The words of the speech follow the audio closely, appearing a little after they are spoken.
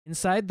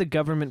Inside the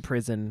government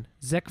prison,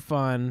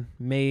 Zekfon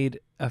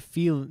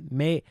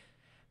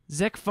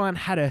Zekfon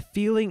had a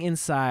feeling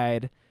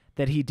inside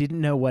that he didn't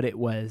know what it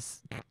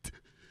was.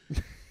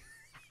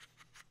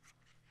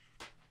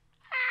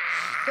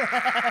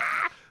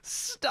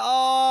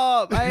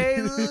 Stop!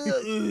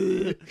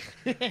 I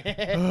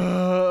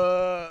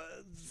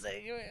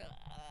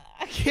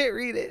can't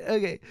read it.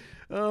 Okay.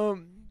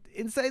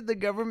 Inside the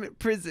government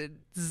prison,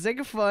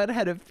 Zekfon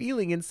had a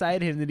feeling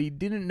inside him that he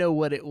didn't know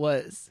what it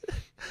was.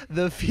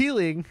 The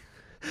feeling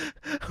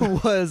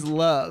was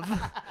love.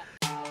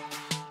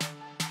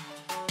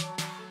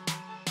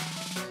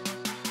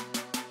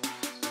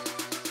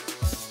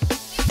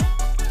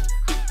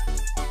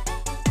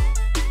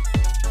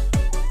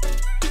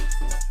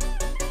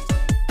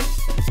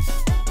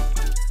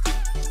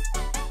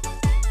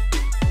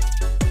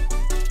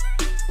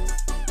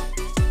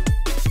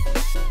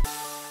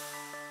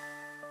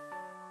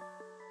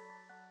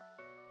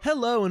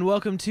 Hello and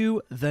welcome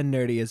to the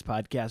Nerdiest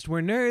podcast,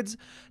 where nerds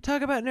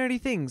talk about nerdy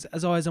things.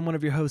 As always, I'm one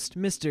of your hosts,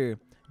 Mr.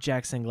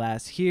 Jackson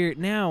Glass, here.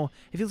 Now,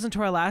 if you listen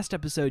to our last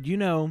episode, you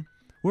know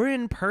we're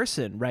in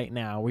person right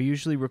now. We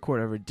usually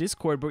record over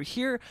Discord, but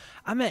here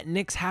I'm at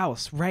Nick's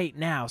house right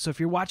now. So if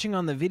you're watching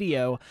on the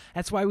video,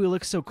 that's why we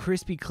look so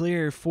crispy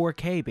clear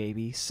 4K,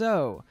 baby.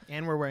 So,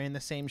 and we're wearing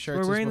the same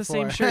shirts. We're wearing the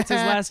same shirts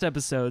as last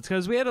episodes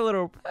because we had a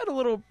little,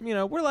 you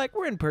know,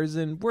 we're in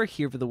person. We're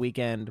here for the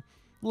weekend.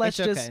 Let's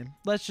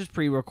just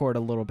pre-record a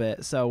little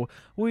bit. So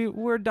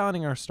we're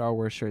donning our Star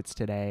Wars shirts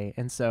today.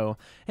 And so,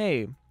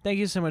 hey, thank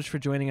you so much for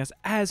joining us.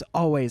 As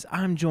always,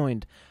 I'm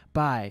joined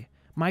by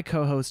my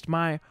co-host,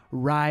 my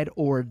ride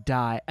or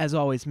die, as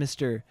always,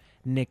 Mr.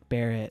 Nick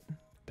Barrett.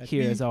 That's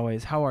here, me. as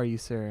always. How are you,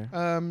 sir?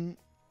 I'm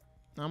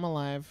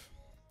alive,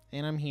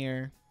 and I'm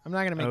here. I'm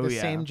not gonna make the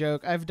same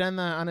joke. I've done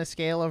that on a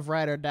scale of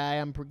ride or die.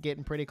 I'm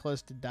getting pretty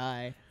close to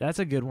die. That's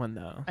a good one,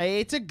 though.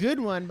 It's a good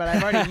one, but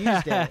I've already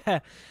used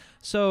it.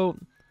 So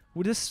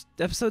this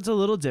episode's a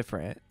little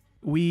different.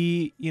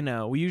 We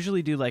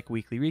usually do like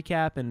weekly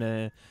recap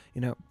and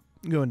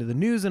go into the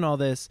news and all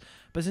this.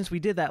 But since we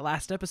did that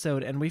last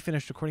episode and we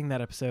finished recording that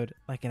episode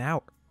like an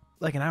hour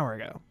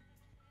ago,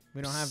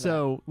 we don't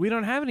have we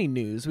don't have any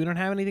news. We don't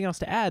have anything else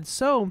to add.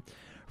 So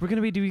we're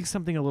gonna be doing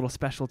something a little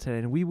special today,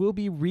 and we will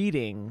be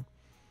reading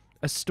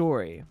a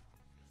story.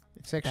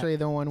 It's actually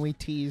the one we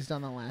teased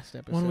on the last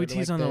episode.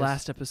 The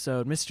last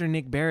episode. Mr.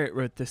 Nick Barrett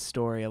wrote this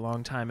story a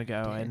long time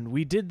ago, and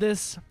we did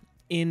this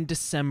in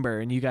December,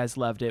 and you guys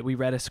loved it. We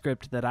read a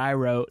script that I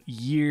wrote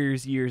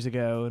years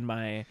ago in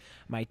my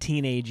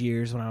teenage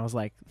years when I was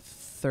like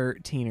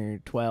 13 or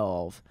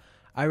 12.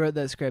 I wrote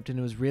that script, and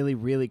it was really,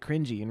 really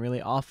cringy and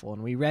really awful,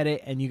 and we read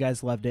it, and you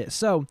guys loved it.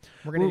 So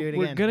we're going to do it again.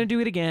 We're going to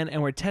do it again,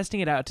 and we're testing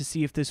it out to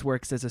see if this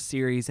works as a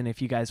series, and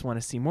if you guys want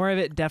to see more of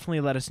it,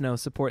 definitely let us know.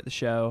 Support the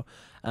show.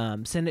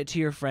 Send it to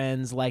your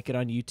friends, like it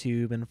on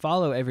YouTube, and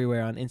follow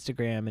everywhere on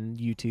Instagram and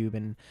YouTube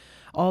and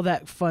all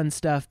that fun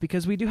stuff,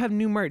 because we do have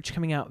new merch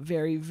coming out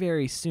very,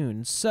 very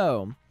soon.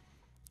 So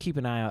keep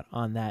an eye out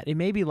on that. It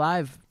may be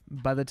live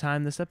by the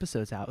time this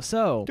episode's out.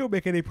 So don't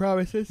make any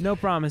promises. No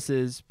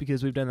promises,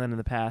 because we've done that in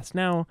the past.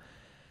 Now,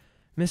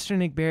 Mr.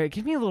 Nick Barrett,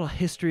 give me a little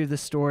history of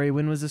this story.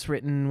 When was this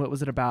written? What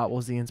was it about? What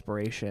was the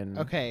inspiration?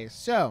 Okay,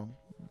 so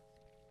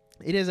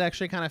it is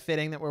actually kind of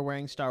fitting that we're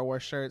wearing Star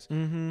Wars shirts,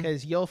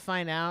 because you'll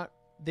find out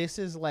this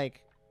is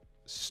like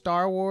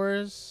Star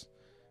Wars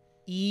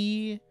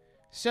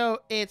So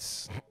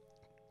it's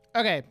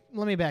okay.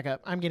 Let me back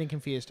up. I'm getting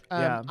confused.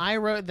 I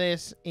wrote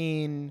this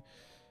in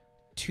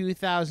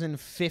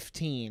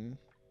 2015,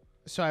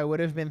 so I would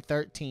have been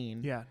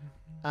 13. Yeah.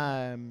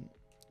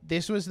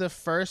 This was the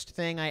first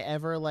thing I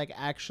ever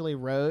actually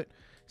wrote.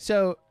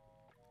 So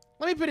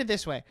let me put it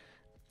this way: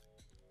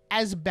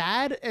 as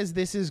bad as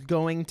this is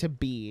going to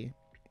be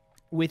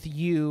with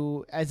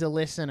you as a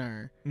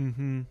listener,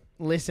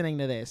 listening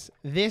to this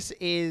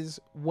is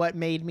what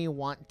made me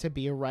want to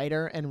be a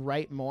writer and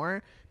write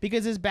more,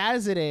 because as bad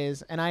as it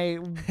is, and I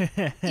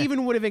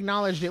even would have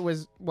acknowledged it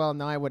was, well,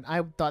 no,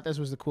 I thought this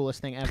was the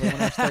coolest thing ever when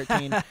I was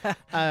 13.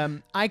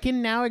 I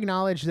can now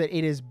acknowledge that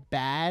it is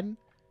bad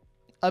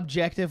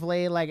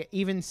objectively,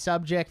 even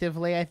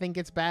subjectively, I think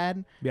it's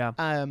bad. Yeah.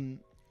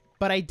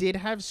 But I did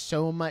have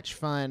so much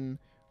fun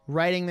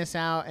writing this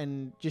out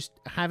and just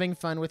having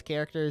fun with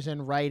characters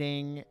and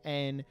writing,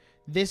 and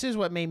this is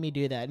what made me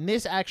do that. And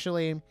this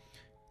actually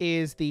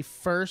is the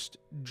first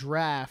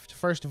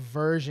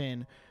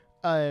version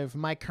of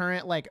my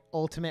current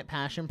ultimate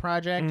passion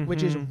project,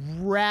 which is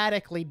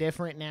radically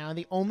different now.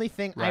 The only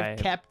thing I've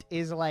kept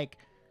is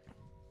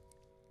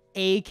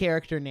a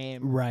character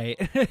name.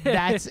 Right.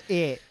 That's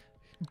it.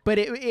 But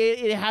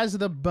it has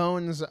the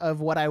bones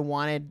of what I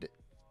wanted.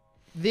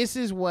 This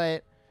is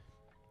what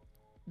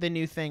the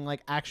new thing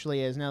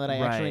actually is, now that I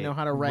actually know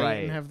how to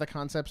write and have the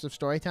concepts of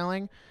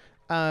storytelling.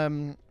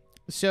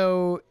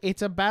 So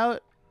it's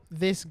about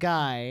this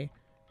guy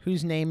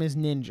whose name is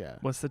Ninja.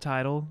 What's the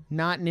title?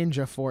 Not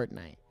Ninja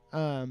Fortnite.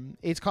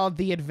 It's called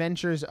The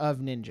Adventures of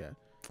Ninja.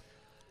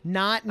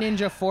 Not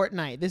Ninja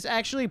Fortnite. This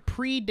actually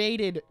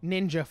predated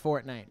Ninja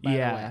Fortnite, by the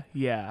way.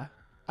 Yeah.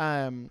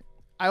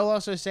 I will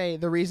also say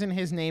the reason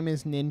his name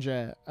is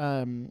Ninja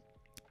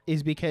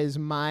is because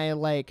my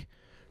like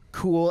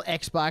cool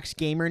Xbox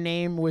gamer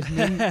name was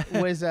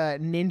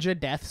Ninja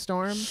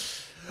Deathstorm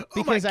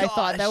because I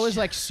thought that was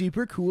like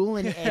super cool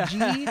and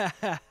edgy.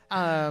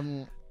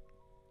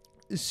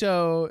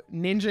 So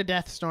Ninja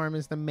Deathstorm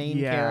is the main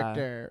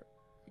character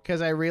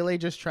because I really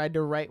just tried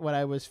to write what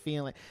I was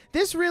feeling.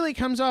 This really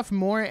comes off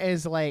more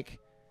as like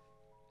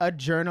a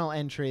journal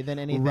entry than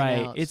anything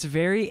else. It's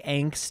very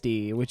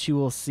angsty, which you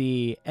will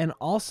see. And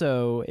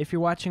also, if you're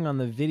watching on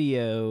the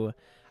video,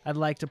 I'd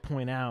like to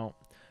point out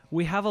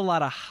we have a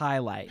lot of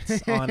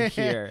highlights on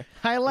here.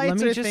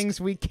 Highlights are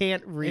things we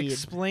can't read. I'm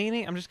just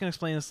going to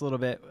explain this a little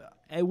bit.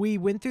 We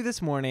went through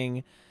this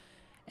morning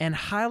and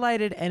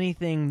highlighted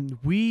anything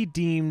we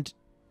deemed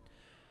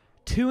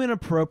too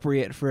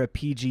inappropriate for a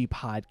PG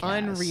podcast.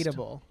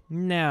 Unreadable.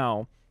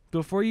 Now,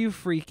 before you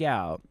freak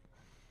out,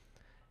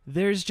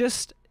 there's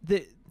just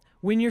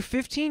when you're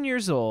 15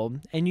 years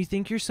old and you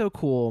think you're so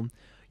cool,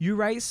 you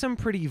write some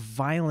pretty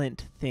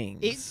violent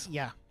things.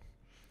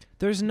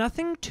 There's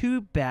nothing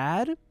too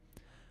bad,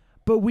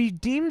 but we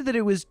deemed that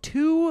it was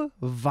too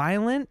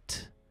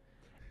violent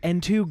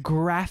and too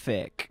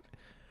graphic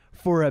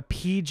for a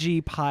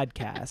PG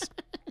podcast.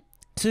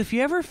 So if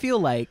you ever feel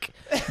like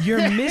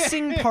you're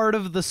missing part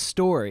of the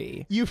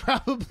story, you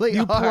probably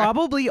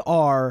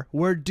are.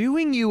 We're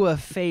doing you a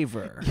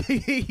favor.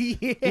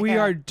 We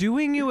are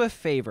doing you a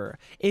favor.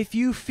 If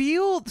you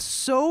feel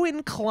so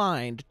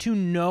inclined to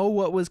know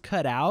what was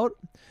cut out,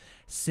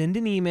 send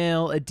an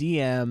email, a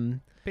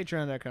DM.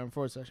 Patreon.com/.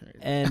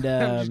 And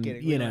I'm just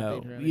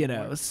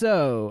kidding.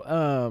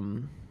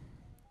 So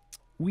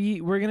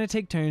we're gonna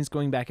take turns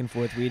going back and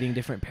forth reading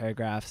different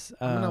paragraphs.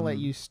 I'm gonna let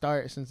you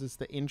start since it's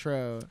the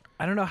intro.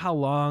 I don't know how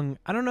long.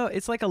 I don't know.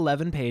 It's like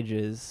 11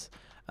 pages.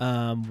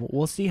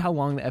 We'll see how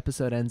long the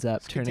episode ends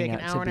up turning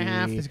out to be. This could take an hour and a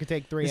half. This could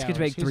take 3 hours. This could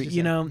take 3.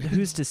 You know,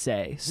 who's to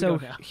say? So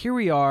here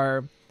we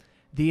are,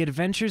 The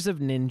Adventures of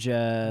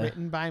Ninja,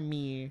 written by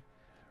me.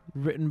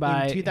 Written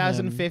by in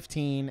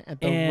 2015 him. At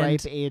the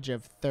ripe age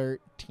of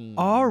 13.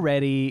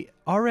 Already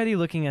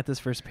looking at this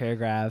first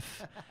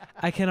paragraph,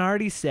 I can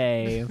already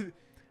say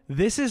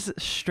this is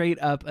straight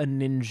up a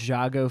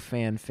Ninjago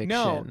fan fiction.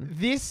 No,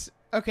 this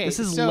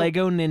is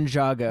Lego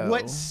Ninjago.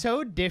 What's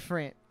so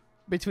different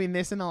between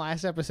this and the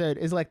last episode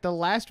is like the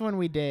last one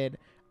we did,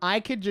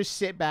 I could just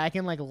sit back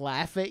and like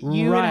laugh at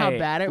you and how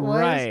bad it was.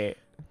 Right.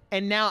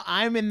 And now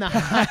I'm in the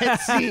hot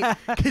seat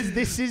because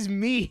this is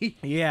me.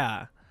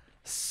 Yeah.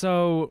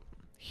 So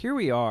here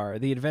we are,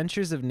 The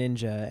Adventures of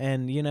Ninja,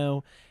 and you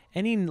know,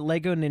 any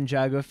Lego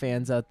Ninjago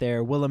fans out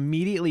there will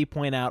immediately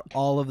point out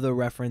all of the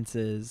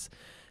references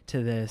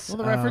to this. Well,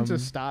 the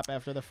references stop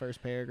after the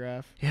first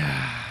paragraph.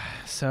 Yeah.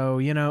 So,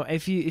 you know,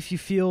 if you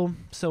feel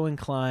so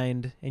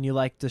inclined and you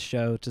like the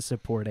show, to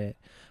support it,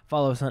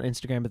 follow us on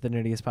Instagram at The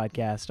Nerdiest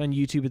Podcast, on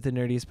YouTube at The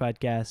Nerdiest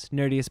Podcast,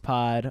 Nerdiest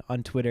Pod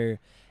on Twitter,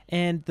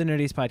 and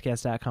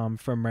thenerdiestpodcast.com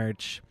for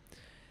merch.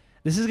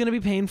 This is going to be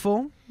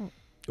painful.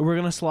 We're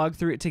going to slog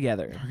through it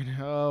together.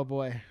 Oh,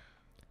 boy.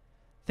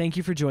 Thank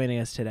you for joining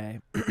us today.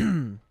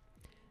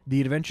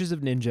 The Adventures of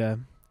Ninja,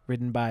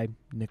 written by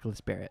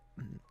Nicholas Barrett.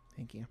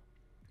 Thank you.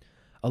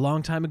 A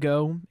long time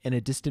ago, in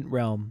a distant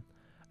realm,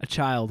 a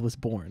child was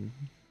born.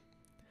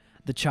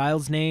 The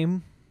child's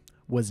name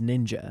was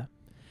Ninja,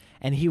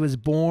 and he was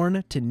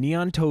born to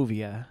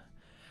Neontovia.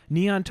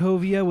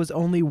 Neontovia was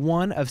only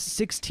one of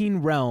 16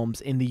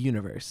 realms in the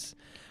universe.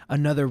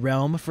 Another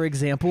realm, for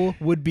example,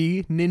 would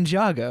be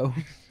Ninjago.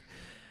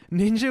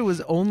 Ninja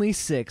was only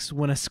 6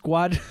 when a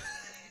squad...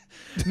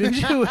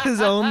 Ninja was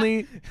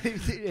only...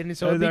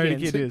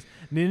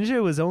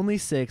 Ninja was only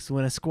 6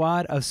 when a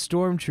squad of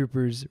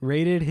stormtroopers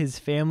raided his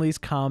family's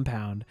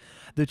compound.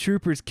 The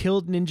troopers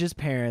killed Ninja's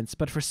parents,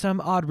 but for some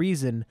odd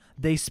reason,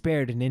 they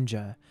spared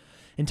Ninja.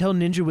 Until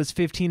Ninja was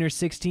 15 or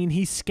 16,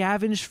 he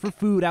scavenged for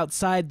food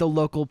outside the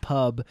local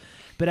pub.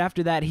 But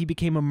after that, he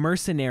became a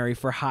mercenary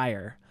for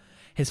hire.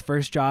 His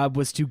first job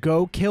was to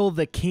go kill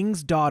the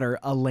king's daughter,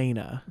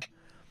 Elena.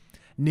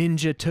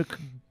 Ninja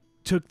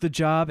took the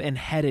job and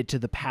headed to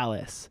the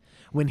palace.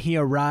 When he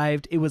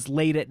arrived, it was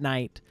late at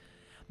night.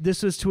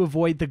 This was to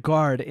avoid the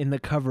guard in the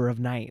cover of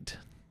night.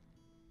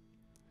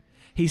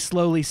 He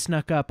slowly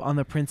snuck up on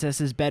the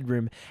princess's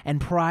bedroom and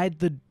pried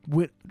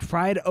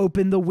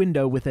open the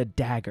window with a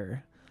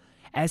dagger.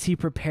 As he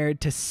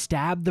prepared to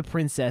stab the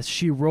princess,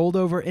 she rolled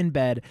over in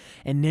bed,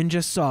 and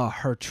Ninja saw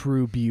her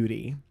true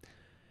beauty.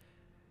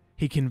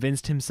 He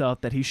convinced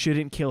himself that he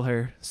shouldn't kill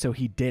her, so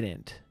he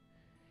didn't.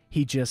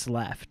 He just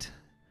left,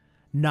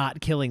 not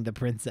killing the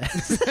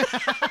princess.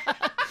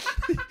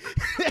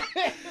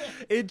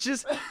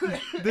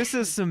 This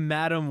is some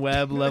Madam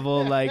Web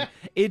level, like,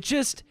 it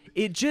just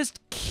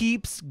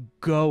keeps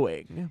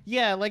going.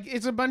 Yeah, like,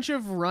 it's a bunch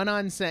of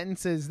run-on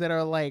sentences that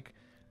are like,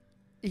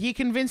 he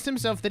convinced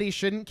himself that he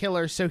shouldn't kill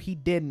her, so he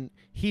didn't.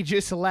 He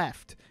just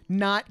left,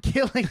 not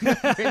killing the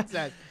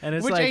princess. And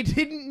it's which like, I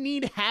didn't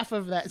need half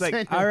of that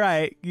sentence. Like, all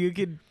right, you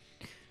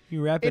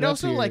wrap it up. It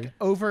also here. like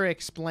over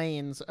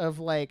explains of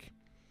like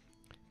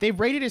They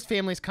raided his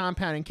family's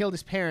compound and killed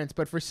his parents,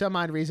 but for some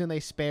odd reason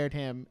they spared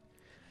him.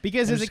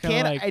 Because I'm as a just kinda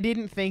kid, like- I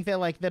didn't think that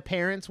like the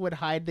parents would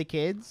hide the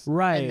kids,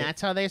 Right. And that's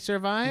how they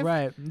survive,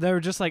 Right. They were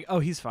just like, oh,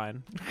 he's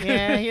fine.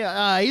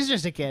 Yeah, he's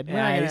just a kid. We're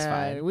Yeah, not he's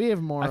gonna- fine. We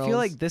have morals. I feel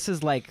like this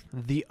is like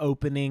the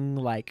opening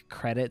like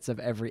credits of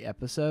every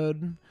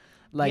episode.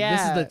 Like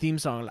this is Yeah. the theme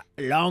song. Like,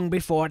 long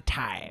before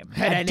time,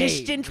 Had a an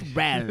distant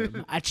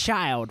realm, a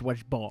child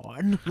was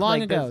born. long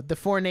Like, ago, the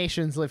four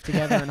nations lived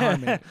together in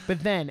harmony.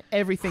 But then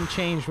everything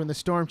changed when the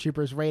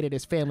stormtroopers raided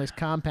his family's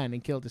compound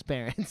and killed his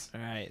parents.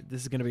 All right,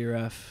 this is gonna be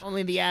rough.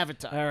 Only the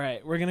Avatar. All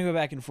right, we're gonna go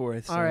back and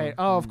forth. All so, right.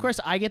 Oh, of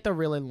course, I get the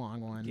really long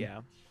one.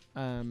 Yeah.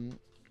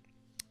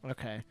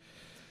 Okay.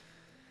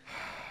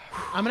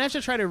 I'm gonna have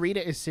to try to read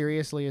it as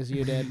seriously as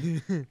you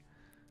did.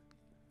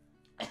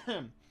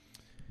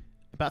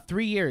 About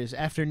 3 years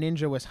after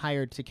Ninja was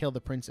hired to kill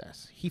the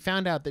princess, he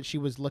found out that she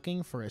was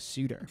looking for a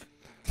suitor.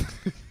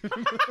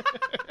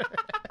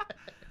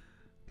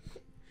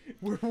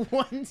 We're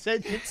one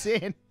sentence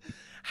in.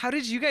 How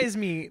did you guys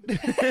meet?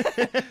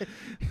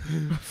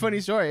 Funny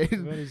story.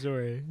 Funny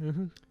story.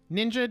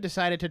 Ninja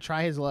decided to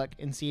try his luck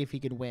and see if he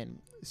could win.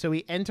 So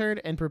he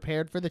entered and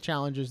prepared for the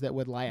challenges that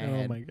would lie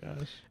ahead. Oh my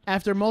gosh.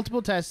 After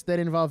multiple tests that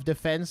involved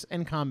defense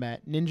and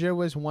combat, Ninja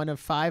was one of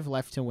 5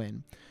 left to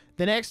win.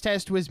 The next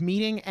test was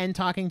meeting and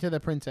talking to the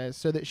princess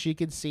so that she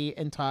could see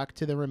and talk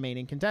to the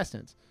remaining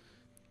contestants.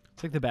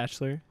 It's like The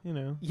Bachelor, you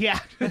know. Yeah,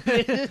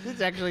 it's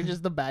actually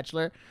just The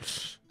Bachelor.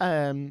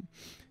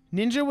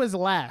 Ninja was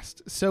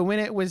last, so when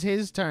it was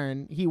his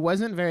turn, he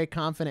wasn't very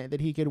confident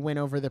that he could win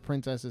over the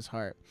princess's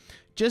heart.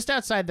 Just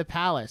outside the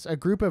palace, a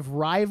group of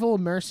rival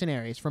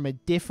mercenaries from a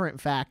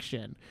different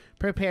faction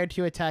prepared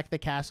to attack the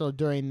castle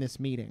during this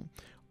meeting.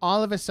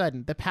 All of a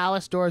sudden, the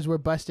palace doors were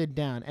busted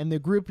down, and the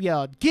group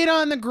yelled, "Get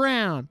on the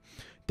ground!"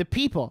 The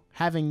people,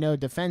 having no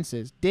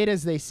defenses, did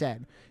as they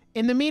said.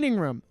 In the meeting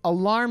room,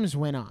 alarms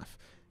went off.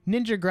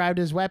 Ninja grabbed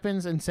his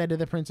weapons and said to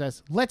the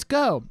princess, "Let's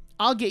go.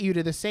 I'll get you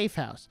to the safe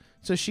house."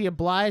 So she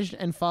obliged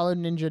and followed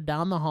Ninja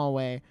down the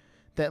hallway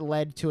that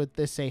led to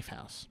the safe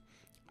house.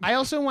 I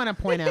also want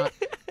to point out,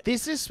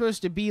 this is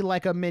supposed to be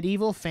like a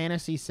medieval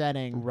fantasy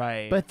setting.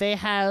 Right. But they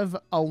have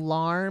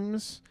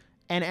alarms,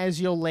 and as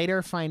you'll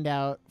later find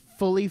out,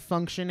 fully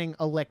functioning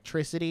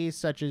electricity,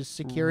 such as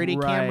security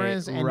Right,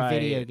 cameras and right.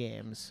 video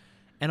games.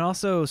 And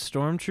also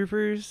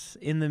stormtroopers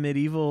in the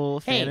medieval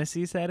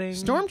fantasy setting.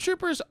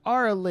 Stormtroopers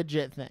are a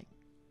legit thing.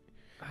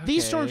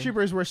 These Okay.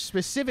 stormtroopers were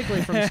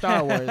specifically from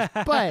Star Wars,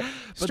 but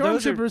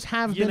those are- stormtroopers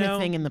have you been know- a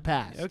thing in the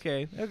past.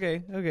 Okay.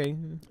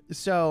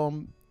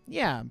 So,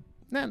 yeah.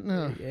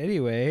 No.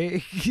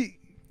 Anyway.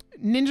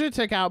 Ninja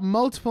took out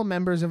multiple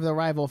members of the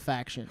rival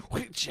faction,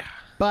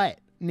 but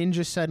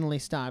Ninja suddenly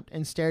stopped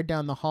and stared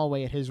down the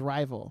hallway at his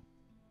rival.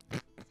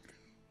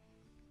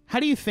 How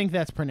do you think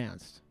that's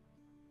pronounced?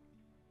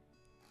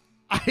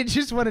 I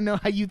just want to know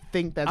how you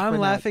think that's I'm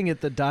pronounced. laughing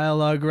at the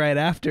dialogue right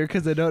after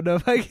because I don't know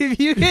if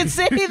you can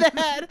say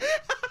that.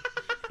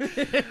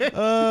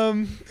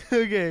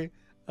 Okay.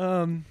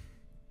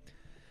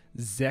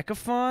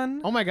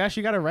 Zephon? Oh my gosh,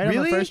 you got it right on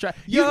Really? the first try.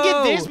 You can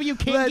get this, but you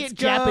can't let's get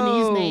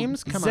Japanese go.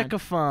 names. Come on.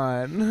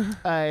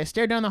 Zephon.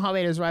 Stared down the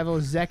hallway at his rival,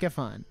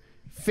 Zephon.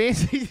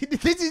 Fancy.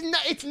 This is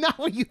not. It's not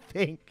what you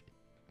think.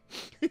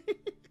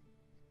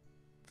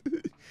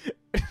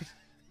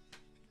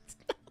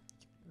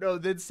 No,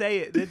 then say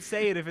it. Then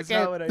say it if it's Okay.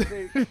 not what I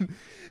think.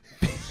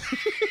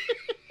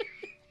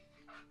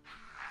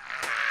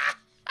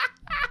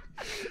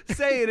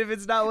 Say it if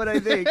it's not what I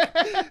think.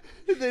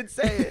 Then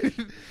say it.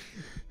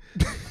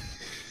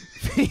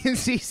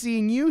 Fancy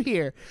seeing you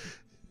here,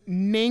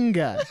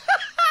 Ninga.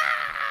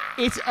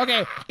 It's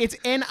okay. It's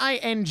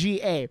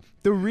Ninga.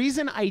 The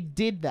reason I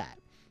did that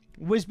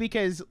was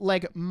because,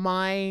 like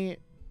I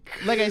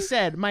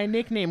said, my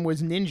nickname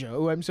was Ninja.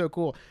 Oh, I'm so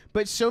cool.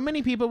 But so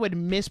many people would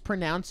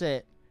mispronounce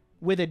it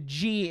with a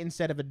G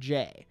instead of a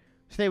J.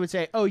 So they would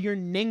say, "Oh, you're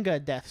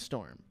Ninga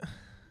Deathstorm,"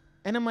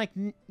 and I'm like,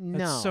 "No."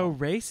 That's so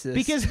racist.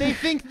 Because they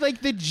think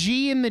like the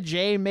G and the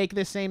J make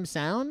the same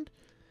sound,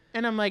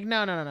 and I'm like,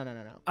 no. I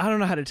don't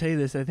know how to tell you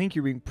this. I think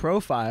you're being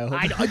profiled.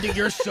 I think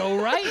you're so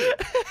right.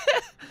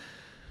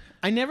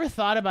 I never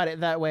thought about it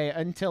that way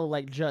until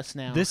like just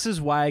now. This is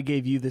why I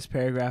gave you this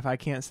paragraph. I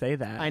can't say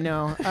that. I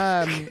know.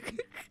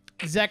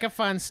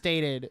 Zephon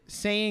stated,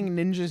 saying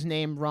Ninja's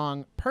name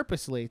wrong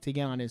purposely to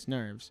get on his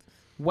nerves.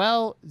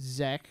 Well,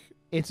 Zek,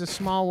 it's a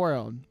small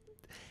world.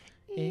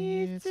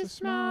 It's a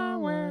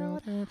small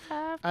world.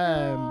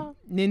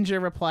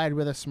 Ninja replied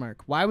with a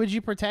smirk. Why would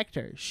you protect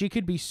her? She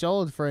could be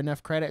sold for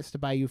enough credits to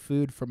buy you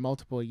food for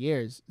multiple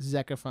years,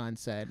 Zephon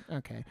said.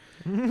 Okay.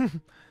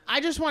 I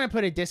just want to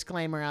put a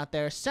disclaimer out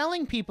there.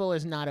 Selling people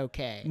is not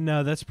okay.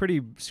 No, that's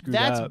pretty screwed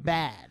That's up.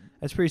 bad.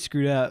 That's pretty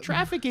screwed up.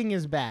 Trafficking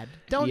is bad.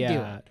 Don't do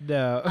it.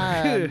 No.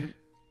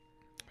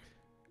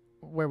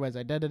 Where was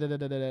I?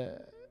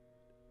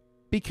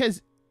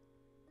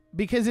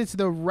 Because it's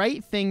the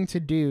right thing to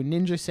do,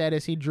 Ninja said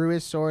as he drew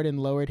his sword and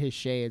lowered his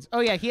shades. Oh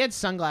yeah, he had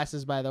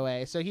sunglasses, by the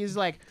way. So he's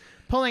like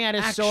pulling out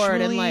his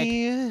sword and like,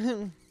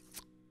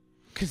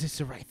 because it's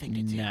the right thing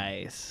to do.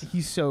 Nice.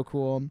 He's so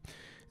cool.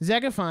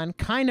 Zegaphon,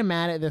 kind of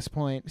mad at this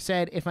point,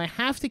 said, "If I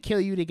have to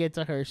kill you to get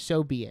to her,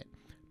 so be it."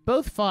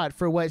 Both fought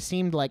for what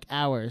seemed like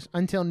hours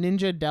until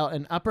Ninja dealt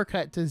an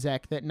uppercut to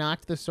Zek that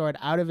knocked the sword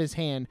out of his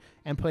hand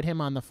and put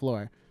him on the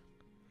floor.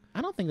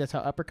 I don't think that's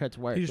how uppercuts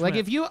work. Like,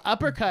 if you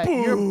uppercut,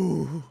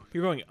 you're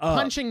going up.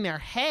 punching their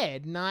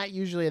head, not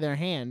usually their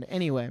hand.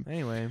 Anyway.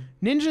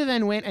 Ninja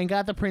then went and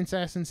got the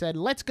princess and said,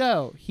 "Let's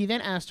go." He then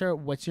asked her,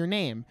 "What's your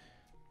name?"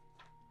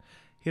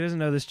 He doesn't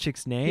know this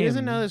chick's name. He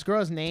doesn't know this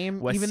girl's name,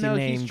 What's even your though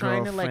name, he's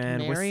trying girlfriend? to like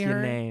marry What's her.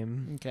 your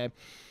name? Okay.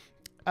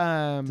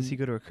 Does he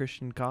go to a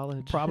Christian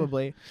college?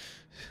 Probably.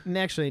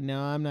 Actually,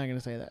 no, I'm not going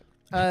to say that.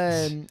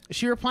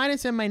 She replied and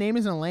said, "My name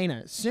is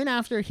Elena." Soon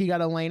after, he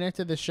got Elena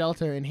to the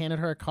shelter and handed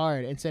her a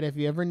card and said, "If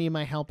you ever need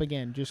my help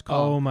again, just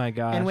call." Oh my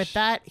gosh. And with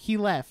that, he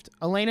left.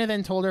 Elena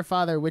then told her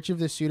father which of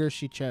the suitors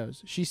she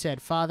chose. She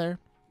said, "Father,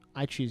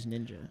 I choose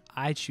Ninja."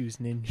 I choose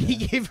Ninja. He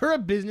gave her a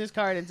business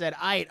card and said,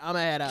 "Aight, I'm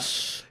a head up."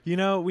 You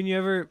know, when you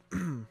ever...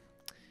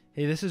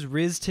 Hey, this is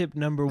Riz tip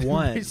number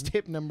 1. Riz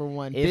tip number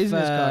 1. If,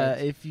 business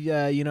cards. If,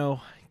 you know...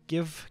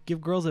 Give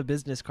girls a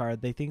business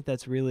card. They think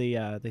that's really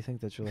hot. I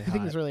think it's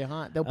really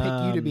hot. They'll pick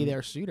you to be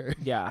their suitor.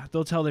 Yeah,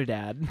 they'll tell their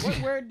dad.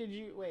 What word did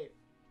you wait?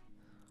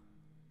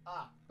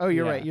 Oh,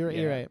 you're right.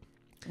 You're right.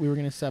 We were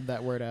gonna sub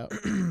that word out.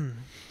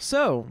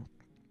 So,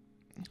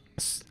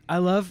 I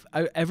love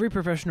every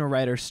professional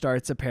writer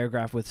starts a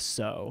paragraph with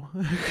 "so."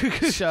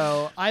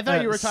 So I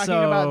thought you were talking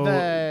about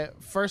the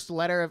first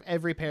letter of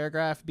every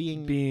paragraph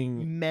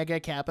being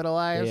mega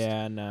capitalized.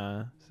 Yeah,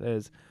 nah.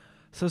 Says.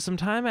 So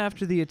sometime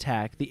after the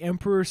attack, the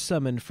Emperor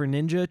summoned for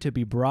Ninja to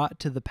be brought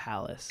to the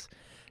palace.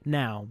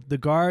 Now, the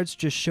guards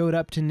just showed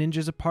up to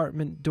Ninja's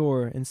apartment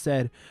door and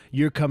said,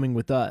 "You're coming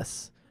with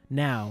us."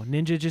 Now,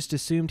 Ninja just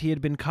assumed he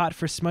had been caught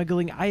for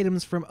smuggling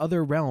items from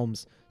other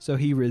realms, so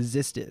he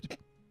resisted.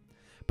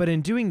 But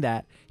in doing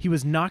that, he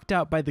was knocked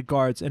out by the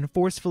guards and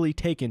forcefully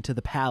taken to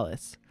the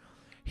palace.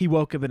 He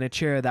woke up in a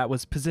chair that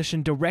was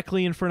positioned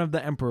directly in front of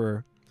the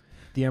Emperor.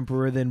 The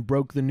Emperor then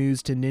broke the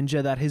news to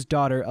Ninja that his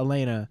daughter,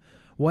 Elena,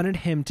 wanted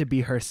him to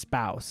be her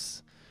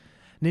spouse.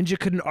 Ninja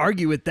couldn't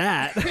argue with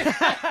that.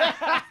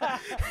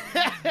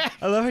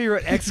 I love how you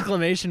wrote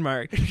exclamation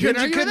mark.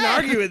 Ninja couldn't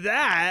argue with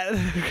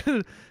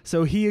that.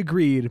 So he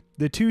agreed.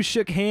 The two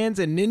shook hands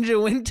and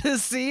Ninja went to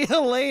see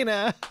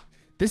Elena.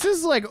 This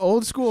is like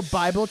old school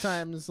Bible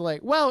times.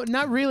 Like, well,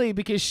 not really,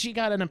 because she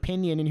got an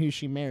opinion in who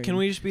she married. Can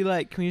we just be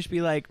like,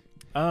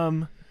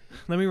 let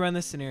me run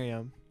this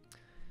scenario.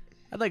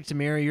 I'd like to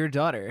marry your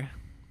daughter.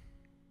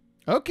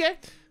 Okay.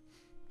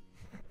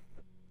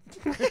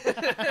 I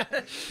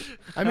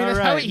mean, that's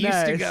how it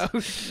used to go.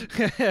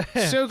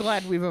 So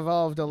glad we've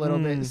evolved a little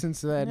bit since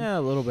then. Yeah, a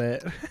little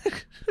bit.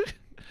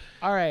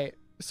 All right.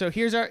 So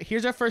here's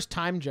our first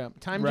time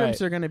jump. Time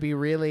jumps are going to be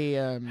really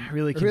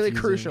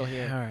crucial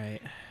here. All right.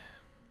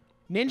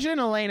 Ninja and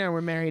Elena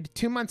were married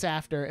 2 months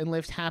after and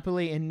lived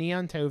happily in the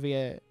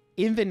Neontovia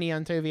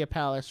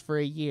Palace for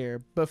a year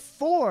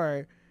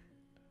before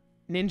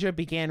Ninja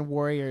began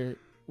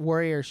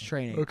warriors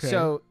training. Okay.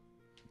 So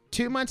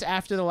 2 months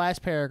after the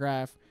last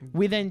paragraph,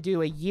 we then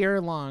do a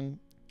year-long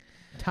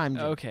time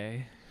jump.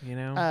 Okay. You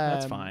know,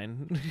 that's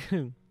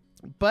fine.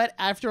 But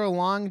after a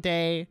long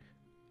day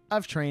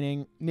of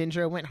training,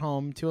 Ninja went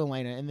home to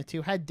Elena, and the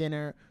two had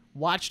dinner,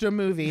 watched a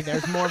movie,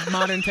 there's more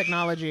modern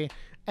technology,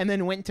 and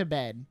then went to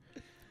bed.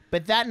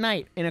 But that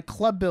night, in a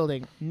club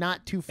building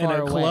not too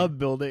far away.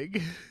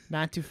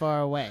 Not too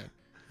far away,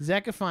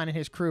 Zegaphon and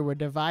his crew were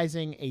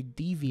devising a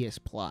devious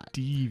plot.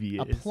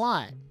 A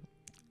plot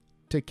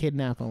to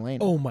kidnap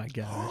Elena. Oh my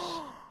gosh.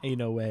 Ain't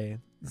no way.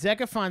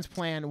 Zegaphon's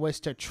plan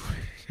was to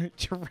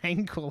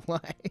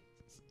tranquilize.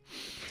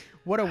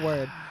 What a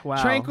word.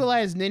 Wow.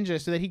 Tranquilize Ninja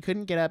so that he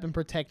couldn't get up and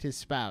protect his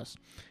spouse.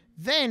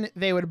 Then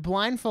they would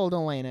blindfold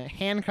Elena,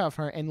 handcuff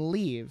her, and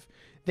leave.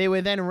 They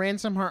would then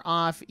ransom her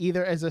off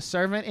either as a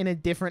servant in a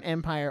different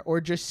empire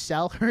or just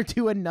sell her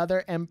to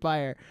another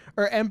empire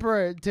or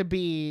emperor to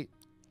be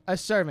a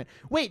servant.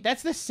 Wait,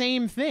 that's the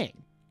same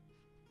thing.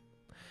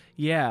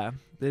 Yeah.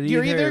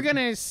 You're either going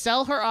to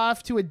sell her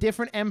off to a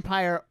different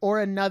empire or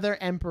another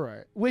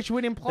emperor, which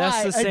would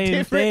imply that's the a same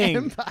different thing.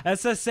 empire.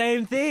 That's the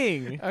same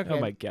thing. Okay. Oh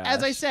my gosh.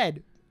 As I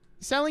said,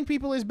 selling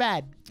people is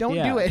bad. Don't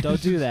do it.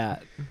 Don't do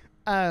that.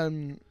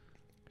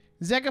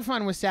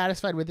 Zegaphon was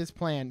satisfied with his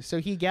plan, so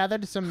he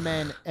gathered some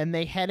men and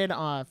they headed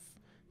off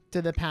to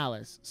the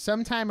palace.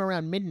 Sometime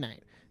around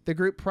midnight, the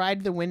group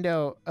pried the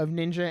window of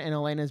Ninja and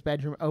Elena's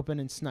bedroom open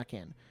and snuck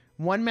in.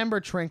 One member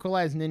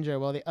tranquilized Ninja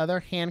while the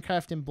other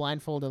handcuffed and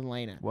blindfolded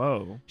Elena.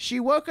 Whoa. She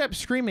woke up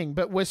screaming,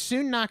 but was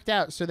soon knocked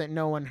out so that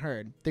no one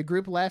heard. The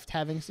group left,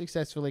 having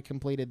successfully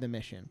completed the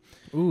mission.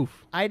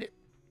 Oof.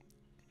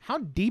 How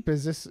deep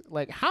is this?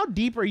 Like, how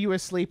deep are you a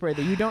sleeper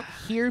that you don't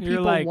hear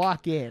people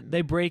walk in?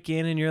 They break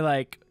in and you're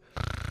like,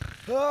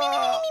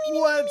 oh,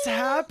 what's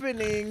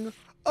happening?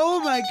 Oh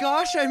my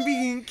gosh, I'm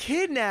being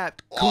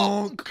kidnapped.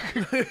 Gonk.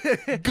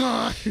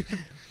 Gonk.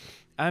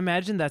 I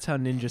imagine that's how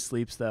Ninja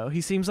sleeps, though.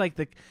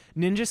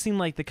 Ninja seemed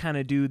like the kind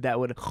of dude that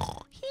would.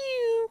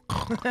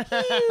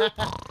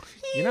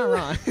 You're not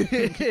wrong.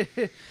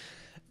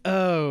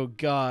 Oh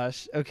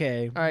gosh.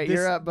 Okay. All right,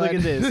 you're up, bud. Look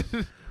at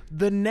this.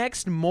 The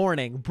next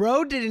morning,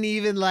 bro didn't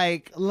even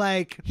like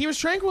He was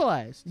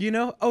tranquilized. you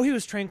know. Oh, he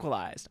was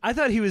tranquilized. I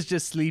thought he was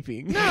just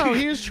sleeping. No,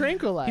 he was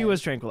tranquilized. He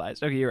was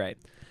tranquilized. Okay, you're right.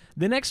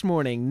 The next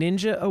morning,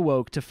 Ninja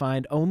awoke to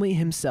find only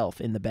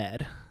himself in the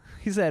bed.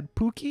 He said,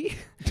 "Pookie?"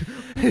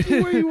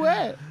 Where you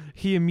at?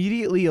 He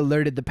immediately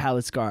alerted the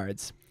palace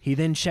guards. He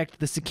then checked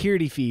the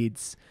security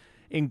feeds,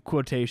 in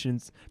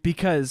quotations,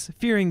 because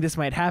fearing this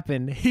might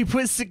happen, he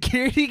put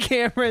security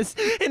cameras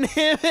in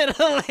him and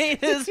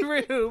Elena's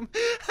room.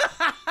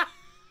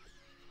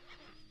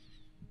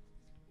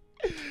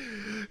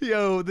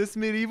 Yo, this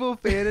medieval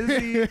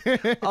fantasy.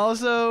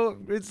 Also,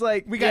 it's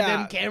like We got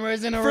them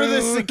cameras in a for room.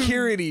 the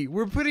security.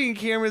 We're putting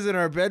cameras in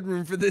our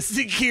bedroom for the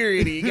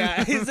security,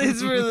 guys.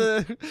 It's for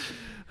the.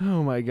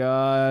 Oh my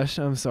gosh,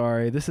 I'm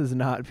sorry. This is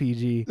not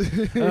PG.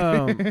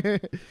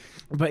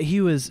 But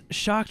he was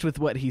shocked with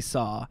what he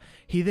saw.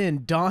 He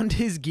then donned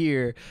his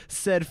gear,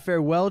 said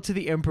farewell to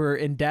the emperor,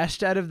 and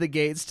dashed out of the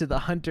gates to the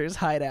hunter's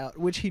hideout,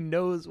 which he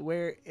knows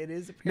where it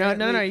is.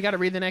 Apparently. No. You got to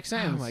read the next Oh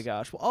sentence. my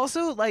gosh. Well,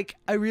 also, like,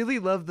 I really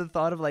love the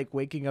thought of like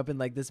waking up in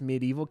like this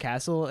medieval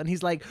castle, and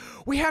he's like,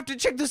 "We have to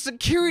check the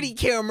security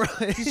camera."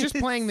 He's just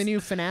playing the new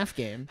FNAF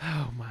game.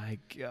 Oh my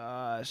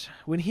gosh.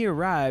 When he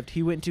arrived,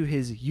 he went to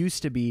his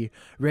used to be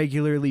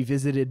regularly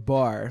visited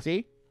bar.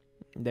 See?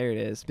 There it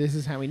is. This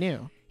is how we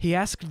knew. He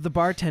asked the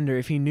bartender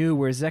if he knew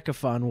where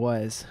Zephon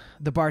was.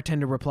 The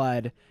bartender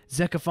replied,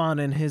 "Zephon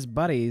and his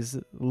buddies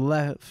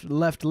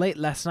left late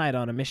last night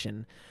on a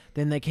mission.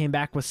 Then they came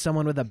back with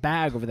someone with a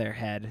bag over their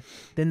head.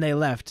 Then they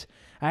left.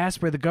 I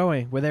asked where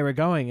they were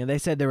going, and they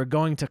said they were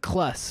going to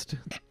Clust."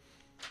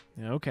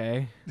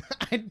 Okay.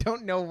 I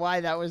don't know why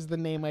that was the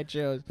name I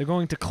chose. They're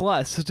going to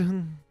Clust.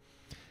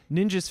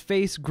 Ninja's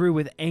face grew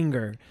with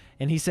anger,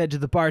 and he said to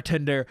the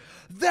bartender,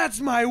 "That's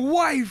my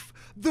wife,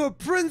 the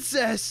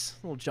princess."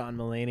 Little John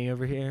Mulaney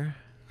over here.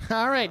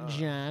 All right,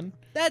 John.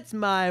 "That's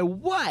my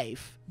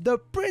wife, the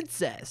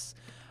princess."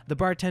 The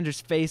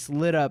bartender's face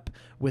lit up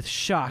with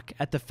shock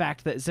at the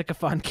fact that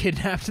Zephon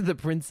kidnapped the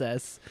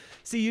princess.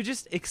 See, you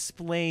just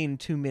explained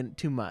too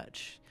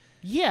much.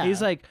 Yeah.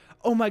 He's like,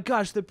 "Oh my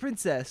gosh, the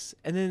princess."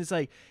 And then it's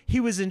like,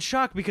 he was in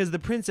shock because the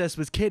princess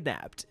was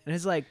kidnapped. And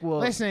it's like, well...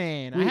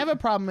 Listen, I have a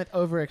problem with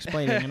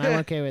over-explaining, and I'm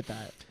okay with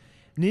that.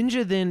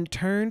 Ninja then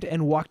turned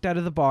and walked out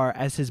of the bar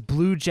as his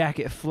blue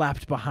jacket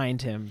flapped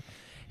behind him.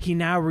 He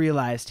now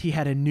realized he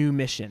had a new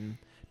mission: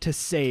 to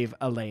save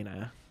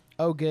Elena.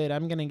 Oh, good.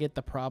 I'm going to get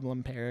the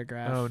problem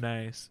paragraph. Oh,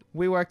 nice.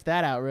 We worked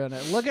that out real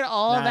nice. Look at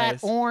all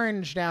Nice. that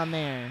orange down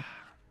there.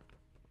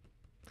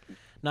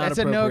 Not That's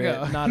a appropriate.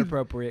 no-go. Not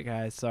appropriate,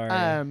 guys. Sorry.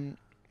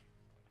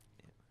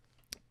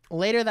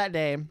 Later that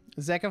day,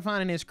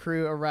 Zephon and his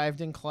crew arrived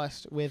in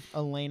Clust with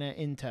Elena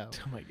in tow.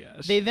 Oh my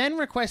gosh. They then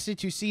requested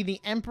to see the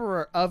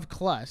Emperor of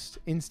Clust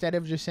instead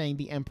of just saying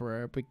the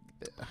Emperor.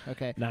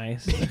 Okay.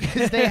 Nice.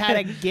 Because they had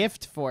a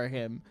gift for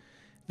him.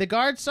 The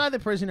guards saw the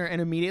prisoner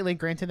and immediately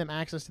granted them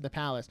access to the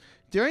palace.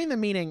 During the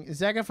meeting,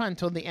 Zephon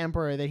told the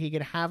Emperor that he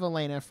could have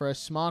Elena for a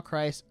small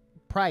price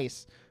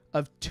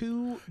of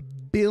 2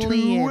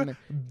 billion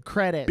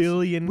credits.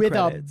 Billion with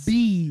credits. a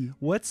B.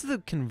 What's the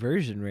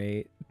conversion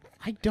rate?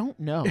 I don't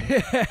know.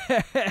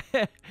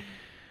 That's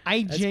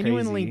I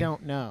genuinely crazy.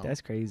 don't know. That's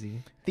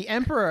crazy. The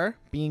Emperor,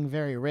 being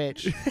very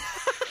rich,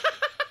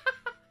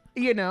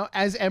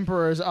 as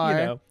emperors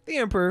are, The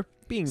emperor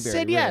being very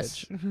said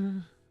yes. rich.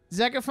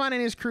 Zephon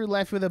and his crew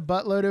left with a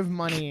buttload of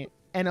money,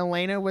 and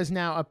Elena was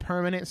now a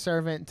permanent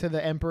servant to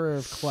the Emperor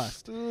of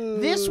Clust.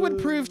 This would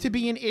prove to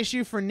be an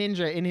issue for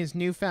Ninja in his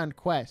newfound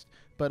quest,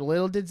 but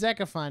little did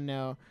Zephon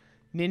know,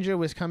 Ninja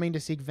was coming to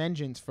seek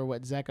vengeance for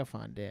what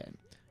Zephon did.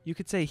 You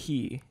could say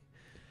he.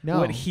 No.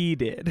 What he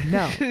did.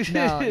 No,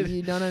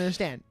 you don't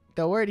understand.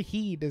 The word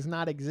he does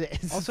not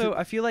exist. Also,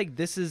 I feel like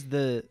this is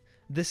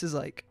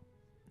like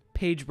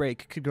page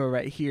break could go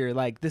right here.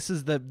 Like this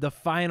is the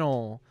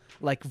final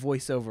like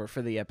voiceover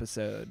for the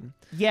episode.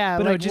 yeah,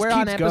 but like no, it just we're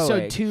on keeps episode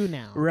going. 2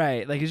 now.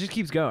 Right. Like it just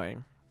keeps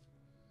going.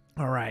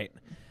 All right.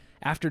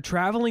 After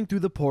traveling through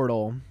the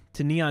portal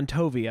to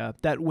Neontovia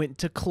that went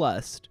to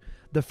Clust,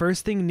 the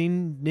first thing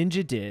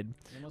Ninja did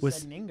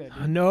was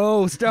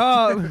no,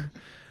 stop.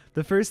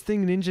 The first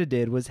thing Ninja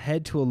did was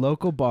head to a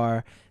local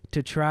bar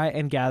to try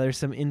and gather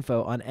some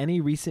info on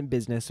any recent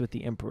business with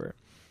the Emperor.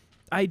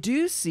 I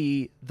do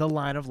see the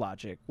line of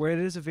logic where it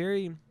is a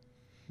very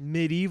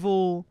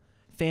medieval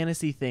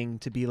fantasy thing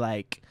to be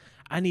like,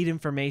 I need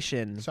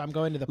information. So I'm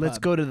going to the pub. Let's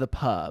go to the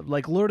pub.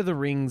 Like Lord of the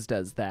Rings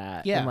does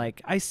that. Yeah. And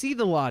like I see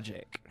the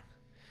logic.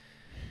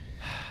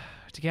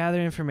 To gather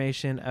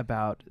information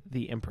about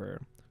the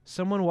Emperor.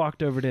 Someone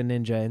walked over to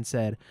Ninja and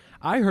said,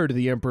 "I heard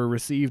the Emperor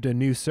received a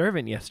new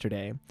servant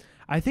yesterday.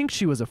 I think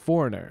she was a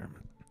foreigner."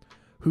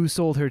 "Who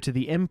sold her to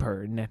the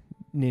Emperor?"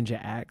 Ninja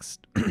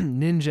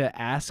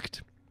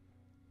asked.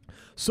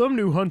 "Some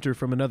new hunter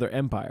from another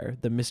empire,"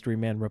 the mystery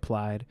man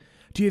replied.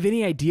 "Do you have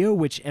any idea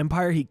which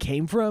empire he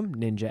came from?"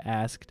 Ninja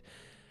asked.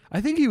 "I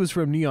think he was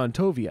from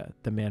Neontovia,"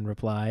 the man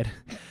replied.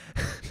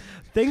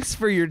 Thanks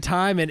for your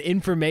time and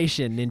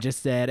information, Ninja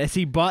said as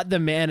he bought the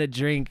man a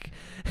drink.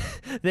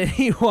 Then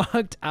he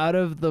walked out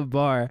of the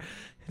bar.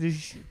 He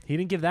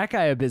didn't give that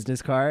guy a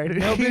business card.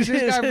 No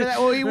business card for that.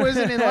 Well, he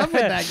wasn't in love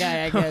with that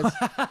guy, I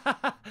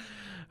guess.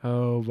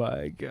 Oh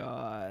my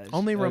gosh.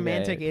 Only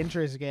romantic Okay.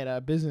 interests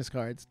get business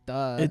cards.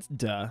 Duh. It's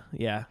duh.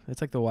 Yeah, it's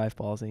like the wife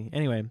policy.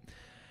 Anyway,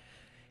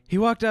 he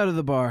walked out of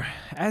the bar.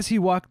 As he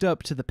walked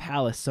up to the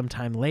palace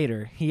sometime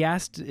later, he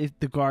asked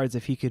the guards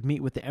if he could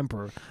meet with the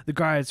emperor. The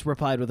guards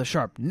replied with a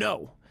sharp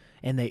no,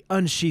 and they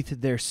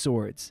unsheathed their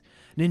swords.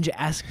 Ninja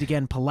asked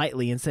again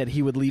politely and said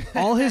he would leave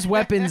all his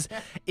weapons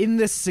in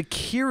the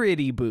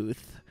security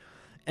booth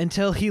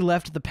until he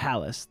left the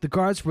palace. The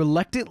guards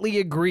reluctantly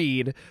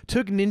agreed,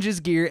 took Ninja's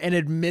gear, and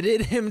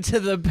admitted him to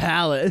the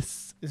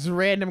palace. This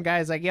random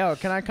guy's like, yo,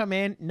 can I come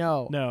in?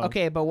 No. No.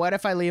 Okay, but what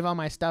if I leave all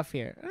my stuff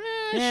here?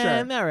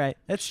 Yeah, Sure. all right.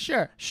 That's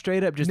Sure.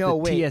 straight up just No, the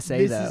wait. TSA,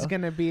 this though. is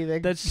going to be the...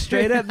 That's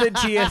straight up the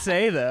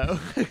TSA, though.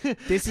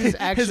 This is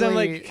Because I'm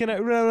actually... like, can I?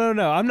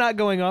 No. I'm not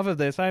going off of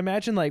this. I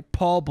imagine like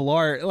Paul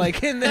Blart,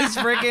 like in this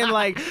freaking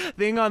like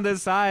thing on the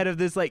side of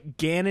this like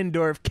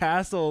Ganondorf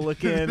castle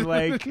looking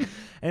like,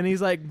 and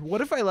he's like,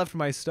 what if I left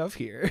my stuff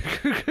here?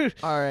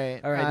 All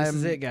right. This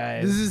is it,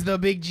 guys. This is the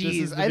big This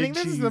G's. is the I big think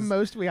this is the Gs.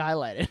 most we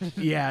highlighted.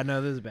 Yeah,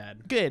 no, this is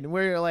bad. Good.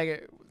 We're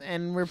like...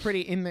 And we're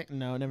pretty in the...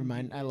 No, never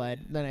mind. I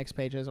lied. The next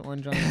page has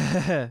orange on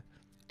it.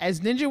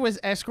 As Ninja was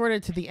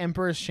escorted to the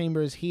Emperor's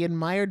chambers, he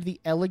admired the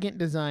elegant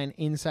design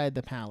inside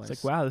the palace.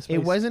 It's like, wow, this It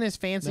place- wasn't as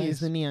fancy nice. as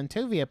the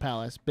Neontovia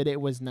Palace, but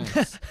it was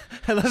nice.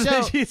 I love So-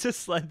 that you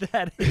just slid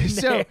that in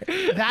So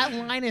there. that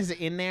line is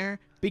in there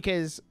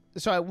because...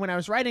 So when I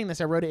was writing this,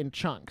 I wrote it in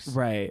chunks.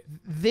 Right.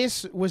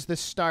 This was the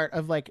start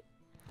of like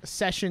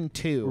session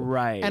 2.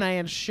 Right. And I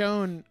had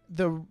shown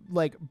the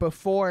like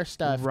before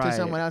stuff to Right.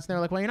 someone else, and they're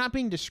like, well, you're not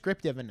being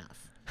descriptive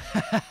enough.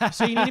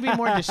 So you need to be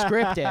more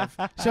descriptive.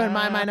 So in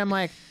my mind, I'm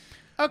like,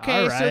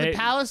 okay, All so the right.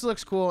 palace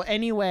looks cool.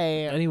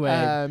 Anyway.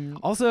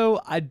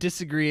 Also, I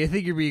disagree. I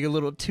think you're being a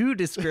little too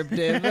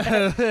descriptive.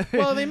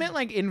 Well, they meant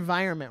like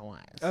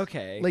environment-wise.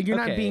 Okay. Like you're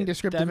okay. not being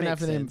descriptive That enough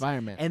makes of the sense.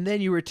 environment. And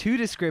then you were too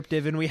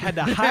descriptive, and we had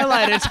to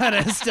highlight a ton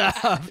of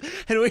stuff,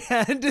 and we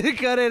had to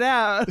cut it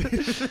out.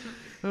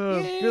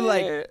 You're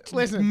like,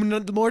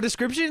 listen. more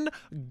description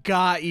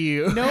got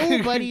you.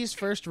 Nobody's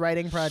first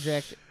writing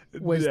project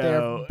was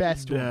their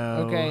best one.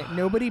 Okay,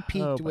 nobody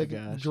peaked Oh my with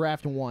gosh.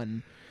 draft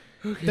 1.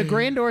 The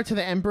grand door to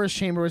the Emperor's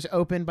chamber was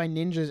opened by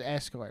Ninja's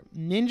escort.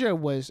 Ninja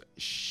was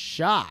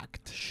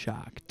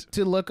shocked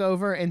to look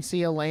over and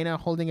see Elena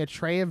holding a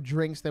tray of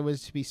drinks that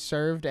was to be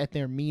served at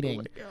their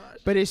meeting.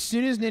 But as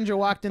soon as Ninja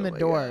walked in the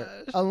door,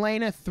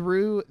 Elena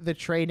threw the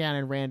tray down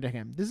and ran to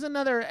him. This is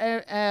another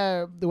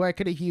where I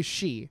could have used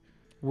she.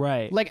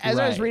 Right. Like as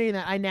I was right. reading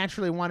that, I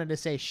naturally wanted to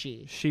say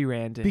she She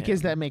ran to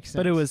because him. that makes sense.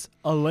 But it was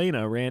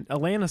Elena ran.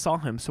 Elena saw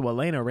him, so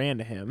Elena ran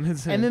to him.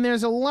 And then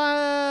there's a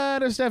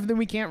lot of stuff that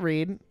we can't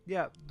read.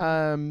 yeah,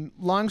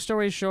 Long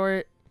story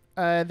short,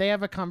 they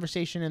have a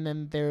conversation and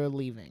then they're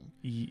leaving.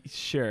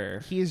 sure.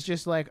 He's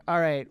just like, all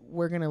right,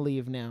 we're going to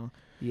leave now.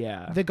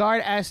 Yeah. The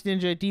guard asked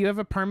Ninja, do you have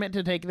a permit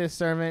to take this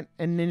servant?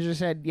 And Ninja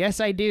said, yes,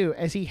 I do,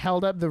 as he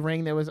held up the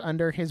ring that was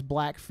under his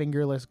black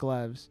fingerless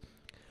gloves.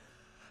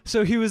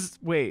 So he was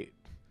wait.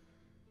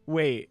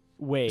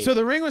 So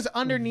the ring was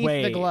underneath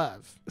the Wait.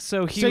 glove.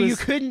 So he So was, you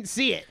couldn't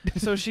see it.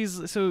 So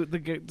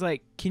the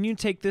like, can you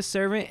take this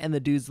servant? And the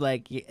dude's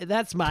like, yeah,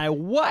 that's my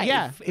wife.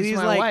 Yeah, and it's he's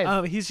my like,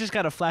 wife. He's just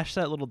got to flash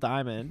that little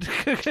diamond.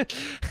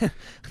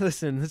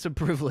 Listen, it's a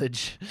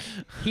privilege.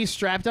 He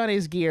strapped on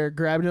his gear,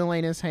 grabbed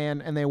Elena's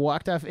hand, and they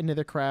walked off into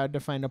the crowd to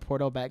find a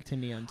portal back to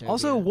Neontopia.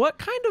 Also, what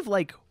kind of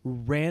like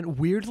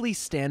weirdly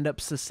stand-up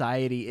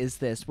society is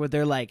this, where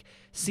they're like,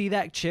 see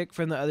that chick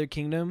from the other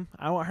kingdom?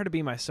 I want her to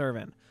be my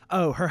servant.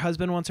 Oh, her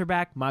husband wants her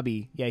back?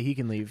 Mabi. Yeah, he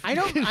can leave. I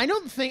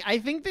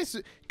think this,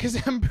 because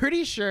I'm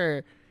pretty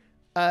sure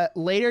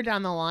later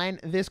down the line,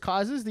 this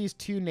causes these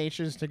two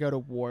nations to go to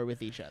war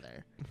with each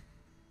other.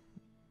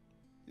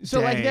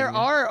 So like there Dang.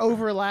 are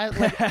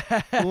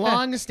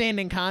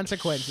long-standing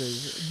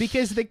consequences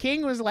because the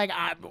king was like,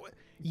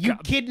 you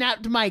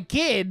kidnapped my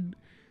kid.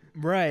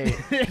 Right.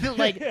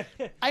 Like,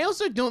 I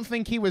also don't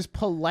think he was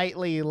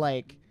politely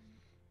like,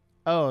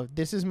 oh,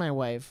 this is my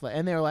wife.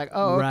 And they were like,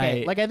 oh, okay.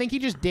 Right. Like, I think he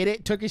just did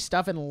it, took his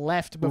stuff, and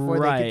left before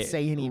they could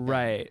say anything.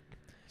 Right.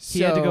 So,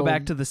 He had to go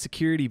back to the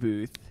security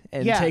booth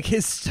and take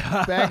his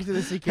stuff. back to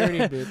the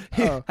security booth.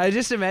 Oh. I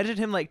just imagined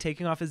him like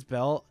taking off his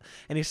belt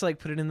and he just like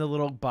put it in the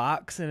little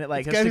box and it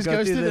like has to goes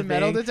go through through the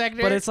metal thing.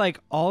 detector? But it's like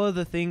all of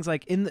the things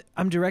like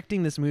I'm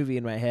directing this movie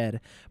in my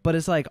head, but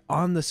it's like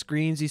on the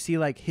screens you see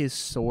like his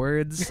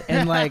swords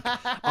and like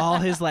all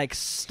his like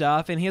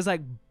stuff, and he has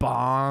like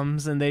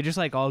bombs, and they just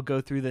like all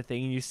go through the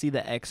thing and you see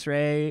the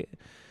X-ray.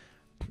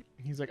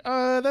 He's like,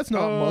 that's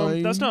not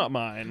mine. That's not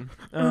mine.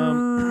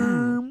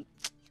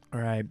 All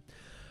right.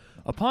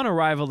 Upon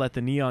arrival at the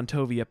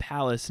Neontovia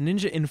Palace,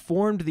 Ninja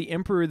informed the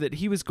Emperor that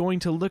he was going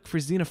to look for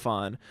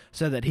Xenophon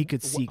so that he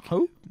could seek...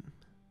 Who?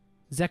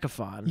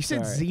 Zekophon. You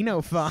said sorry.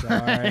 Xenophon.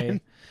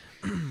 Sorry.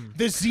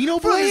 The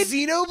Xenoblade?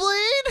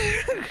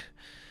 Xenoblade?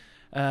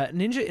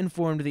 Ninja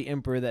informed the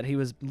emperor that he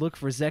was look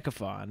for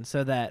Zephon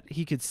so that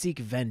he could seek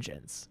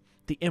vengeance.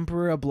 The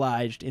emperor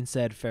obliged and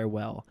said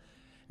farewell.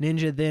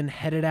 Ninja then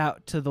headed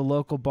out to the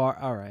local bar.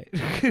 All right.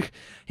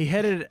 He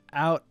headed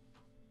out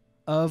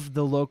of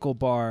the local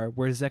bar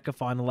where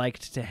Zephon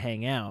liked to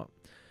hang out.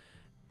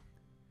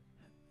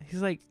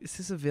 He's like, is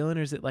this a villain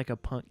or is it like a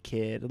punk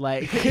kid?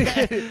 Like,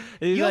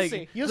 You'll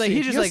see.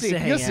 He just likes to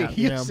hang out.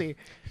 You'll see.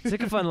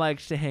 Zephon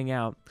likes to hang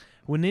out.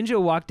 When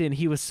Ninja walked in,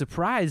 he was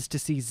surprised to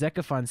see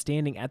Zephon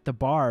standing at the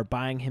bar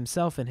buying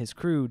himself and his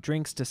crew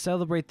drinks to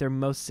celebrate their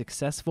most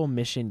successful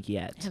mission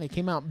yet. Yeah, they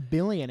came out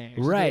billionaires.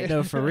 Right, dude.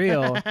 no, for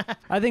real.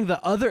 I think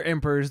the other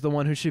emperor is the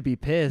one who should be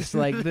pissed.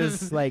 Like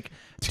this, like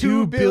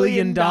 $2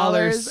 billion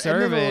servant.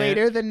 And then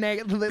later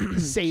the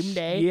same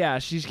day, yeah,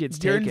 she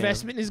gets your taken.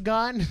 investment is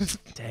gone.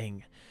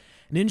 Dang.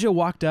 Ninja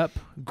walked up,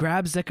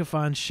 grabbed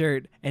Zephon's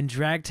shirt, and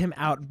dragged him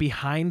out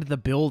behind the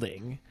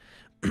building.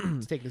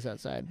 Let's take this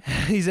outside.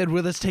 He said,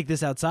 well, let's take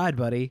this outside,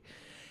 buddy.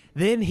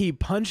 Then he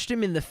punched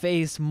him in the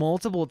face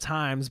multiple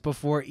times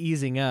before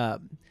easing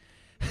up.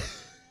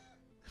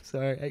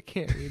 Sorry, I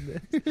can't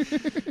read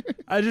this.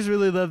 I just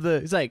really love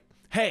he's like,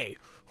 hey.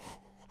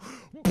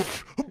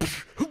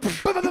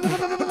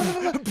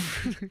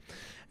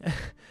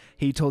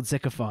 He told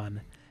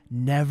Zephon,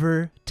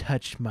 never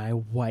touch my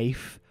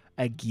wife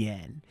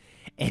again.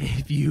 And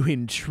if you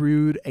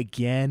intrude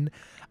again,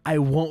 I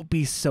won't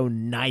be so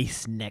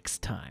nice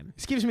next time.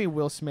 This gives me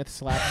Will Smith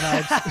slap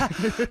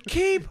vibes.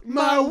 Keep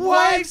my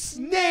wife's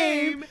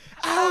name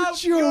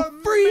out your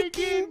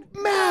freaking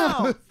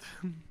mouth.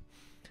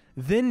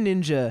 Then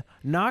Ninja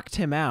knocked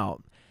him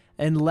out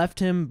and left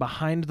him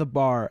behind the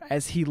bar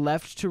as he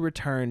left to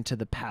return to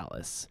the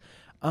palace.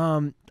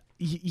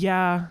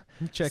 Yeah.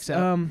 Checks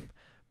out.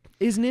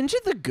 Is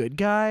Ninja the good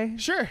guy?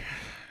 Sure.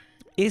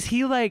 Is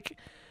he like...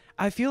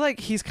 I feel like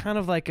he's kind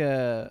of like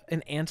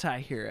an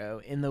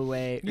anti-hero in the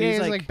way. Yeah,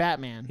 he's like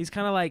Batman. He's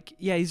kind of like,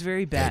 yeah, he's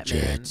very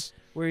Batman.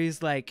 Where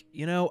he's like,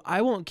 you know,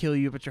 I won't kill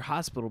you, but your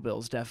hospital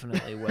bills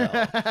definitely will.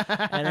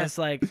 And it's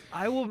like,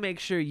 I will make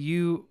sure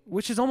you,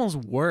 which is almost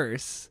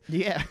worse.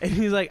 Yeah. And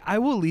he's like, I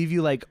will leave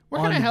you like what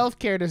kind of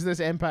healthcare does this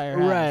empire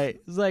have?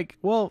 Right. It's like,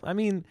 well, I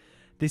mean,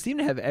 they seem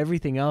to have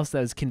everything else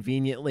that is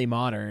conveniently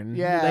modern.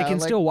 Yeah. They can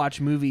still watch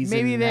movies.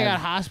 Maybe they got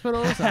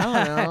hospitals. I don't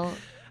know.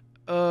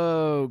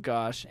 Oh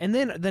gosh. And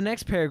then the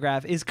next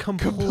paragraph is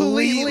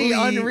completely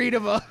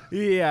unreadable.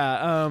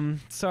 Yeah.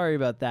 Sorry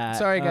about that.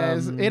 Sorry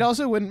guys. It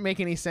also wouldn't make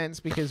any sense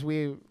because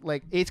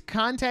it's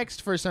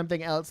context for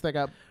something else that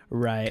got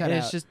right. cut And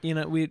it's out. just, you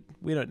know, we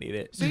don't need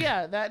it. So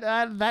yeah,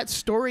 that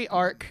story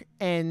arc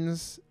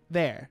ends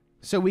there.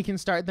 So we can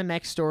start the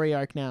next story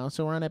arc now.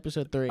 So we're on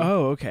episode 3.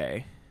 Oh,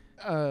 okay.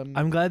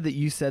 I'm glad that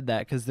you said that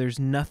because there's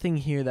nothing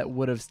here that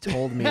would have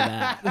told me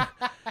that.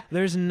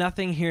 There's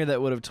nothing here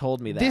that would have told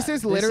me that. This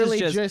is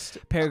literally just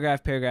paragraph.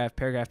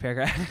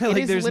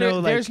 Like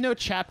there's no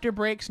chapter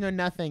breaks, no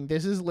nothing.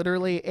 This is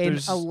literally an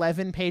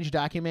 11-page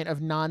document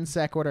of non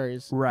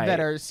sequiturs that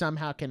are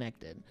somehow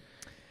connected.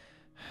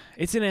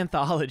 It's an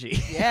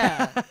anthology.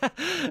 Yeah.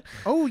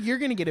 Oh, you're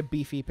gonna get a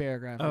beefy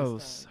paragraph.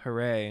 Oh,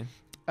 hooray.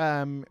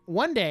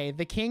 One day,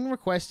 the king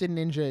requested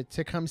Ninja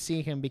to come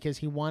see him because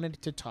he wanted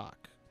to talk.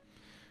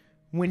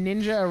 When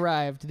Ninja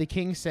arrived, the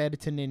king said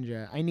to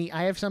Ninja,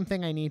 I have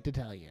something I need to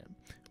tell you.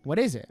 What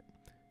is it?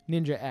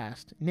 Ninja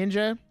asked.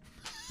 Ninja...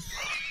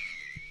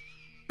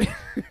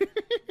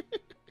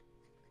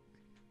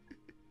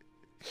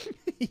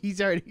 He's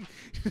already...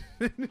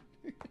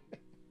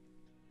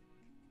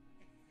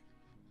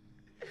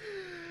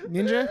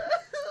 Ninja?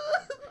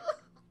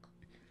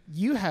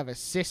 You have a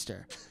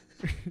sister.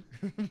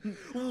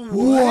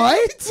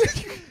 What?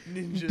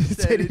 Ninja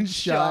said in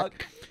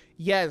shock.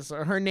 Yes,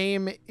 her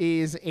name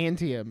is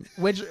Antium,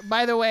 which,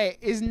 by the way,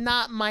 is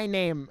not my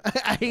name.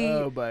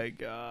 Oh my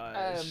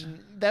gosh.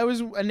 That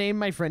was a name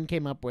my friend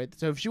came up with.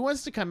 So if she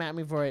wants to come at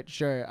me for it,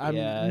 sure. I'm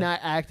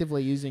not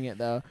actively using it,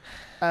 though.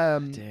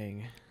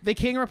 Dang. The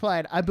king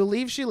replied, I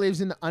believe she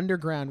lives in the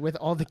underground with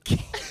all the...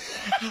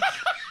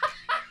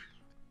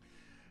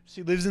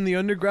 She lives in the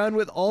underground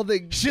with all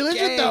the She lives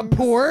with the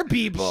poor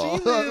people.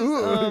 She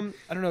lives,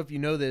 I don't know if you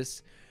know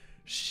this.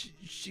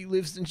 She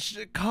lives in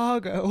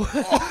Chicago.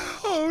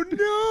 Oh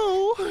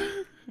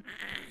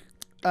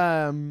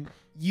no.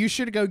 You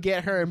should go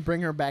get her and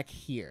bring her back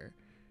here.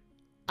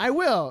 I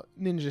will,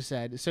 Ninja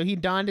said. So he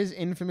donned his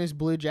infamous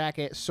blue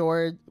jacket,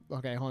 sword.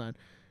 Okay, hold on.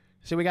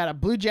 So we got a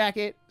blue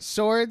jacket,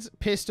 swords,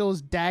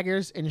 pistols,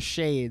 daggers, and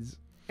shades.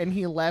 And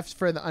he left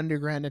for the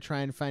underground to try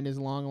and find his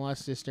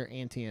long-lost sister,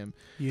 Antium.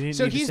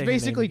 So he's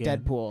basically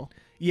Deadpool.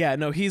 Yeah,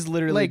 no, he's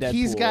literally Deadpool.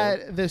 He's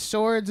got the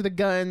swords, the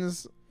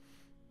guns,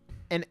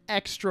 an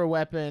extra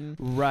weapon.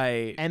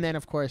 Right. And then,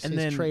 of course,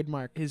 his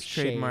trademark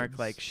trademark,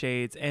 like,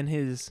 shades. And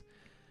his...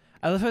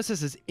 I love how it says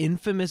his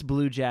infamous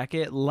blue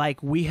jacket,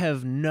 like we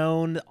have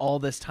known all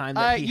this time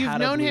that he had a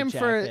blue jacket. You've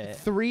known him for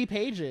 3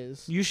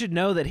 pages. You should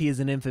know that he is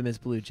an infamous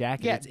blue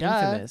jacket. Yeah, it's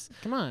infamous.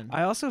 Come on.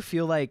 I also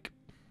feel like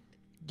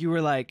you were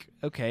like,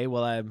 okay,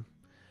 well,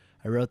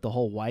 I wrote the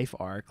whole wife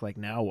arc. Like,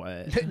 now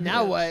what?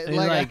 Now what? And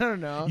Like, I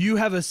don't know. You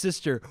have a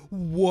sister.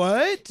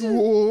 What?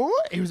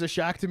 It was a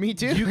shock to me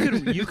too.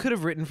 You could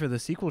have written for the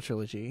sequel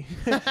trilogy.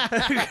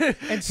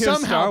 And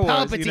somehow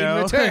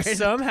Palpatine returned.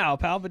 Somehow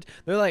Palpatine.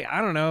 They're like, I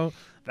don't know.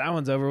 That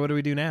one's over. What do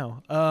we do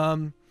now?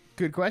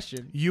 Good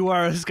question. You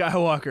are a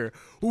Skywalker.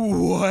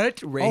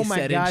 What? Rey Oh my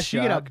said in gosh,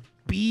 you get a shock.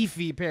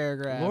 beefy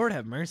paragraph. Lord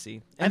have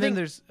mercy. I And then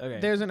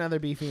think there's another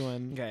beefy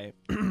one. Okay.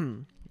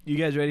 You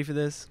guys ready for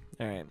this?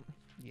 All right.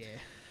 Yeah.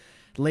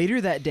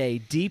 Later that day,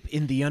 deep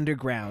in the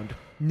underground,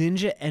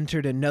 Ninja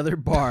entered another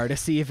bar to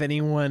see if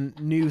anyone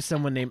knew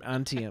someone named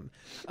Antium.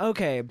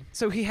 Okay,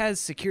 so he has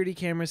security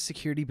cameras,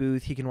 security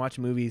booth, he can watch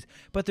movies,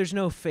 but there's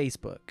no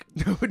Facebook.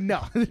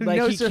 No, Like,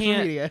 no he social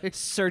can't media.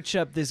 search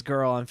up this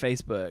girl on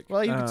Facebook.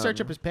 Well, you could search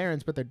up his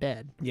parents, but they're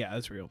dead. Yeah,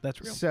 that's real.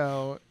 That's real.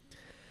 So,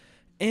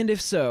 And if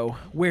so,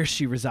 where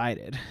she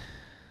resided.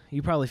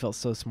 You probably felt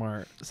so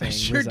smart I saying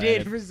sure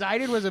resided. did.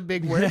 Resided was a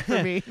big word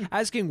for me.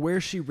 Asking where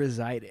she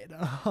resided.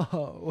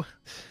 Oh.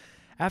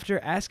 After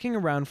asking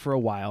around for a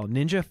while,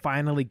 Ninja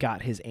finally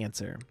got his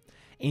answer.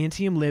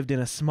 Antium lived in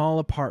a small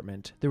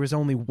apartment. There was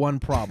only one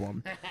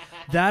problem.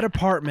 That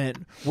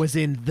apartment was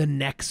in the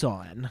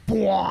Nexon.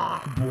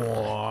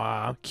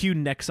 Cue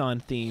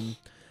Nexon theme.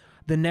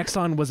 The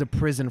Nexon was a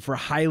prison for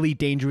highly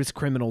dangerous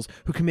criminals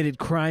who committed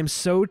crimes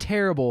so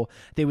terrible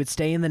they would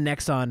stay in the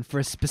Nexon for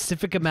a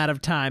specific amount of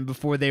time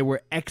before they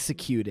were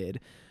executed.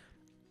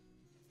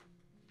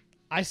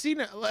 I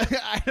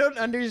don't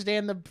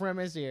understand the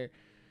premise here.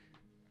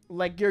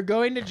 Like, you're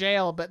going to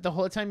jail, but the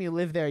whole time you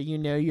live there, you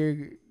know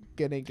you're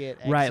gonna get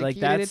executed Right,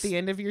 like at the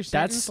end of your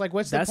sentence. Like,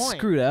 what's the point? That's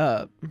screwed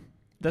up.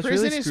 That's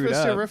Prison really is screwed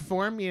supposed up. to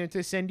reform you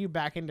to send you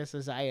back into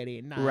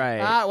society. Not, Right.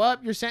 Well,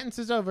 your sentence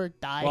is over.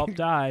 Die. Well,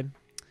 died.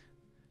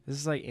 This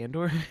is like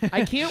Andor.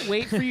 I can't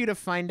wait for you to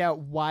find out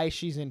why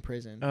she's in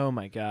prison. Oh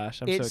my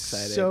gosh, I'm It's so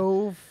excited.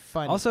 so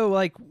funny. Also,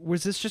 like,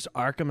 was this just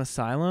Arkham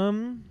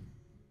Asylum,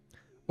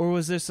 or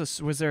was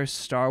there a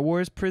Star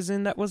Wars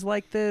prison that was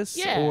like this?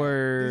 yeah,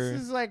 Or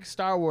this is like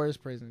Star Wars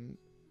prison.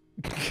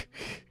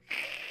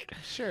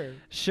 Sure.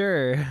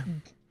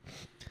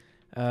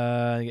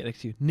 Get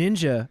next to you.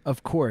 Ninja,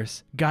 of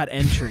course, got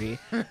entry.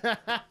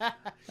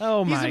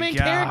 Oh my He's the main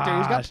gosh. character.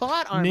 He's got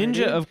plot armor. Ninja,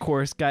 dude. of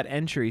course, got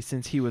entry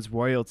since he was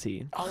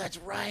royalty. Oh, that's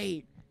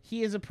right.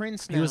 He is a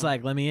prince now. He was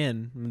like, "Let me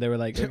in." And they were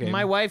like, "Okay."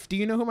 My wife. Do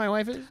you know who my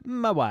wife is?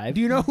 My wife.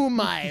 Do you know who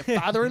my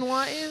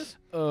father-in-law is?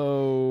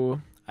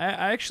 Oh, I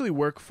actually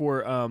work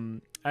for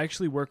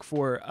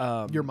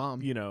Your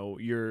mom. You know,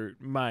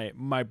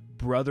 my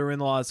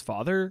brother-in-law's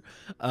father.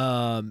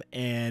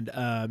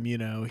 You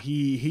know,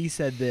 he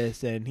said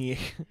this, and he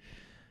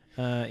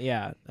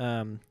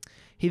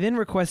he then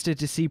requested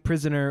to see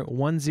prisoner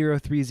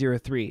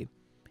 10303,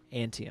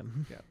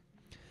 Antium. Yeah.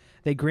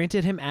 They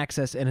granted him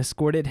access and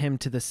escorted him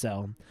to the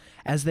cell.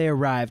 As they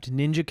arrived,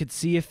 Ninja could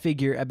see a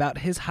figure about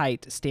his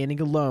height standing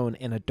alone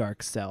in a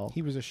dark cell.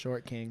 He was a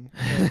short king.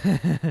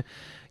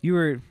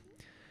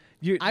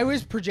 I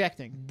was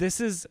projecting. This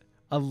is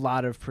a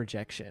lot of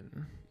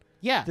projection.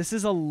 Yeah. This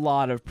is a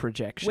lot of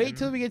projection. Wait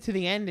till we get to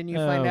the end and you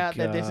find out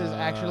that this is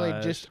actually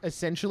gosh. just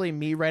essentially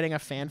me writing a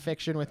fan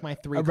fiction with my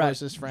three Right,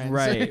 closest friends.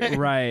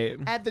 Right.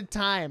 At the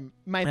time,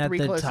 my At three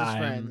the closest time.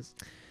 friends.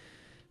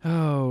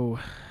 Oh,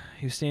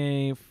 he was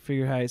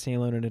figure height,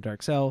 standing alone in a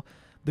dark cell.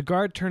 The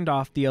guard turned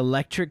off the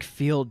electric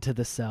field to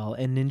the cell,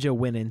 and Ninja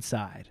went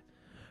inside.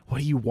 What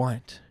do you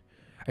want?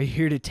 Are you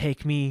here to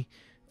take me?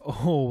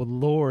 Oh,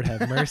 Lord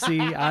have mercy.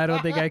 I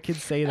don't think I can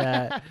say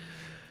that.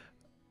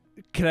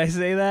 Can I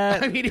say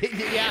that? I mean,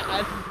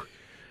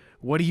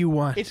 What do you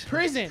want? it's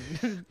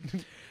prison.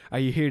 Are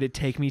you here to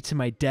take me to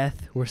my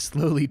death or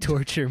slowly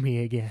torture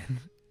me again?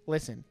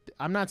 Listen,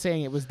 I'm not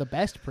saying it was the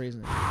best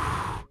prison,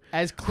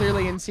 as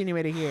clearly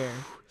insinuated here.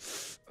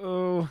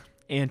 Oh,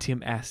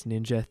 Antium asked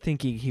Ninja,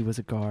 thinking he was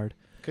a guard.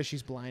 Because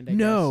she's blind, I guess.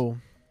 No.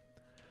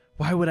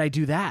 Why would I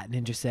do that?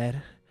 Ninja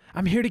said.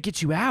 I'm here to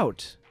get you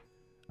out.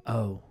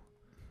 Oh.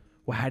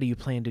 Well, how do you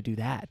plan to do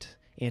that?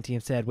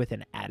 Antium said with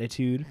an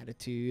attitude.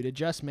 Attitude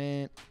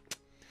adjustment.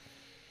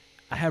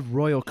 I have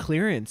royal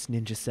clearance,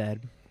 Ninja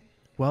said.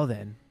 Well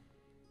then,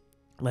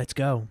 let's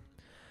go.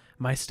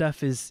 My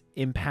stuff is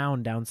in an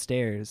impound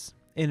downstairs.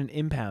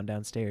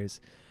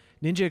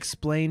 Ninja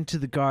explained to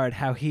the guard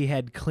how he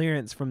had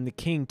clearance from the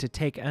king to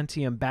take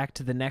Antium back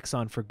to the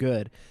Nexon for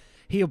good.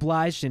 He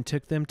obliged and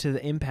took them to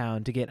the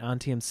impound to get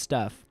Antium's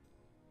stuff.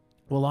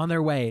 While on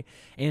their way,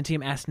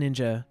 Antium asked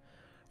Ninja,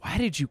 "Why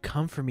did you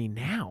come for me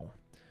now?"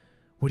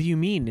 "What do you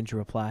mean?" Ninja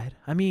replied.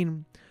 "I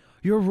mean,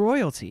 you're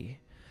royalty.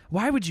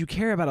 Why would you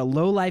care about a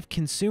low-life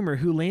consumer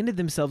who landed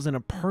themselves in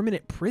a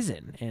permanent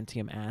prison?"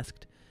 Antium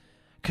asked.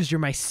 "'Cause you're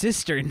my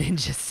sister,"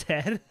 Ninja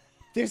said.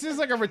 This is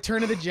like a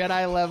Return of the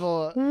Jedi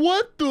level.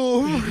 What the?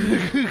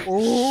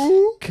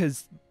 Oh,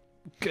 cause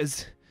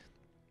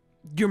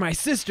you're my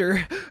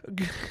sister.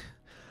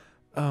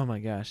 Oh my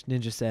gosh,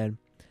 Ninja said.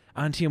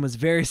 Antium was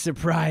very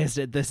surprised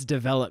at this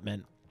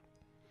development.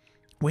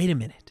 Wait a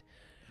minute.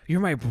 You're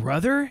my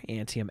brother?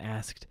 Antium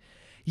asked.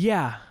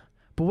 Yeah,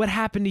 but what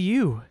happened to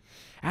you?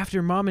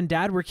 after Mom and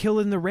Dad were killed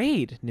in the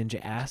raid?" Ninja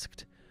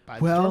asked. By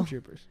the "Well,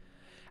 stormtroopers.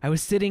 I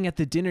was sitting at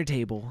the dinner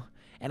table,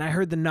 and I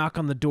heard the knock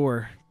on the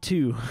door,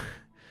 too.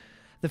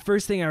 The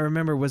first thing I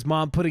remember was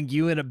Mom putting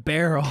you in a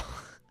barrel."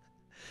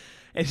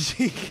 And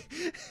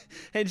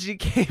she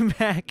came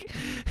back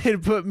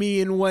and put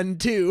me in one,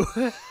 too.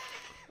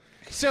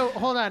 So,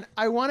 hold on.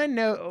 I want to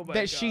note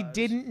that she gosh.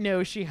 didn't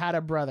know she had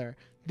a brother.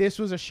 This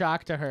was a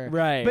shock to her.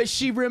 Right. But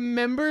she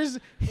remembers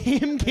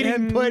him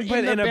getting put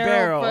in a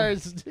barrel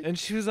first. And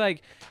she was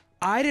like,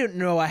 "I didn't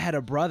know I had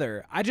a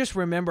brother. I just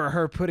remember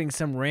her putting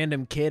some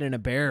random kid in a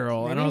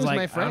barrel." Maybe and I he was was like,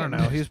 my "I friend." don't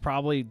know. He was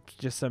probably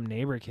just some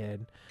neighbor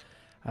kid."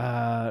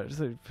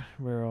 Just a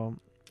barrel.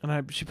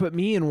 And she put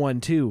me in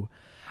one, too.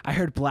 I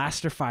heard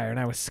blaster fire, and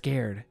I was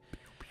scared.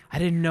 I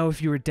didn't know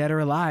if you were dead or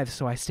alive,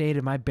 so I stayed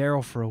in my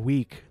barrel for a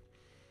week.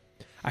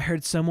 I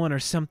heard someone or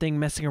something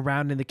messing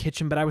around in the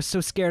kitchen, but I was so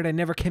scared I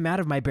never came out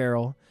of my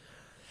barrel.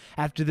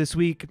 After that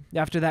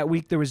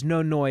week, there was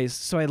no noise,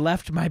 so I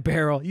left my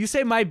barrel. You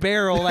say my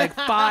barrel like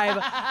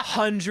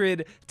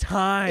 500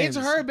 times.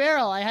 It's her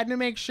barrel. I had to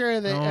make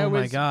sure that it Oh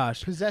was my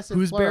gosh. possessive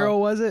Whose plural.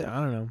 barrel was it? I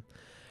don't know.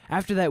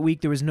 After that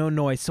week, there was no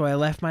noise, so I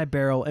left my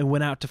barrel and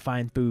went out to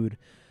find food.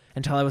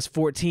 Until I was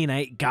 14, I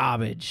ate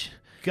garbage.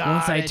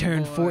 Once I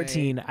turned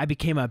 14, I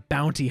became a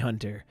bounty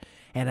hunter.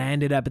 And I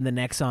ended up in the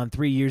Nexon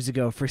 3 years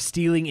ago for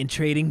stealing and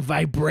trading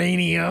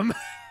vibranium.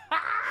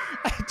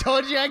 I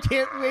told you I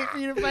can't wait for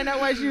you to find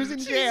out why she was in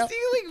jail. She's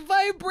stealing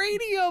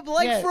vibranium,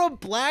 like Yeah. from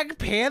Black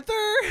Panther?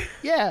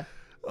 Yeah.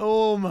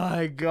 Oh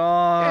my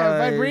god.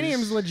 Yeah,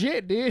 vibranium's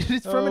legit, dude.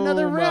 It's from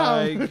another realm.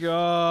 Oh my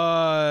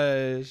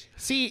gosh.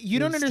 See, you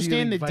don't You're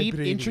understand the stealing deep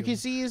vibranium.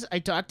 intricacies I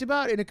talked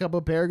about in a couple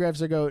of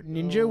paragraphs ago.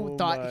 Ninja Oh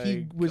thought he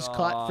my was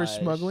caught for gosh.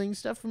 smuggling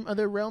stuff from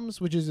other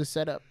realms, which is a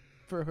setup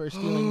for her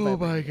stealing Oh vibranium.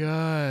 my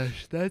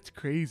gosh, that's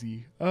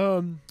crazy.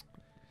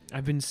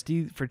 I've been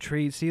stealing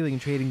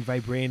and trading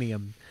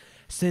vibranium.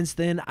 Since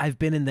then, I've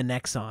been in the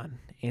Nexon,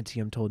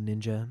 Antium told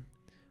Ninja.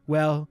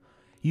 "Well,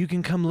 you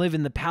can come live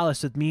in the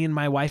palace with me and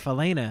my wife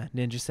Elena,"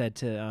 Ninja said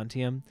to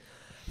Antium.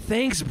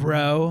 "Thanks,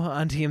 bro,"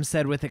 Antium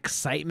said with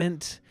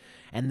excitement.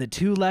 And the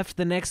two left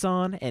the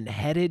Nexon and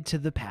headed to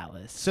the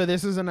palace. So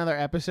this is another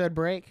episode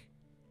break.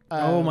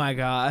 Oh my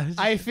gosh.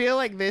 I feel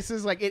like this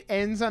is like it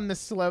ends on the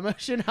slow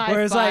motion high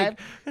Where it's five.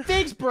 like-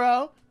 Thanks,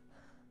 bro.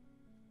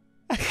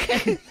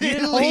 You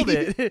didn't hold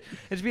it.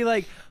 It'd be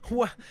like,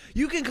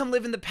 "You can come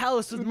live in the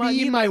palace with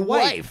me and my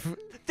wife.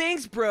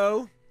 Thanks,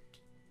 bro."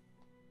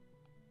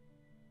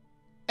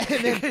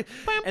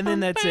 And then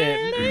that's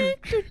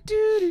it.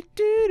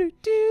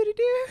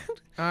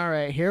 All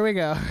right, here we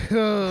go.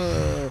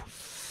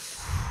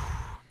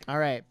 All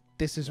right,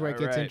 this is where it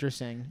gets All right.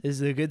 interesting. This is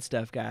the good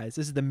stuff, guys.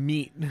 This is the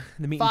meat.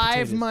 The meat. and 5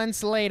 potatoes.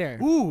 months later.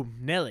 Ooh,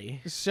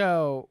 Nelly.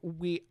 So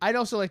I'd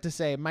also like to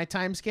say my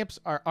time skips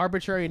are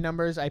arbitrary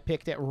numbers I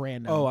picked at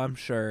random. Oh, I'm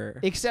sure.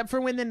 Except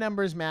for when the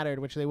numbers mattered,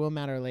 which they will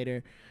matter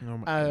later. Oh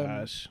my Um,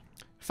 gosh.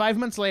 5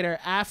 months later,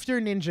 after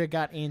Ninja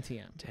got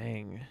Antium,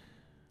 Dang.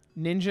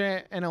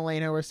 Ninja and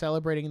Elena were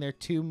celebrating their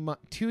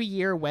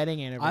 2-year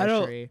wedding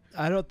anniversary.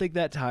 I don't think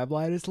that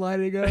timeline is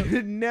lining up.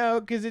 No,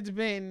 because it's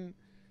been.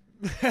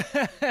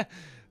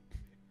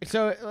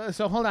 So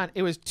hold on.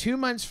 It was 2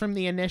 months from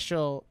the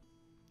initial,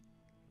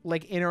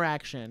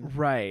 interaction.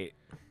 Right.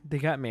 They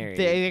got married.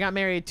 They got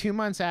married 2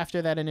 months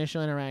after that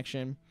initial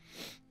interaction,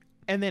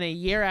 and then a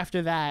year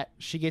after that,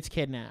 she gets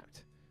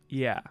kidnapped,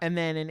 yeah. and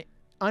then an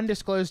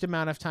undisclosed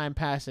amount of time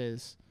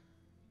passes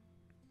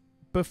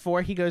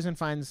before he goes and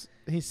finds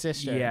his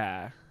sister.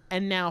 Yeah.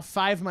 And now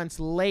 5 months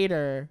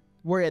later,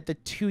 we're at the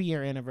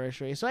 2-year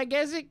anniversary. So I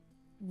guess it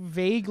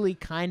vaguely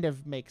kind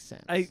of makes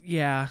sense.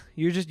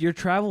 Your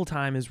travel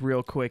time is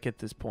real quick at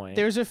this point.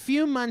 There's a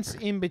few months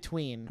in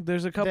between.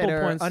 There's a couple that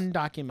are points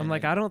undocumented. I'm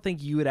like, I don't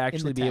think you would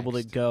actually be able to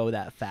text. go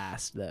that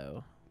fast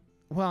though.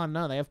 Well,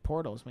 no, they have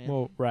portals, man.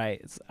 Well,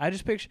 right. I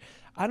just picture.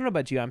 I don't know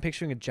about you. I'm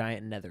picturing a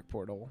giant nether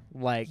portal.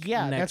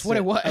 Yeah, next that's what to-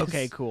 it was.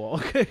 Okay, cool.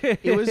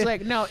 It was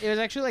it was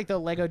actually like the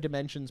Lego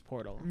Dimensions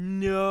portal.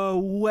 No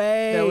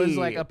way. That was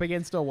up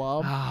against a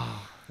wall.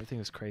 Oh, everything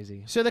was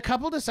crazy. So the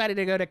couple decided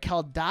to go to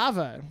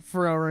Caldava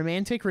for a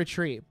romantic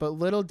retreat, but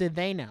little did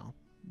they know,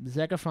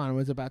 Zegaphon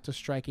was about to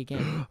strike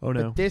again. Oh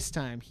no. But this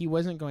time, he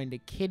wasn't going to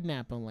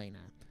kidnap Elena.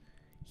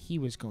 He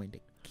was going to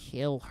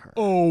kill her.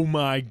 Oh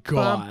my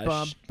gosh. Bum,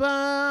 bum,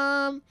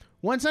 bum.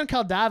 Once on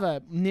Caldava,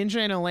 Ninja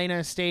and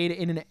Elena stayed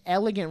in an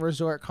elegant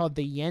resort called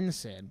the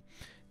Yensid.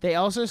 They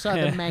also saw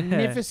the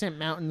magnificent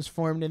mountains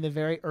formed in the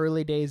very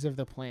early days of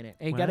the planet.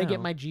 Hey, gotta get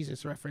Wow. my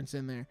Jesus reference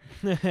in there.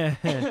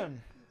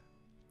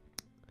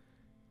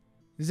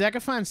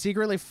 Zegaphon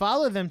secretly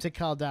followed them to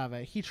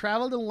Caldava. He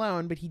traveled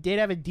alone, but he did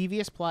have a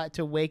devious plot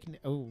to wake...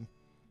 It's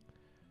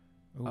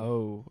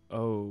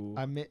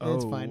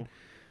fine.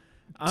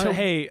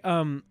 Hey,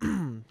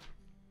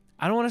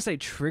 I don't want to say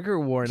trigger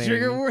warning.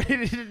 Trigger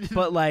warning.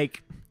 But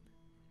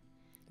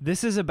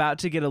this is about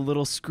to get a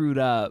little screwed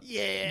up.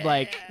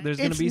 Yeah. There's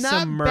gonna be some It's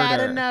not murder.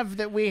 bad enough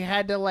that we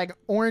had to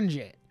orange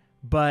it.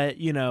 But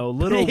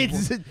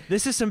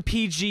this is some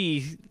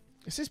PG.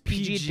 This is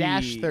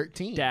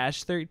PG-13.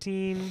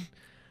 -13.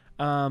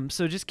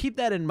 So just keep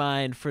that in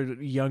mind for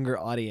younger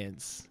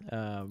audience.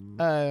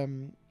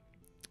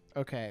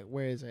 Okay,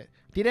 where is it?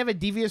 Did have a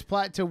devious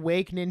plot to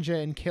wake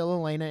Ninja and kill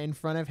Elena in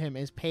front of him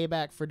as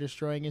payback for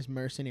destroying his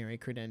mercenary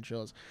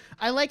credentials.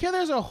 I like how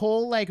there's a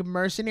whole like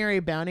mercenary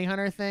bounty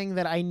hunter thing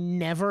that I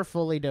never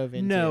fully dove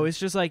into. No, it's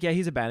just like, yeah,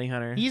 he's a bounty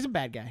hunter. He's a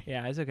bad guy.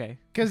 Yeah, it's okay.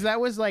 Because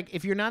that was like,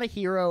 if you're not a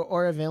hero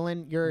or a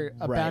villain, you're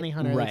a bounty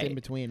hunter that's in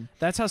between.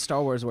 That's how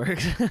Star Wars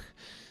works.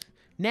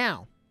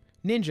 Now,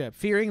 Ninja,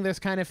 fearing this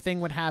kind of thing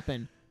would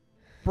happen,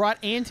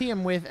 brought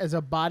Antium with as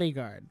a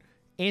bodyguard.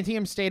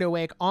 Antium stayed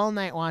awake all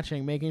night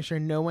watching, making sure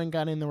no one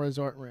got in the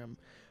resort room.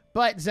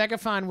 But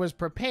Zegaphon was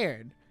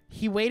prepared.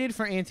 He waited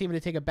for Antium to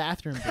take a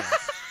bathroom break.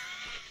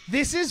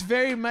 This is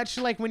very much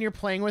like when you're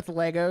playing with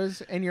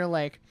Legos and you're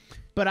like,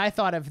 but I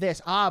thought of this.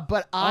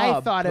 But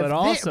I thought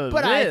of this.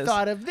 But I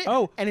thought of this.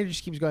 Oh. And it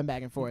just keeps going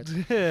back and forth.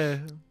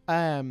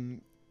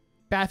 Bathroom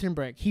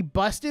break. He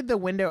busted the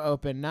window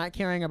open, not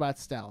caring about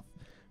stealth.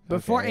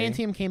 Before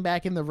Antium came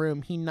back in the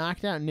room, he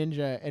knocked out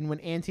Ninja, and when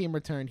Antium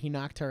returned, he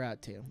knocked her out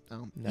too.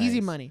 Oh, nice.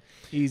 Easy money.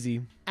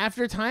 Easy.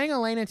 After tying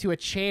Elena to a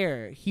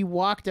chair, he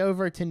walked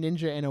over to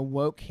Ninja and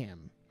awoke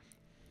him.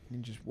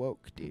 Ninja's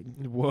woke,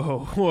 dude.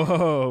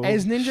 Whoa.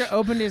 As Ninja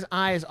opened his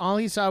eyes, all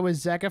he saw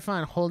was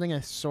Zegaphon holding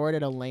a sword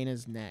at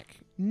Elena's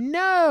neck.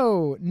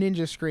 No!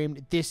 Ninja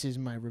screamed, "This is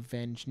my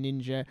revenge,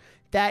 Ninja.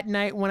 That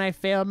night when I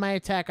failed my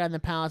attack on the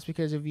palace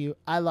because of you,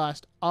 I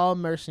lost all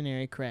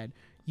mercenary cred.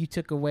 You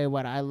took away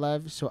what I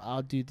love, so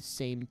I'll do the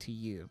same to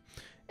you."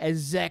 As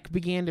Zek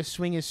began to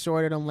swing his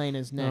sword at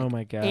Elena's neck, Oh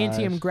my gosh.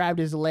 Antium grabbed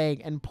his leg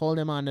and pulled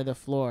him onto the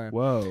floor.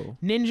 Whoa.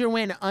 Ninja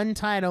went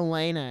untied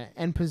Elena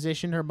and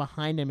positioned her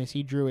behind him as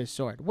he drew his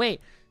sword.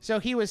 Wait, so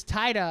he was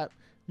tied up,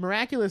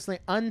 miraculously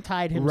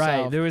untied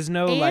himself. Right. There was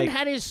no and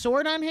had his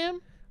sword on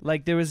him?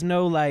 Like there was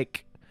no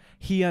like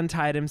he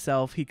untied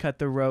himself, he cut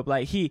the rope.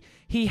 Like he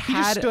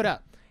just stood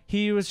up.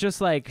 He was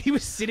just like He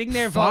was sitting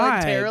there fine.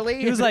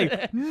 voluntarily. He was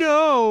like,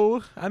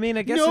 "No." I mean,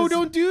 I guess no,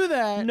 don't do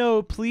that.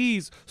 No,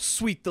 please.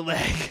 Sweep the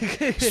leg.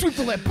 Sweep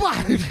the leg.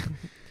 Blah.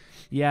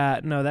 Yeah,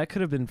 no, that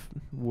could have been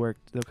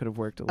worked. That could have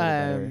worked a little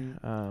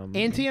better.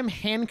 Antium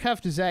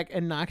handcuffed Zek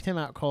and knocked him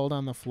out cold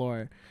on the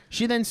floor.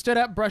 She then stood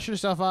up, brushed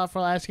herself off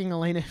while asking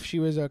Elena if she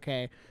was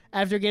okay.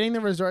 After getting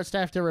the resort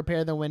staff to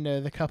repair the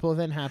window, the couple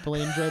then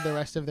happily enjoyed the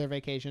rest of their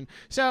vacation.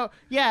 So,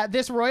 yeah,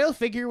 this royal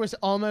figure was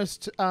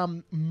almost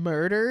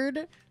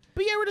murdered.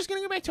 But yeah, we're just going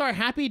to go back to our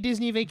happy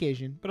Disney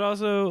vacation. But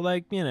also,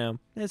 like, you know,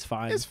 it's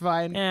fine. It's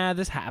fine. Yeah,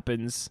 this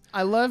happens.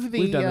 I love the...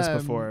 We've done this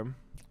before.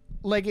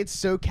 Like, it's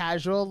so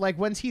casual. Like,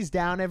 once he's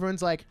down,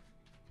 everyone's like...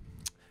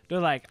 They're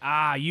like,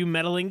 you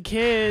meddling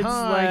kids.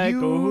 Like,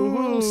 you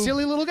ooh.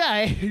 silly little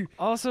guy.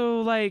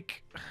 Also,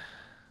 like...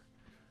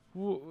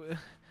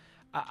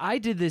 I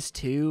did this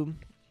too.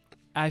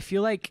 I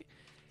feel like...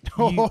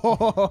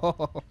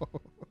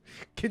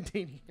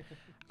 Continue.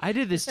 I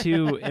did this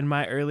too in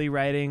my early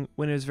writing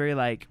when it was very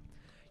like,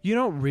 you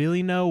don't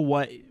really know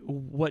what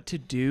to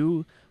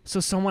do,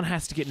 so someone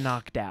has to get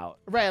knocked out.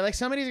 Right, like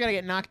somebody's got to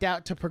get knocked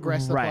out to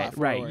progress the plot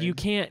forward. Right. You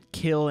can't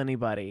kill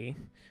anybody.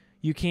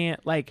 You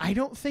can't like. I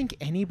don't think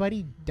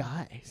anybody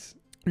dies.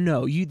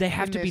 No, they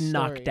have to be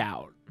knocked story.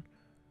 out.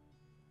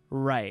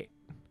 Right.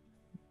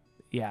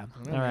 Yeah.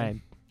 All know. right.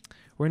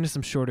 We're into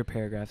some shorter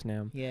paragraphs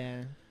now.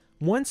 Yeah.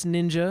 Once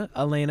Ninja,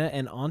 Elena,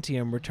 and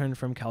Antium returned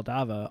from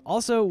Caldava.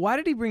 Also, why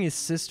did he bring his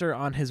sister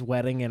on his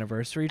wedding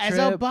anniversary trip? As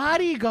a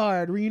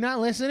bodyguard. Were you not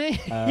listening?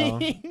 Oh.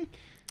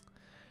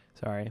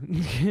 Sorry.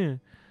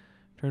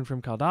 Returned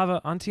from Caldava.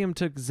 Antium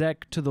took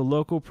Zek to the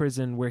local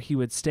prison where he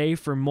would stay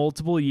for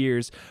multiple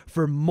years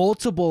for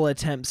multiple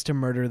attempts to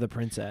murder the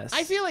princess.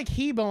 I feel like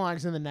he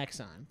belongs in the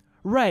Nexon.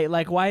 Right.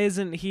 Like, why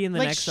isn't he in the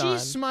Nexon? Like,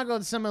 she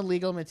smuggled some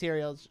illegal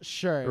materials.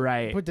 Sure.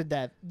 Right. Put to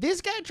death.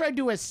 This guy tried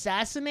to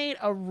assassinate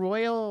a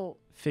royal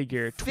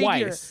figure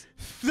twice.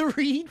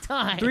 3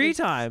 times. 3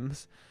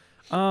 times.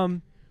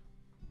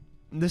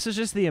 This is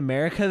just the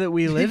America that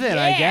we live in,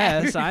 I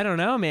guess. I don't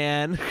know,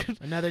 man.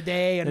 Another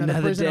day,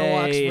 another prisoner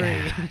walks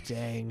free.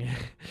 Dang.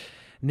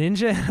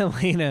 Ninja and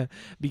Elena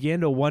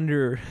began to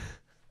wonder.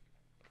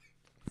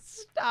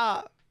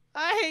 Stop.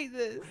 I hate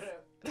this.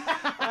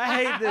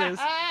 I hate this.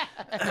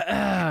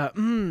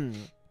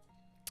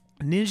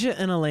 Ninja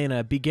and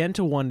Elena began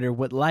to wonder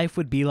what life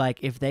would be like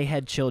if they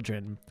had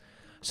children.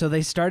 So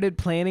they started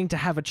planning to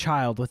have a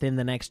child within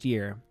the next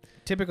year.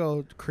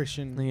 Typical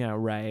Christian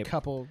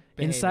couple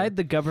behavior. Inside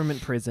the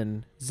government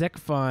prison,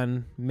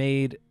 Zekfon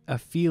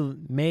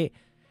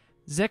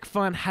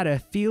Zekfon had a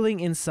feeling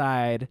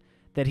inside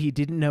that he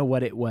didn't know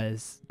what it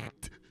was.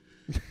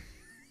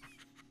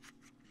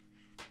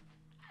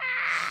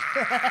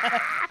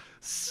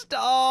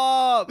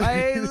 Stop!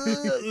 I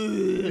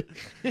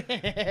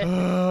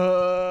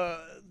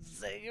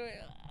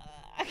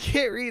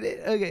can't read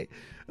it. Okay.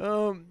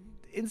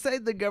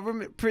 Inside the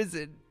government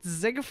prison,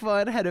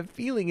 Zekafon had a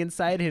feeling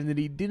inside him that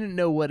he didn't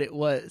know what it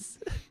was.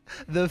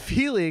 The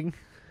feeling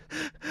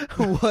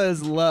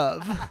was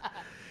love.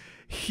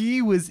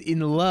 He was in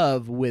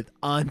love with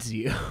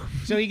Antium.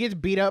 So he gets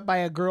beat up by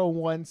a girl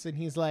once, and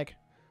he's like,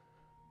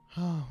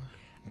 "Oh."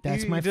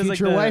 That's He my does,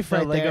 future like, wife the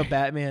right Lego there.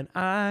 Batman.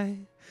 I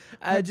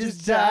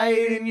just died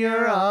in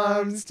your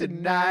arms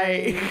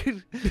tonight.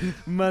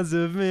 Must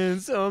have been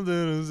something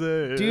to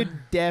say. Dude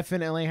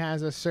definitely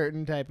has a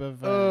certain type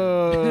of.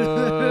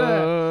 Oh.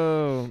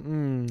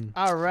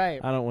 All right.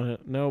 I don't want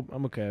to. Nope.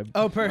 I'm okay.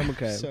 Oh, I'm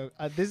okay. So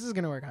this is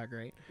gonna work out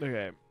great.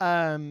 Okay.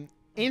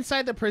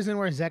 Inside the prison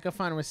where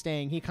Zekafan was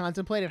staying, he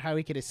contemplated how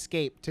he could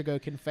escape to go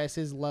confess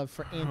his love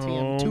for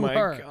Antium to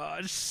her. Oh my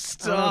gosh!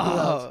 Stop.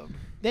 Stop.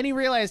 Then he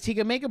realized he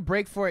could make a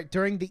break for it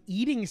during the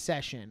eating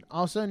session,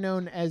 also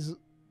known as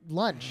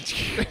lunch.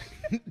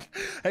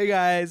 Hey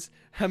guys,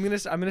 I'm gonna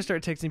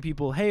start texting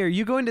people. Hey, are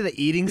you going to the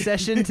eating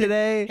session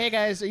today? Hey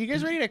guys, are you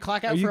guys ready to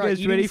clock out Are you for our guys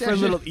eating ready session? for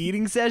a little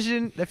eating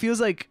session? That feels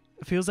like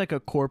a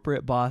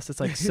corporate boss that's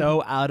like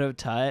so out of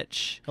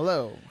touch.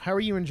 Hello, how are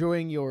you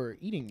enjoying your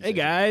eating Hey session?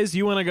 guys,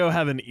 you want to go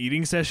have an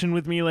eating session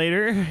with me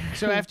later?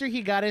 So after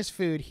he got his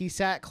food, he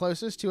sat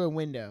closest to a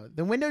window.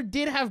 The window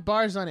did have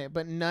bars on it,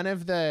 but none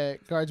of the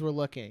guards were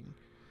looking.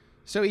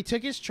 So he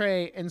took his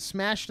tray and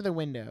smashed the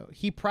window.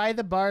 He pried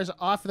the bars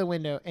off the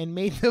window and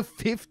made the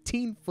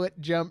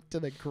 15-foot jump to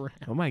the ground.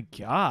 Oh my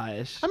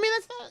gosh. I mean,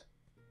 that's not...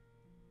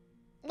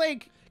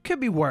 Like... Could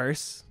be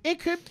worse. It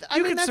could... I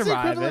You mean, could that's the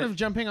survive equivalent it. of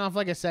jumping off,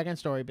 like, a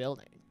second-story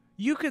building.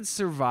 You could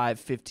survive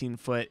 15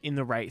 foot in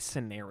the right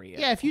scenario.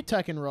 Yeah, if you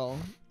tuck and roll.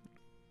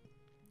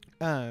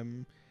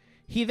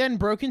 He then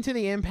broke into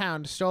the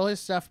impound, stole his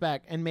stuff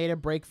back, and made a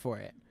break for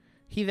it.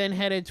 He then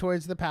headed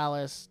towards the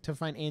palace to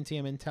find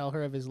Antium and tell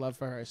her of his love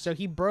for her. So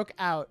he broke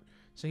out.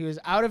 So he was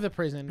out of the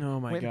prison, Oh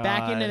my went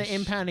back into the gosh.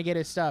 impound to get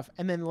his stuff,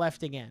 and then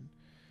left again.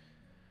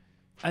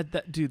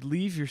 Dude,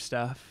 leave your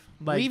stuff.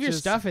 Like, Leave your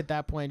just- stuff at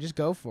that point. Just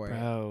go for it.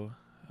 Bro.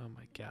 Oh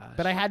my gosh.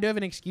 But I had to have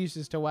an excuse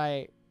as to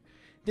why.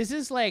 This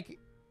is like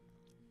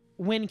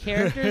when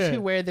characters who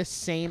wear the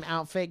same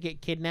outfit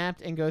get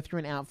kidnapped and go through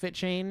an outfit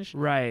change.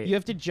 Right. You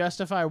have to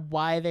justify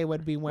why they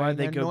would be Why wearing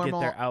they their go get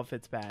normal their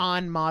outfits back.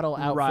 on-model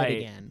outfit Right.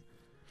 again.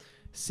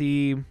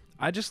 See,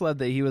 I just love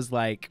that he was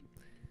like,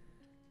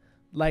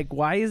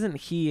 why isn't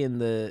he in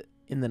the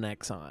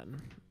Nexon?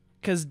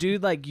 Because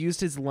dude, like,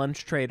 used his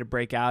lunch tray to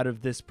break out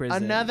of this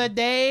prison. Another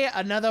day,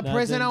 another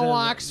prisoner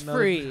walks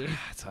free.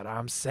 That's what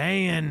I'm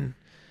saying.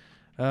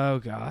 Oh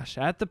gosh.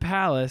 At the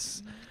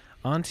palace,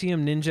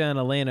 Antium, Ninja, and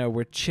Elena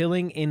were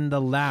chilling in the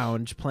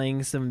lounge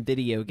playing some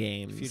video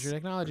games. Future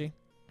technology.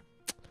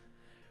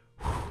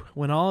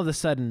 When all of a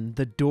sudden,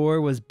 the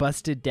door was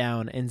busted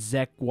down and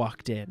Zek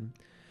walked in.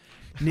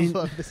 I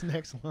love this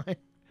next line.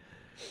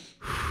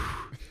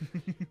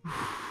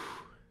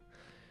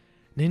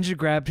 Ninja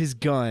grabbed his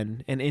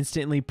gun and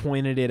instantly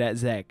pointed it at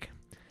Zek,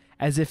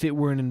 as if it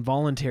were an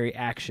involuntary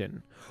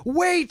action.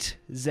 "Wait!"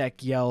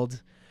 Zek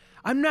yelled.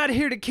 "I'm not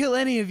here to kill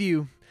any of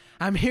you.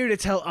 I'm here to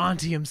tell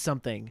Antium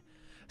something.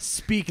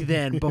 Speak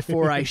then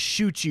before I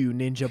shoot you,"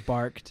 Ninja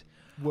barked.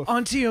 Woof.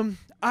 "Antium,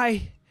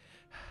 I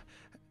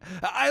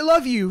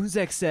love you,"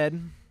 Zek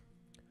said.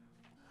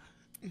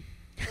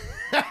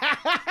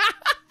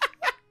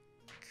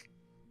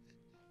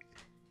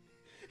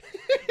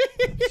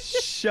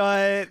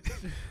 Shut.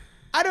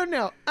 I don't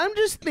know. I'm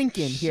just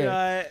thinking here.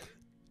 Shut.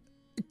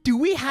 Do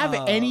we have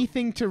Oh.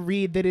 anything to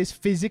read that is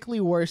physically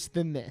worse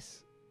than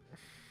this?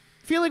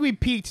 I feel like we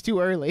peaked too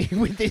early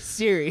with this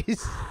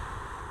series.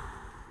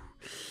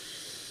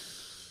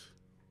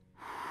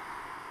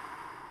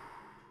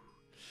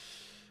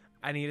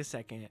 I need a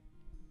second.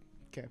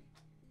 Okay.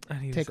 I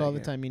need Take a all the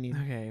second. time you need.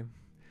 Okay.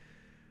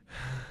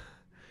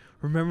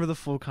 Remember the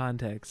full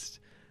context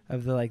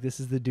of the, like, this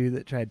is the dude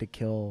that tried to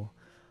kill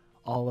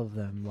all of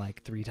them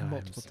like 3 times.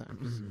 Multiple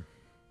times.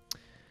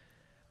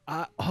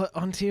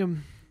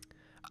 Antium,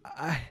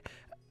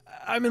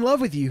 I'm in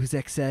love with you,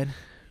 Zek said.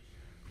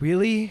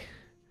 Really?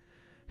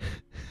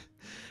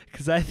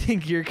 Because I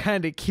think you're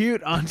kind of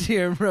cute,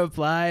 Antium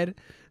replied.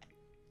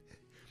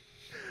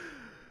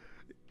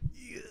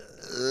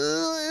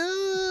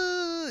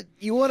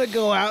 You want to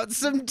go out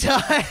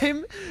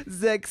sometime?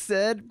 Zek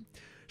said.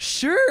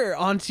 Sure,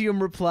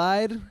 Antium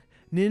replied.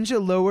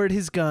 Ninja lowered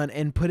his gun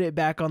and put it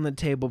back on the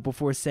table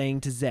before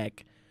saying to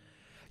Zek,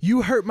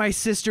 "You hurt my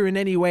sister in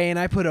any way and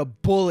I put a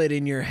bullet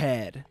in your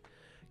head."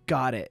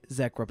 "Got it,"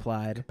 Zek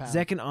replied. Kapow.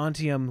 Zek and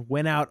Antium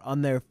went out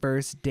on their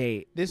first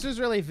date. This was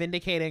really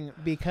vindicating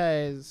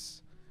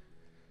because,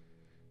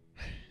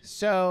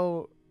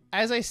 so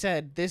as I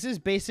said, this is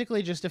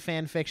basically just a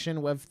fan fiction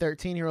of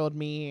 13-year-old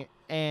me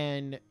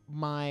and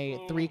my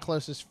 3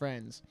 closest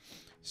friends.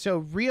 So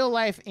real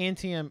life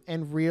Antium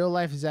and real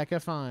life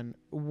Zekafan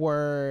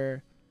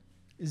Zekafan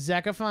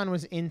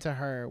was into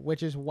her,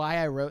 which is why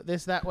I wrote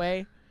this that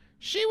way.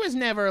 She was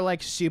never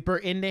like super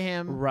into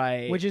him,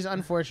 Right. which is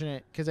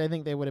unfortunate because I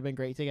think they would have been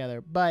great together.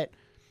 But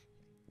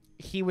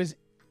he was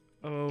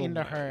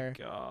into her.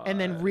 And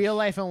then real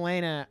life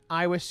Elena,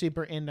 I was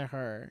super into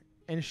her,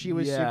 and she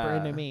was super Yeah.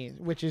 into me,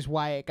 which is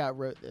why it got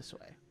wrote this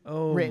way.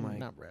 Oh Written, my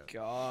not wrote.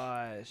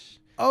 gosh.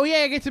 Oh yeah,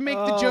 I get to make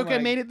the Oh joke I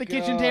my made at the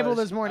kitchen table gosh.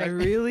 this morning.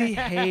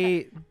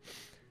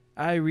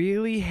 I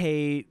really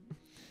hate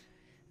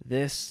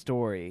this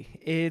story.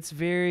 It's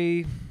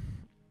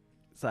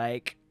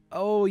like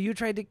oh, you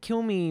tried to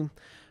kill me,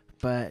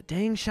 but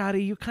dang,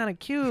 Shotty, you kind of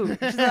cute.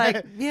 She's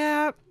like,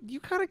 yeah, you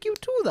kind of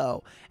cute too,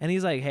 though. And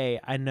he's like, hey,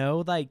 I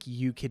know, like,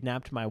 you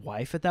kidnapped my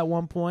wife at that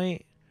one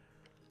point,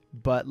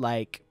 but,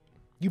 like,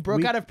 you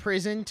broke out of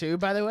prison too,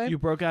 by the way. You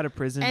broke out of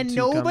prison, and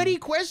nobody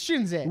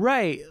questions it.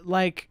 Right?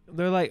 Like,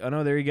 they're like, oh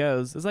no, there he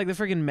goes. It's like the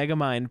freaking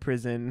Megamind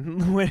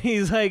prison when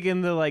he's like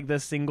in the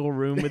single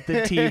room with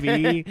the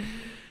TV.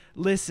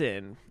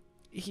 Listen,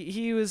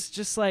 he was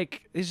just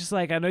like, it's just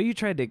like, I know you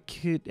tried to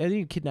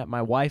kidnap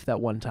my wife that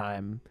one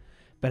time,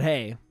 but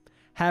hey,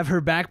 have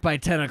her back by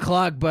 10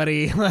 o'clock,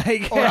 buddy.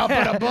 Like, or I'll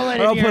put a bullet.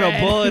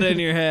 Bullet in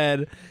your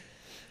head.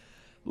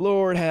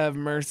 Lord have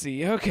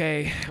mercy.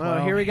 Okay.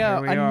 Well, here we go.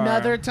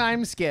 Another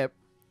time skip.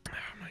 Oh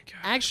my god.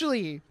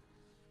 Actually,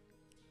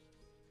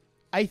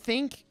 I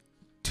think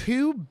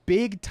 2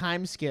 big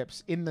time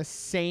skips in the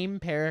same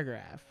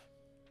paragraph.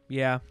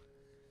 Yeah.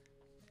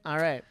 All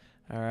right.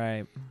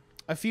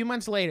 A few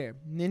months later,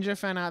 Ninja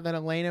found out that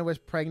Elena was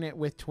pregnant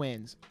with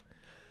twins.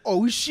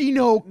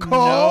 Oshinoko.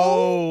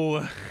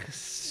 No.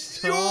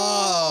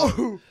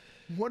 Yo!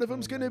 One of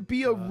them's going to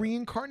be a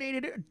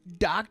reincarnated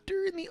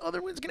doctor and the other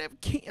one's going to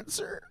have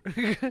cancer.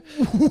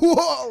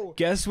 Whoa!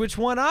 Guess which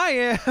one I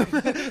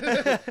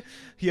am.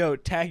 Yo,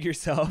 tag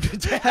yourself.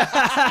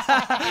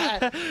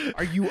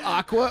 Are you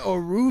Aqua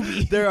or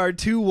Ruby? There are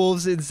 2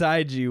 wolves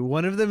inside you.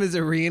 One of them is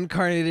a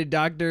reincarnated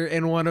doctor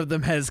and one of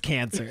them has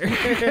cancer.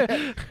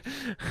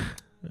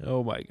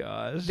 Oh my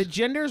gosh. The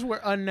genders were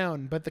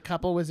unknown, but the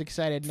couple was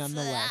excited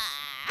nonetheless.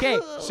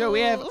 Okay, so we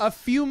have a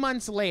few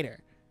months later.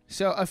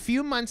 So a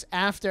few months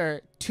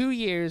after 2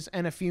 years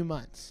and a few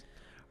months.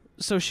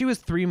 So she was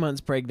 3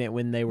 months pregnant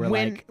when they were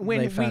when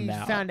they found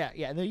out. Found out.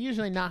 Yeah, they're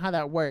usually not how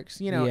that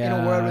works. You know, in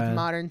a world with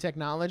modern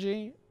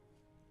technology,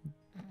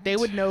 they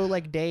would know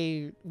like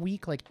day,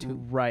 week, like 2.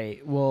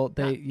 Right. Well,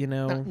 they,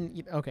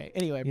 okay.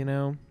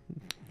 Anyway,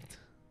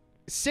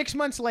 6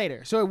 months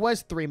later. So it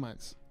was 3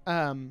 months.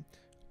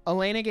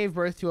 Elena gave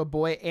birth to a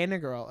boy and a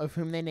girl, of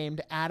whom they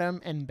named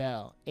Adam and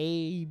Belle.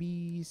 A,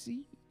 B,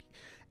 C.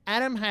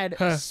 Adam had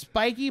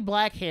spiky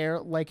black hair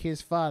like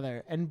his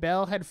father, and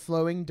Belle had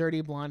flowing,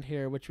 dirty blonde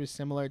hair, which was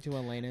similar to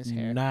Elena's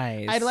hair.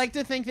 Nice. I'd like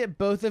to think that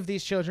both of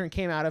these children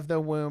came out of the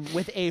womb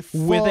with a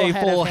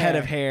full head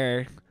of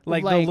hair.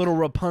 Like the little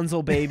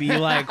Rapunzel baby,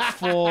 like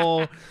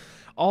full.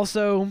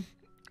 Also,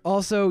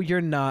 you're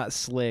not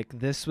slick.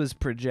 This was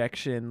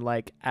projection,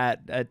 like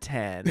at a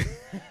 10.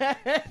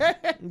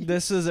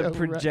 This was a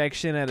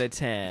projection at a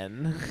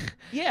 10.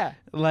 Yeah.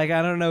 Like,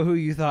 I don't know who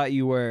you thought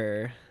you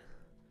were.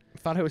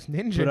 Thought I was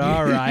Ninja. But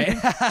all right.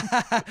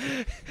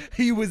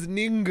 He was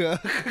Ninga.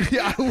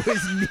 I was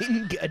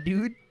Ninga,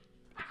 dude.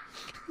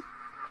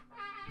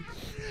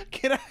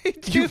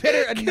 You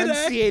better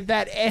enunciate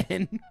that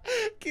N.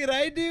 Can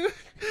I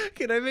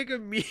make a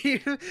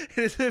meme?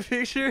 It's a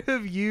picture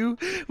of you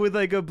with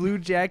like a blue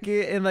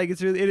jacket and like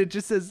and it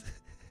just says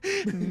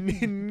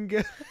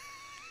Ninga.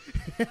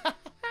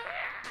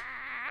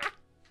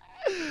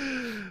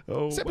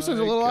 This episode's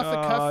a little off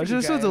the cuff.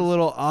 This one's a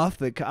little off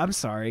the cuff. I'm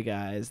sorry,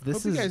 guys.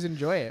 Hope you guys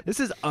enjoy it.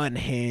 This is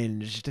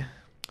unhinged.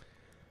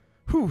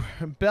 Whew.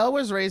 Belle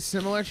was raised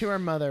similar to her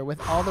mother with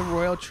all the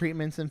royal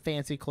treatments and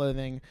fancy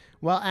clothing,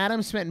 while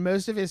Adam spent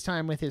most of his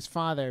time with his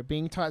father,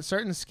 being taught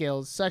certain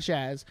skills such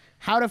as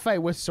how to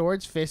fight with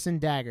swords, fists, and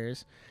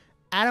daggers.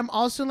 Adam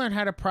also learned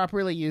how to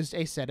properly use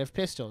a set of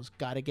pistols.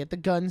 Got to get the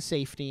gun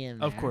safety in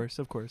there. Of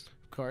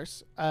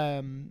course.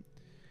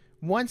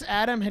 Once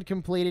Adam had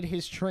completed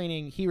his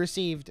training, he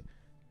received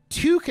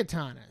 2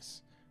 katanas,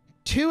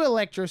 2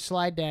 electro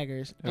slide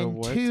daggers,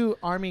 and 2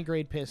 army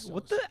grade pistols.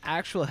 What the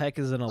actual heck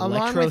is an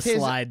electro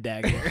slide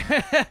dagger?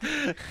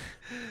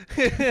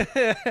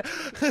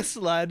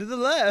 Slide to the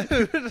left,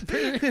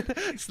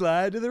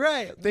 slide to the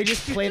right. They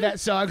just play that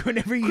song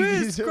whenever you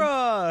use it.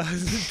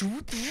 Crisscross.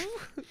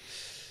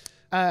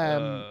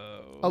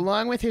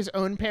 Along with his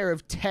own pair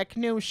of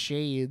techno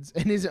shades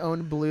and his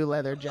own blue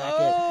leather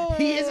jacket.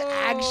 He is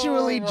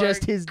actually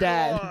just his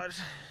dad.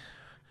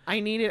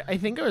 I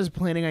think I was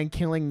planning on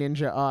killing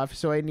Ninja off,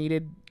 so I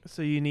needed...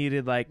 So you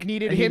needed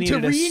him to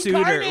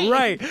reincarnate.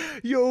 Right.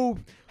 Yo,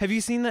 have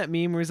you seen that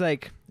meme where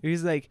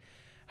he's like,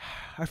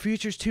 our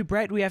future's too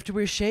bright, we have to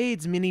wear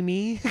shades,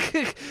 mini-me.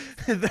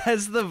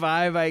 That's the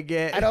vibe I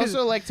get. I'd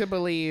also like to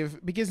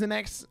believe, because the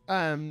next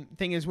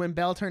thing is when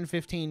Belle turned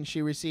 15,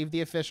 she received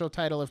the official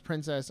title of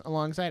princess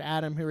alongside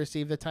Adam, who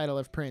received the title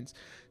of prince.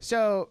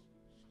 So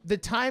the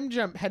time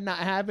jump had not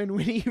happened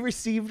when he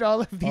received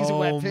all of these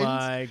weapons. Oh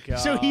my god.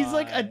 So he's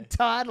like a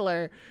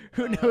toddler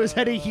who knows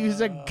how to use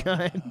a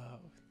gun.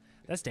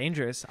 That's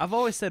dangerous. I've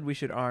always said we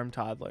should arm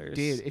toddlers.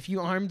 Dude, if you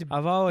armed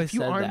toddlers,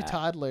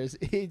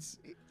 it's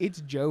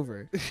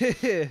Jover.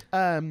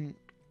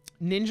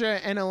 Ninja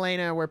and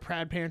Elena were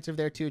proud parents of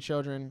their 2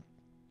 children.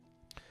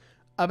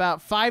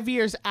 About 5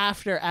 years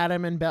after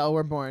Adam and Belle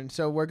were born.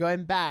 So we're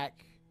going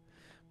back.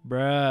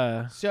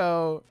 Bruh.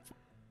 So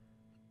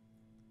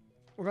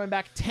we're going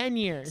back 10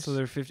 years. So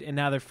they're 50, and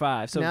now they're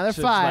 5. So now they're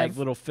 5. It's like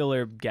little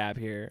filler gap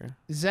here.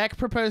 Zek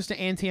proposed to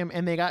Antium,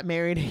 and they got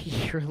married a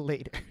year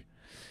later.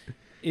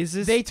 Is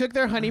this? They took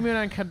their honeymoon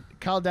on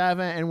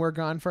Caldava and were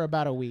gone for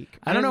about a week.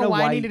 I don't know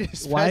why I needed to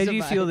specify. Why do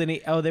you feel the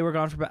need? Oh, they were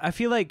gone for. I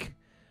feel like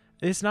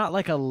it's not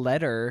like a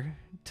letter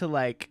to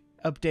like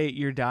update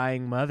your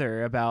dying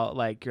mother about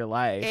like your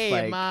life. Hey,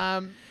 like,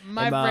 mom,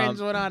 my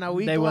friends went on a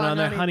week. They went on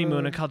their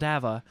honeymoon in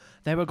Caldava.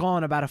 They were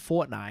gone about a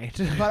fortnight.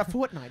 About a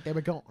fortnight, they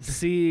were gone.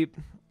 See,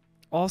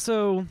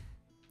 also,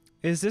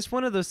 is this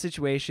one of those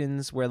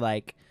situations where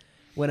like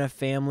when a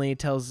family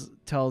tells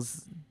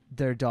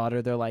their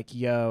daughter, they're like,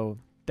 "Yo,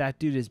 that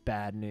dude is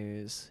bad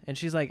news," and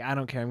she's like, "I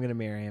don't care. I'm gonna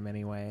marry him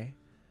anyway."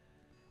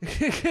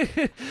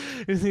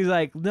 He's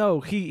like,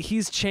 no,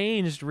 he's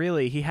changed.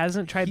 Really, he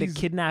hasn't tried to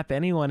kidnap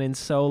anyone in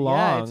so long.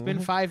 Yeah, it's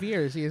been 5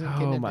 years. He hasn't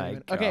kidnapped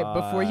anyone. Gosh. Okay,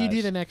 before you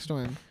do the next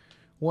one,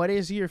 what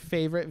is your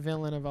favorite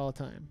villain of all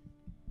time?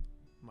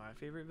 My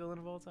favorite villain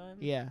of all time?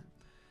 Yeah.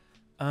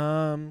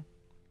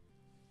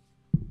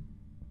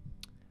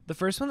 The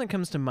first one that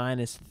comes to mind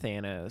is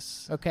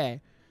Thanos. Okay.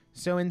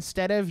 So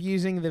instead of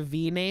using the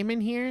V name in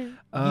here, use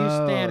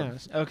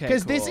Thanos. Okay,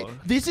 because cool.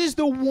 this is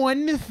the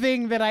one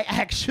thing that I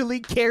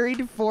actually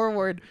carried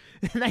forward,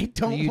 and I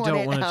don't want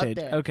it out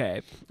there.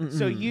 Okay.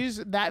 So use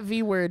that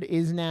V word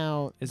is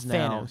now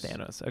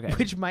Thanos. Okay.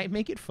 Which might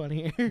make it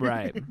funnier.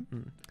 Right.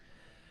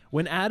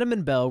 When Adam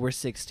and Belle were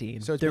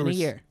 16, so it's been a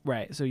year.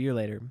 Right. So a year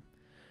later.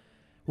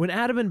 When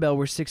Adam and Belle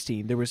were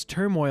 16, there was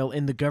turmoil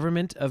in the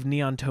government of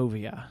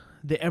Neontovia.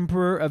 The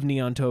Emperor of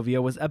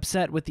Neontovia was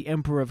upset with the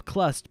Emperor of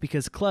Clust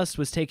because Clust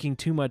was taking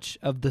too much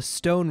of the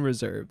stone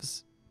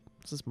reserves.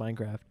 This is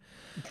Minecraft.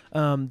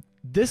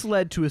 This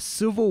led to a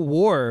civil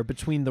war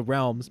between the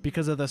realms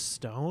because of the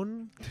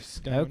stone.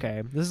 Stone.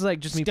 Okay, this is like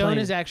just me playing. playing.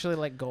 Stone is actually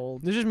like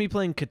gold. This is just me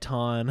playing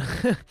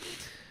Catan.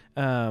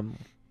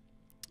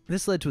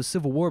 This led to a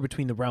civil war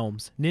between the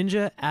realms.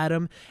 Ninja,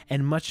 Adam,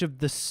 and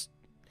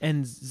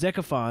and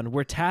Zephon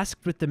were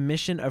tasked with the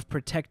mission of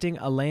protecting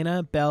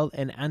Elena, Belle,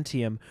 and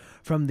Antium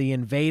from the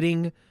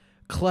invading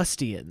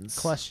Clustians.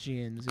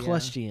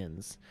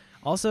 Clustians.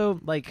 Also,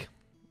 like,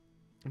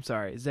 I'm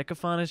sorry,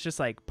 Zephon is just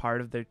like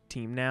part of their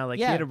team now. Like,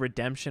 he had a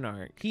redemption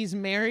arc. He's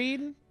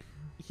married.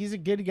 He's a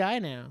good guy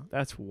now.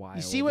 That's wild.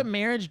 You see what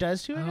marriage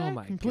does to a guy?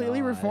 My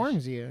Completely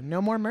reforms you.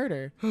 No more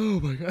murder.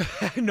 Oh my god.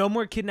 No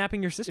more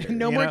kidnapping your sister.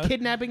 No more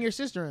kidnapping your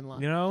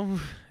sister-in-law. You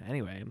know?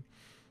 Anyway.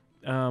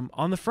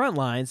 On the front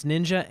lines,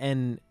 Ninja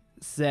and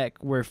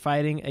Zek were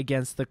fighting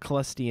against the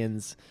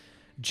Clustians'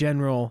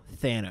 General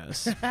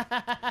Thanos.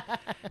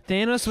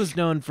 Thanos was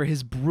known for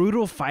his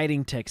brutal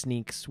fighting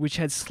techniques, which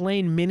had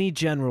slain many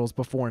generals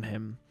before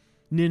him.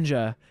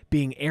 Ninja,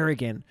 being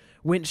arrogant,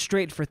 went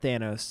straight for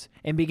Thanos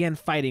and began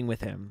fighting with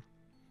him.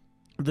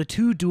 The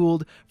two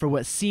dueled for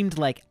what seemed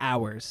like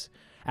hours.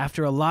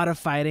 After a lot of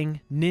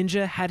fighting,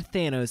 Ninja had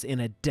Thanos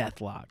in a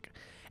deathlock.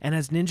 And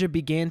as Ninja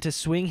began to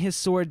swing his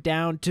sword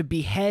down to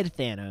behead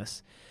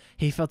Thanos,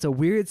 he felt a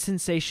weird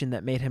sensation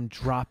that made him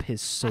drop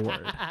his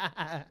sword.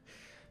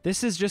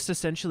 This is just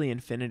essentially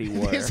Infinity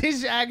War. This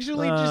is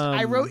actually just...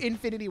 I wrote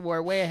Infinity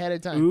War way ahead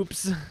of time.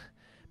 Oops.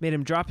 Made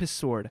him drop his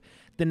sword.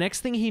 The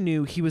next thing he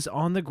knew, he was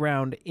on the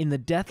ground in the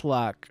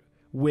deathlock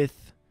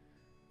with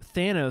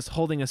Thanos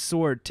holding a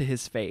sword to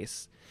his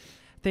face.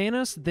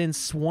 Thanos then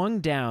swung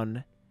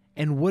down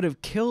and would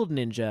have killed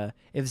Ninja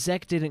if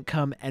Zek didn't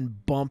come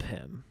and bump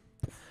him.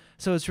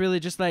 So it's really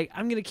just like,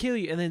 I'm going to kill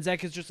you. And then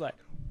Zek is just like,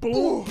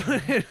 boom.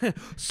 Get a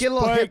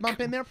little hip bump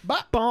in there.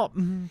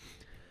 Bump.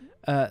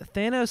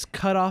 Thanos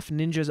cut off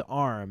Ninja's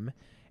arm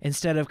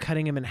instead of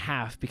cutting him in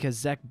half because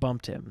Zek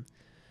bumped him.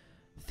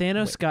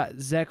 Thanos got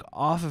Zek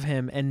off of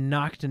him and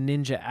knocked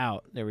Ninja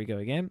out. There we go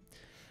again.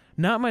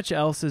 Not much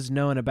else is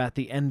known about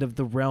the end of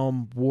the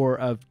Realm War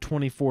of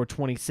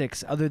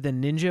 2426 other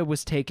than Ninja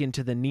was taken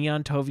to the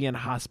Neontovian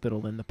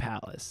hospital in the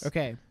palace.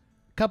 Okay,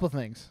 couple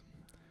things.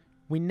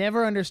 We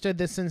never understood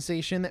the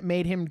sensation that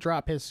made him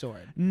drop his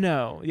sword.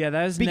 No, yeah,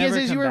 that is because never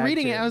as come you were back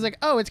reading to it, I was like,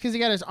 oh, it's because he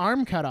got his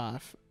arm cut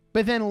off.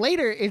 But then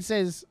later it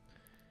says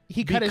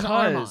he cut his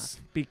arm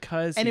off.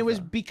 Because and it was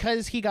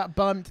because he got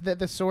bumped that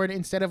the sword,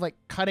 instead of like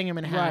cutting him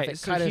in half, it cut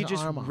his arm off. So he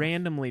just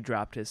randomly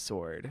dropped his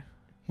sword.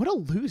 What a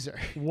loser.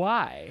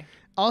 Why?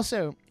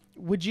 Also,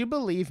 would you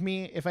believe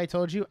me if I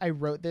told you I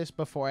wrote this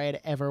before I had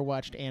ever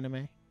watched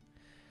anime?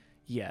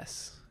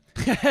 Yes.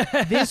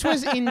 This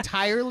was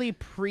entirely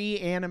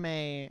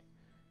pre-anime,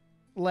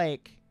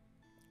 like,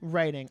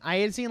 writing. I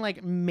had seen,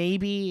 like,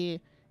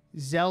 maybe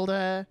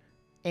Zelda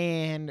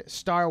and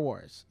Star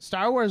Wars.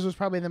 Star Wars was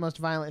probably the most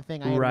violent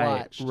thing I had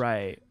watched.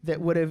 Right.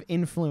 That would have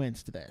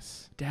influenced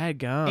this.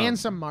 Daggum. And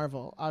some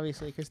Marvel,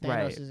 obviously, because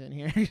Thanos is in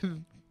here.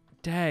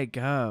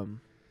 Daggum.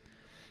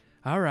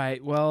 All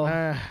right.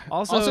 Well,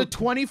 also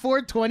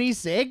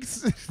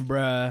 2426?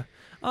 Bruh.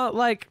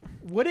 Like,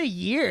 what a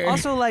year.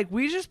 Also, like,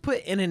 we just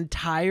put an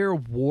entire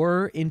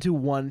war into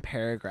one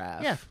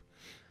paragraph. Yeah.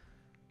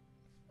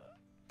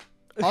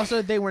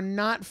 Also, they were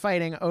not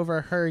fighting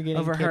over her getting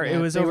over kidnapped. her.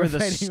 It was over the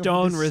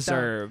stone the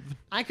reserve. Stone.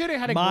 I could have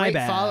had a My great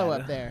bad.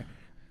 follow-up there.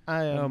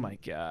 Oh, my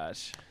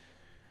gosh.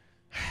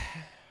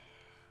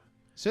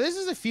 So this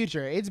is the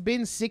future. It's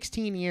been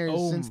 16 years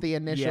since the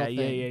initial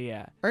thing.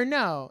 Yeah. Or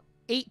no,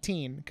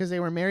 18 because they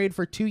were married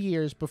for 2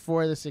 years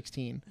before the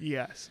 16.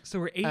 Yes. So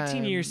we're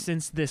 18 years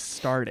since this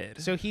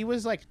started. So he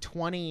was like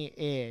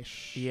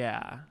 20-ish.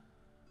 Yeah.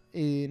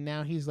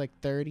 Now he's like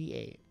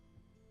 38.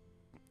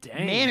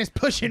 Dang. Man is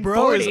pushing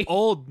Bro 40. is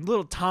old,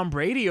 little Tom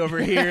Brady over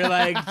here.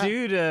 Like,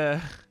 dude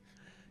well,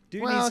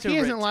 needs to he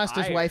hasn't lost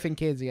his retire. wife and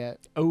kids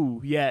yet. Oh,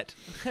 yet.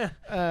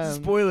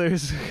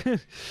 Spoilers.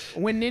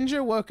 When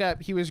Ninja woke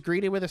up, he was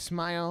greeted with a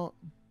smile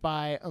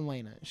by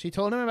Elena. She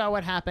told him about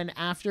what happened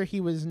after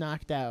he was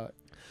knocked out.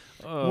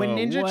 When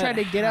Ninja tried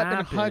to get up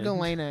and hug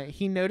Elena,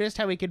 he noticed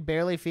how he could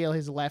barely feel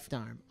his left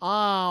arm.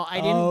 Oh, I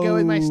didn't go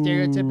with my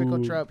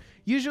stereotypical trope.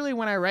 Usually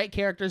when I write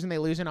characters and they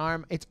lose an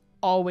arm, it's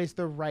always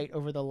the right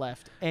over the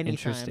left anytime.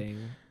 Interesting.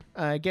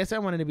 I guess I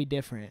wanted to be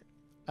different.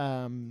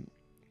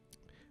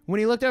 When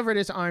he looked over at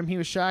his arm, he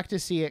was shocked to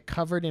see it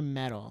covered in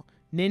metal.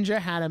 Ninja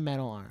had a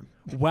metal arm.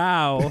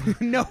 Wow.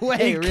 No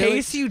way. In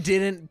case you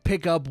didn't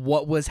pick up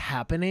what was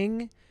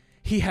happening,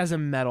 he has a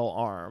metal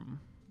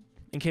arm.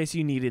 In case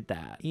you needed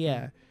that.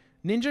 Yeah.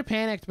 Ninja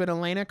panicked, but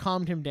Elena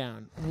calmed him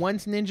down.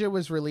 Once Ninja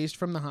was released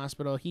from the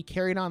hospital, he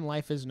carried on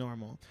life as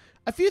normal.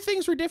 A few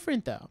things were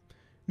different, though.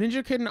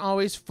 Ninja couldn't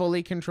always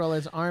fully control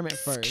his arm at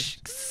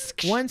first.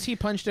 Once he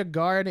punched a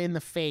guard in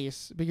the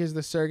face because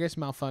the circus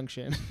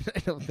malfunctioned. I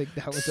don't think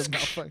that was a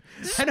malfunction.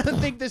 I don't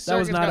think the circus... That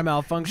was not a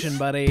malfunction,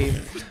 buddy.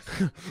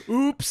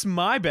 Oops,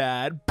 my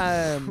bad.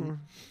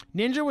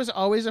 Ninja was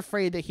always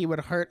afraid that he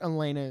would hurt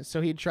Elena, so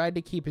he tried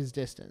to keep his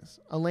distance.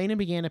 Elena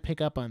began to pick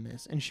up on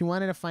this, and she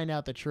wanted to find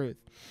out the truth.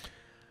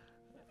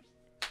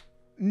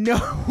 No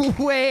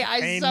way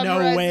I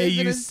summarized this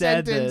in a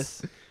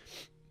sentence.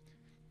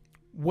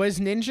 Was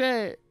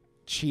Ninja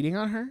cheating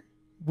on her?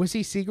 Was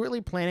he secretly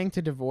planning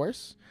to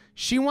divorce?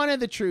 She wanted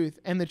the truth,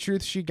 and the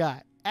truth she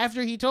got.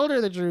 After he told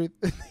her the truth,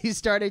 he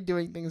started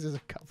doing things as a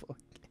couple.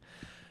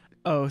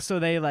 Oh, so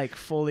they like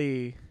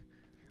fully...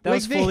 That Like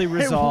was fully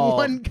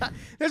resolved.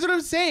 That's what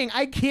I'm saying.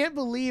 I can't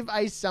believe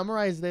I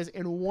summarized this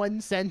in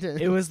one sentence.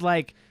 It was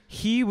like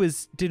he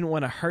didn't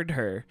want to hurt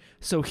her,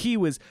 so he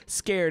was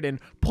scared and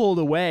pulled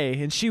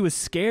away, and she was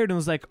scared and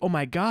was like, "Oh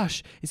my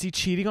gosh, is he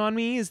cheating on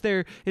me? Is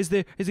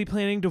he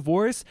planning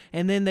divorce?"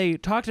 And then they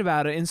talked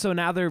about it, and so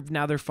now they're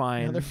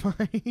fine. Now they're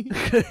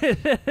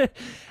fine.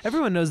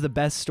 Everyone knows the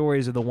best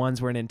stories are the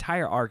ones where an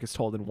entire arc is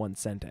told in one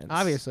sentence.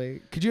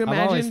 Obviously, could you I've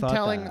always imagine thought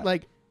telling that.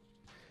 like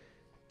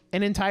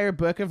an entire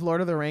book of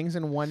Lord of the Rings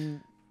in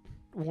one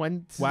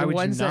Why would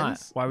you sentence?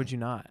 not? Why would you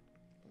not?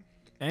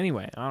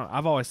 Anyway,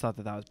 I've always thought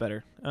that was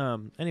better.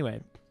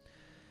 Anyway,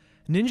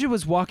 Ninja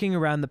was walking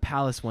around the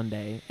palace one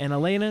day, and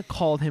Elena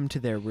called him to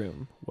their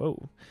room.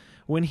 Whoa.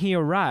 When he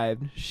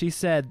arrived, she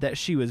said that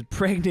she was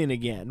pregnant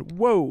again.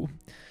 Whoa.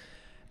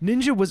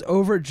 Ninja was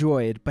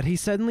overjoyed, but he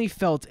suddenly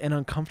felt an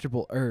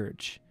uncomfortable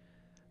urge.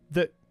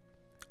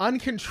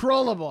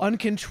 Uncontrollable, Not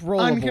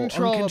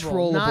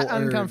not urge.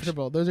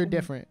 uncomfortable. Those are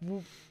different.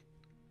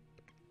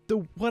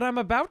 What I'm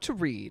about to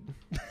read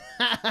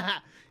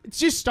It's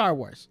just Star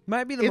Wars.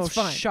 might be the most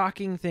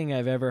shocking thing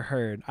I've ever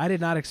heard. I did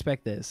not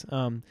expect this.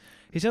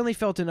 He suddenly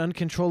felt an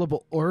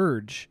uncontrollable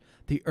urge.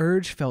 The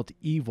urge felt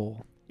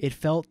evil. It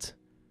felt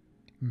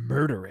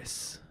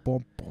murderous.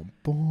 Boom, boom,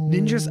 boom.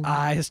 Ninja's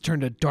eyes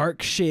turned a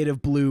dark shade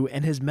of blue,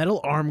 and his metal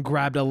arm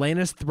grabbed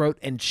Elena's throat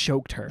and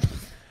choked her.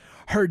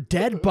 Her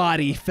dead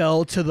body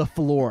fell to the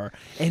floor,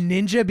 and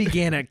Ninja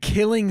began a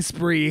killing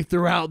spree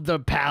throughout the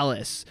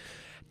palace.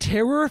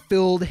 Terror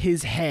filled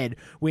his head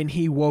when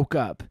he woke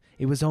up.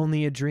 It was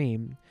only a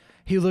dream.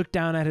 He looked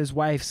down at his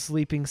wife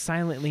sleeping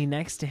silently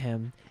next to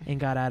him and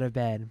got out of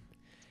bed.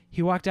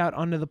 He walked out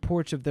onto the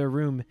porch of their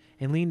room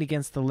and leaned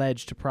against the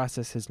ledge to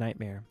process his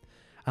nightmare.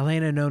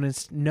 Elena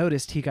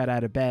noticed he got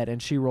out of bed,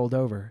 and she rolled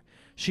over.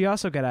 She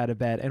also got out of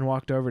bed and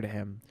walked over to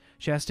him.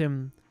 She asked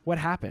him, "What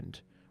happened?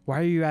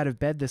 Why are you out of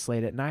bed this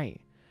late at night?"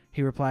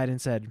 He replied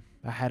and said,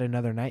 "I had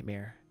another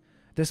nightmare.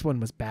 This one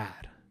was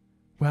bad."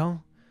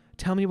 "Well,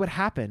 tell me what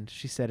happened,"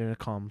 she said in a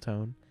calm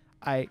tone.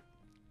 I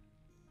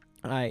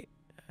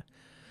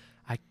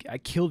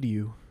killed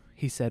you,"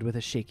 he said with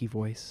a shaky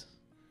voice.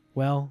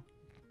 "Well..."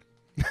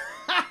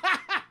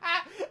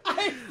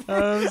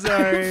 I'm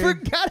sorry. I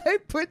forgot I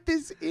put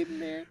this in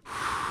there.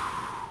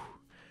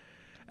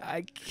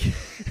 I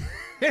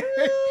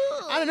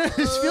don't know.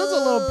 This feels a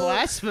little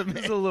blasphemous.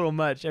 It's a little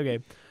much. Okay.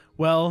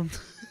 Well...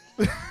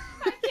 I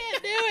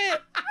can't do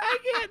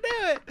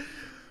it.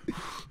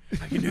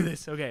 I can do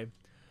this. Okay.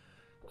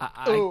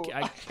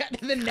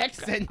 The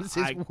next sentence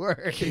is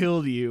worse.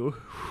 Killed you.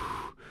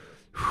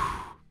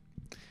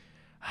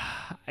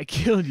 I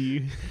killed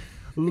you.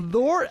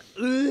 Lord,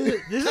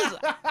 this is...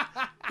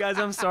 Guys,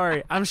 I'm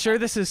sorry. I'm sure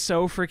this is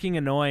so freaking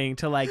annoying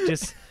to like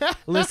just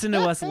listen to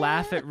us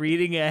laugh at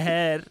reading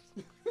ahead.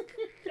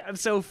 I'm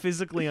so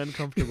physically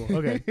uncomfortable.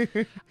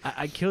 Okay.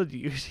 I killed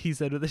you, he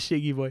said with a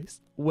shaky voice.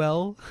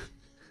 "Well,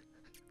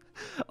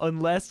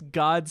 unless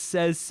God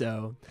says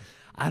so,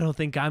 I don't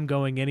think I'm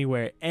going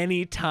anywhere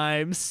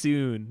anytime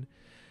soon."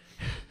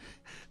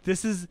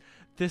 This is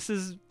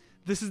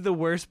This is the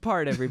worst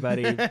part,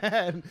 everybody.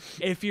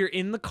 If you're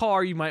in the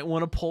car, you might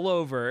want to pull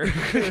over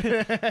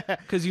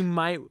because you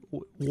might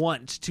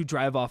want to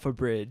drive off a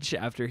bridge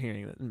after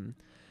hearing that.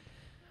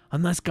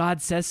 Unless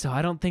God says so,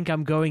 I don't think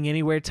I'm going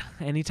anywhere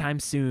anytime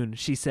soon,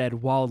 she said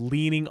while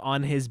leaning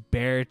on his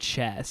bare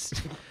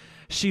chest.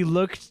 He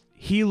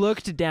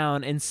looked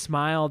down and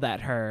smiled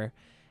at her,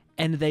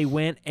 and they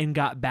went and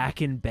got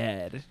back in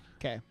bed.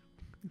 Okay.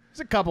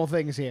 There's a couple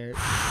things here.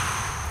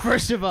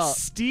 First of all,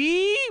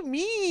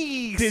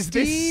 steamy. Does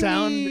this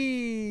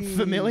sound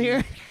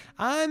familiar?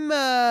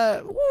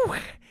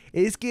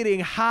 It's getting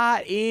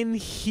hot in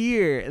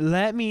here.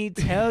 Let me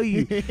tell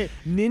you.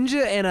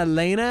 Ninja and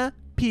Elena,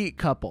 peak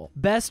couple.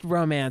 Best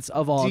romance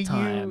of all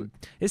time.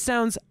 It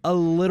sounds a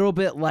little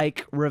bit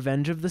like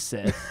Revenge of the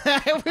Sith.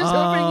 I was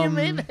hoping you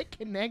made that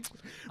connection.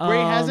 Where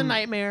he has a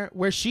nightmare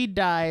where she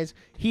dies,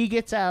 he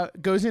gets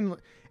out, goes in.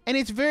 And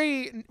it's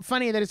very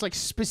funny that it's like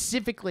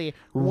specifically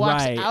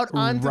walks out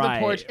onto the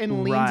porch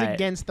and leans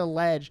against the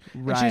ledge.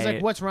 And she's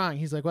like, "What's wrong?"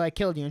 He's like, "Well, I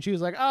killed you." And she was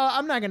like, "Oh,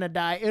 I'm not going to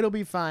die. It'll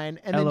be fine."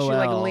 And then she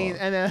like leans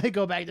and then they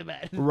go back to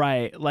bed.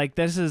 Right. Like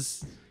this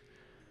is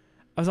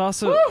I was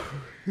also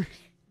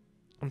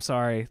I'm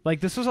sorry. Like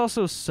this was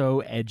also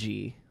so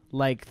edgy.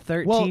 Like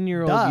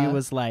 13-year-old you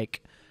was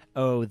like,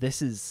 "Oh,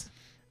 this is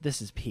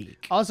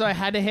peak." Also, I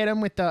had to hit him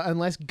with the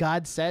 "unless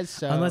God says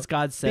so." Unless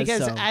God says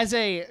because so. Because as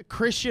a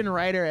Christian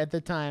writer at the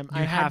time,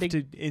 I had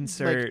to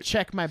insert, like,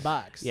 check my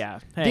box. Yeah.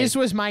 Hey, this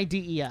was my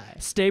DEI.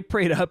 Stay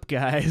prayed up,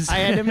 guys. I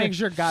had to make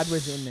sure God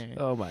was in there.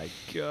 Oh my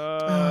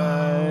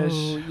gosh.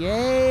 Oh,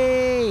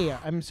 yay.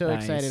 I'm so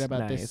excited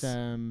about this.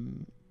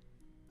 I'm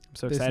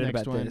so excited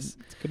about one. this.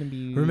 It's gonna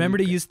be. Remember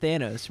to use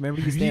Thanos.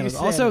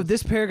 Also,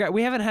 this paragraph,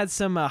 we haven't had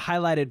some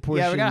highlighted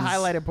portions. Yeah, we got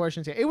highlighted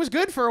portions here. It was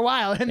good for a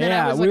while, and then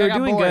I was we like, were I got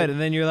doing bored. good,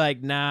 and then you're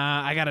like,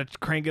 nah, I gotta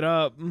crank it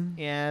up.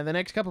 Yeah, the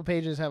next couple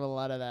pages have a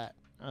lot of that.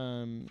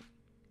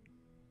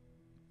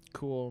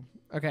 Cool.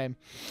 Okay.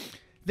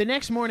 The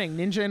next morning,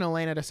 Ninja and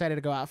Elena decided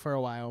to go out for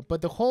a while,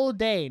 but the whole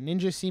day,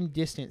 Ninja seemed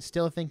distant,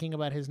 still thinking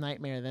about his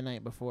nightmare the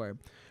night before.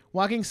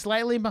 Walking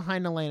slightly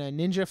behind Elena,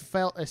 Ninja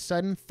felt a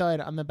sudden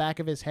thud on the back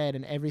of his head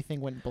and everything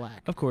went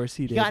black. Of course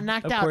he did. He got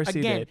knocked out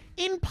again.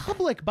 In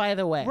public, by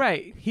the way.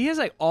 Right. He has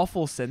like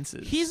awful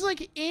senses. He's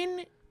like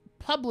in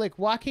public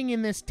walking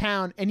in this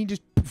town and he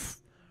just... Poof,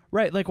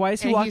 right. Like why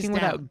is he walking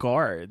without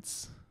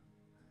guards?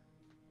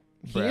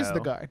 He is the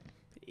guard.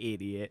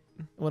 Idiot.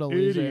 What a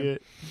loser.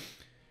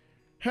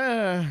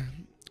 Idiot.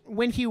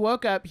 When he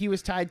woke up, he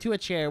was tied to a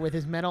chair with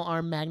his metal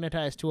arm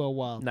magnetized to a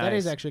wall. Nice. That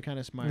is actually kind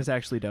of smart. It's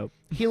actually dope.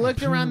 He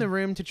looked around the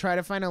room to try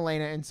to find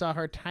Elena and saw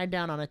her tied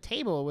down on a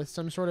table with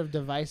some sort of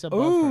device above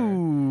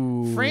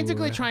her.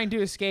 Frantically trying to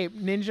escape,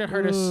 Ninja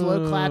heard a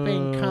slow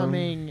clapping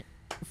coming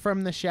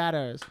from the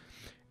shadows.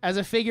 As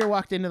a figure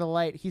walked into the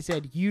light, he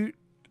said, You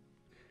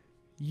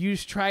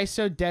try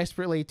so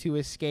desperately to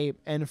escape,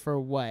 and for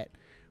what?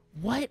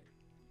 What?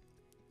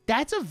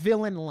 That's a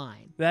villain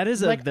line. That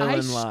is a villain line.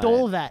 I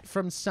stole that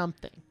from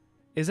something.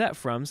 Is that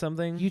from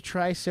something? You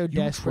try so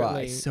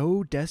desperately. You try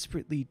so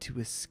desperately to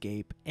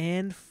escape,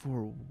 and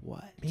for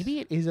what? Maybe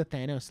it is a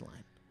Thanos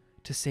line.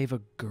 To save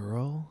a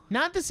girl?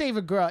 Not to save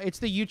a girl. It's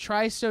the "you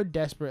try so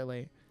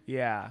desperately."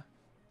 Yeah.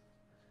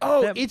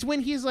 Oh, it's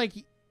when he's like,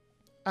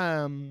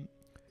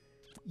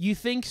 you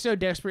think so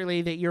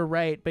desperately that you're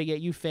right, but yet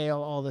you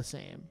fail all the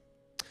same.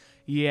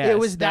 Yeah, it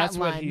was that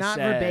line, not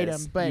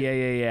verbatim, but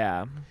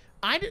yeah.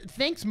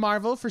 Thanks,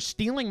 Marvel, for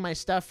stealing my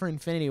stuff for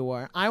Infinity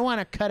War. I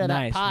want a cut of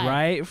that pie.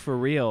 Right? For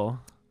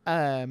real.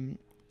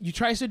 You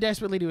try so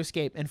desperately to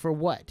escape, and for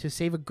what? To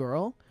save a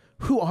girl?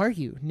 Who are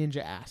you?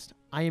 Ninja asked.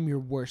 I am your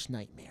worst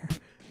nightmare.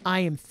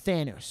 I am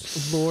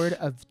Thanos, Lord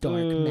of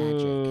Dark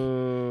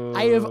Magic.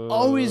 I have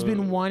always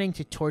been wanting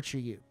to torture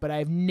you, but I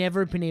have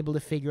never been able to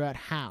figure out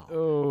how.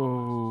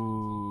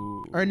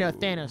 Or no,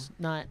 Thanos,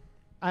 not...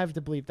 I have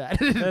to bleep that.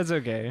 That's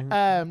okay.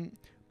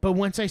 But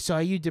once I saw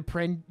you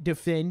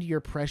defend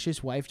your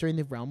precious wife during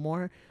the Realm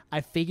War,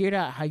 I figured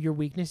out how your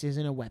weakness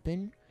isn't a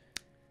weapon.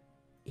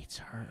 It's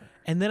her.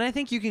 And then I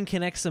think you can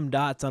connect some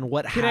dots on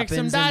what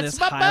happens in this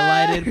Bye-bye.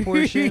 highlighted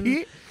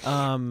portion.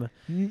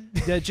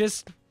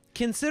 Just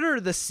consider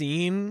the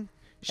scene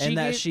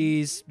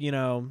she's,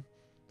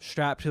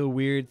 strapped to a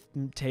weird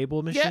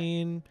table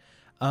machine.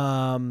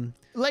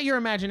 Let your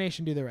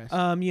imagination do the rest.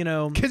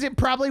 Because it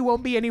probably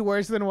won't be any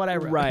worse than what I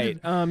wrote.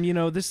 Right.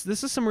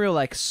 This is some real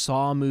like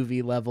Saw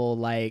movie level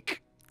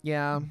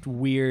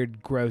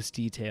weird gross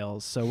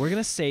details. So we're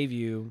gonna save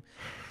you.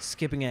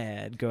 Skipping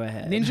ahead. Go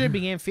ahead. Ninja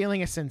began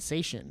feeling a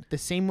sensation, the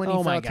same one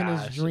he felt in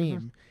his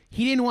dream.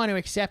 He didn't want to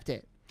accept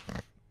it,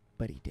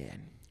 but he did.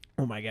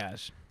 Oh my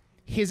gosh.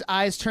 His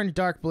eyes turned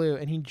dark blue,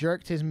 and he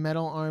jerked his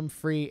metal arm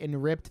free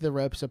and ripped the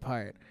ropes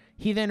apart.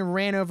 He then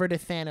ran over to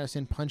Thanos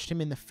and punched him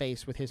in the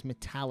face with his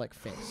metallic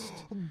fist.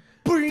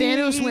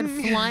 Thanos went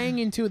flying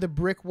into the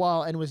brick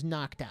wall and was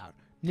knocked out.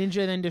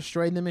 Ninja then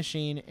destroyed the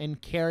machine and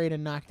carried a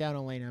knocked out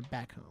Elena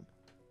back home.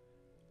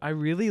 I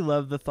really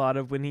love the thought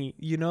of when he,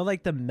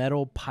 like the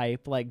metal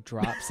pipe like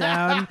drop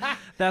sound.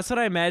 That's what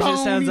I imagine it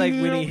sounds like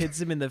when he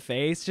hits him in the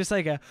face. Just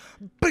like a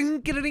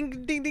bing,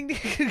 ding, ding, ding,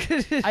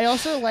 ding. I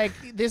also like,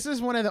 this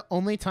is one of the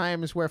only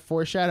times where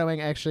foreshadowing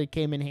actually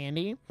came in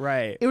handy.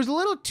 Right. It was a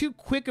little too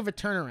quick of a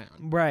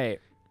turnaround. Right.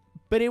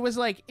 But it was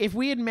like, if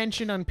we had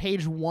mentioned on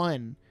page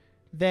 1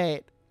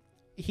 that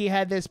he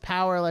had this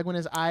power, like when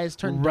his eyes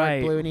turn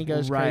dark blue and he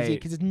goes crazy,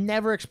 because it's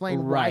never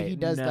explained why he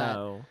does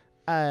that.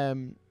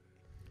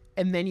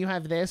 And then you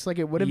have this, like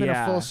it would have been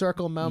a full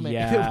circle moment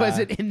if it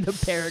wasn't in the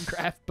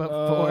paragraph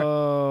before.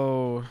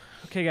 Oh,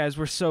 okay, guys,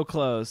 we're so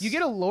close. You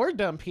get a lore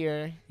dump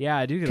here. Yeah,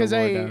 I do get a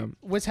lore dump.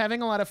 Because I was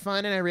having a lot of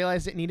fun and I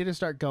realized it needed to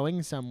start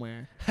going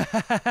somewhere.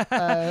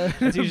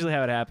 That's usually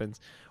how it happens.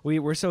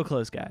 We're so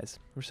close, guys.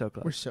 We're so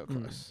close. We're so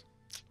close.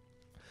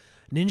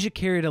 Ninja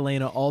carried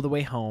Elena all the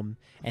way home,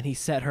 and he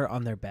set her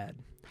on their bed.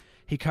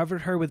 He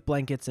covered her with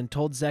blankets and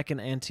told Zek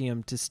and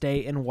Antium to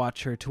stay and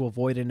watch her to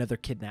avoid another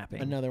kidnapping.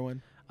 Another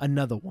one.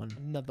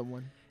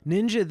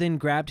 Ninja then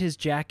grabbed his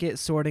jacket,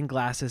 sword, and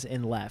glasses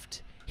and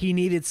left. He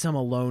needed some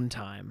alone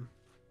time.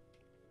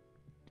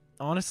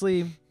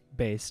 Honestly,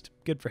 based.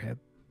 Good for him.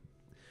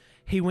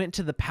 He went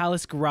to the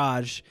palace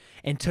garage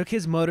and took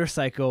his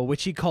motorcycle,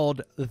 which he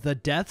called the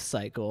Death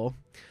Cycle.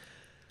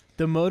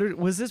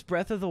 Was this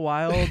Breath of the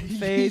Wild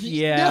phase?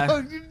 Yeah.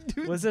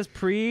 No, was this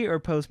pre or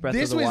post Breath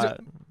of the Wild?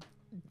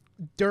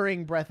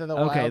 During Breath of the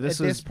Wild at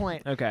this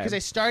point. Okay. Because I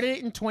started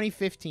it in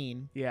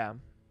 2015. Yeah.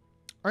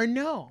 Or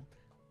no,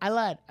 I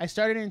lied. I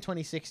started it in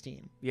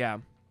 2016. Yeah.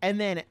 And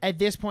then at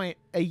this point,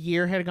 a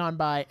year had gone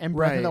by and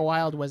Breath of the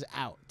Wild was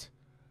out.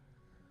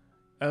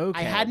 Okay.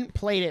 I hadn't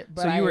played it,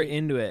 but so you were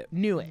into it.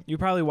 Knew it. You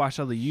probably watched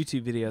all the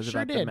YouTube videos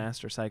about the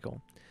Master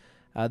Cycle.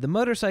 The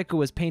motorcycle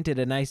was painted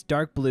a nice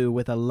dark blue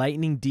with a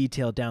lightning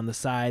detail down the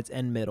sides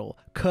and middle.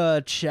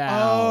 Ka-chow.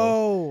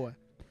 Oh.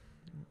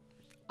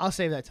 I'll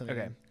save that till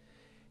the end.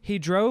 He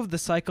drove the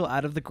cycle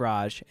out of the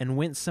garage and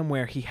went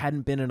somewhere he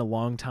hadn't been in a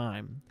long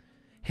time.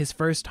 His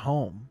first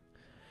home.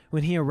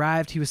 When he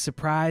arrived, he was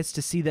surprised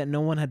to see that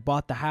no one had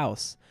bought the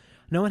house.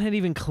 No one had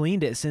even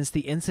cleaned it since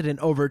the incident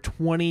over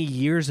 20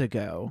 years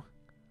ago.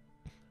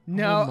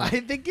 No,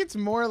 I think it's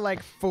more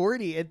like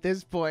 40 at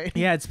this point.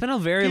 Yeah, it's been a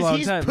very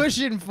long time. He's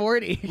pushing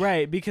 40.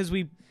 Right, because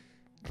we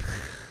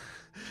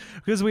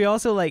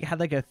also had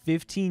like a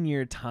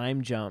 15-year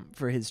time jump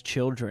for his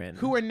children.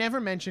 Who were never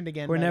mentioned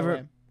again, by the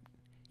way.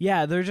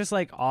 Yeah, they're just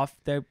like off.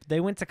 They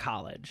went to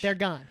college. They're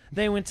gone.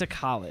 They went to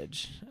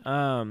college.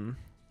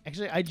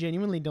 Actually, I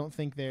genuinely don't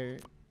think they're...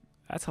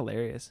 That's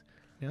hilarious.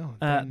 No.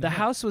 The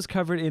house was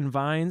covered in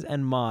vines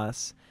and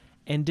moss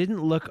and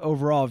didn't look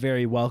overall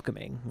very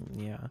welcoming.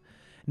 Yeah.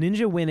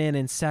 Ninja went in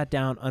and sat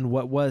down on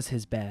what was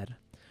his bed.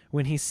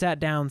 When he sat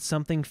down,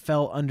 something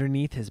fell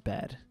underneath his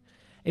bed.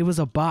 It was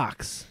a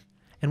box,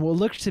 and what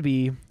looked to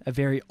be a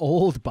very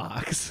old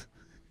box.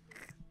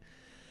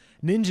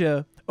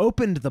 Ninja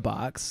opened the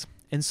box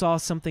and saw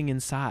something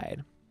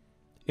inside.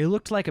 It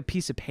looked like a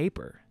piece of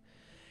paper.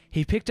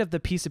 He picked up the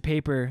piece of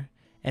paper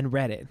and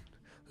read it.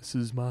 This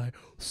is my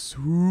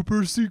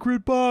super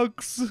secret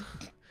box.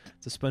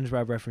 It's a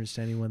SpongeBob reference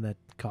to anyone that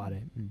caught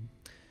it.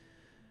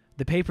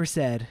 The paper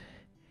said,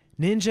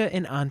 Ninja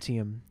and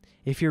Antium,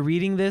 if you're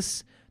reading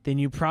this, then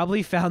you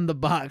probably found the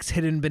box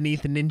hidden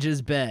beneath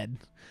Ninja's bed.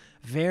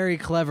 Very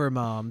clever,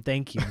 Mom.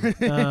 Thank you.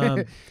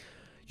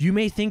 You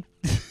may think...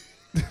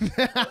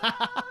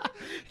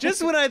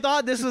 Just when I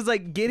thought this was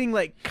getting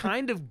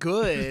kind of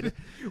good.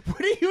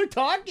 What are you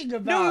talking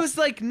about? No, it was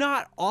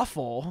not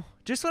awful.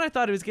 Just when I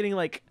thought it was getting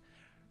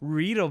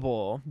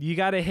readable, you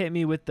got to hit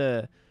me with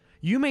the,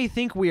 you may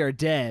think we are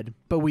dead,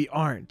 but we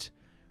aren't.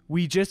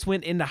 We just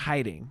went into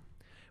hiding.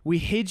 We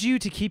hid you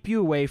to keep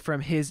you away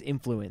from his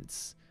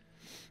influence.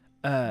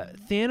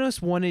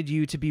 Thanos wanted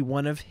you to be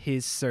one of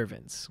his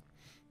servants.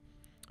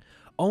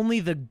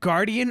 Only the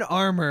Guardian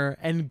armor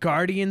and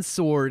Guardian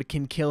sword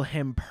can kill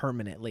him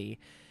permanently.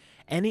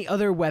 Any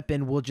other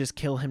weapon will just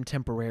kill him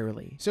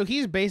temporarily. So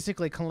he's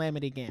basically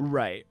Calamity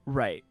Ganon.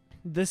 Right.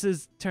 This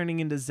is turning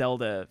into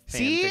Zelda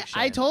See, fanfiction.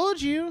 I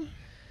told you.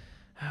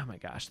 Oh my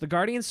gosh. The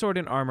Guardian sword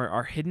and armor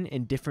are hidden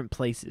in different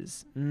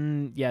places.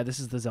 Yeah, this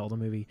is the Zelda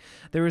movie.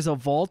 There is a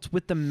vault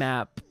with the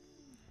map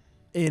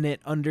in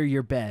it under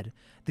your bed.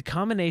 The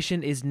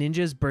combination is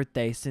Ninja's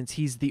birthday since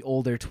he's the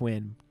older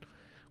twin.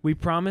 We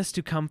promise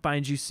to come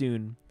find you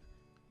soon.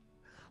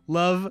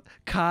 Love,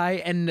 Kai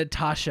and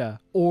Natasha,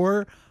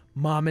 or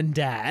Mom and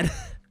Dad.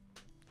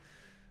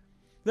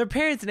 Their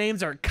parents'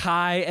 names are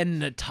Kai and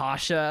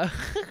Natasha.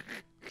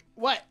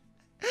 What?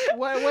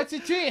 What's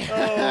it to you?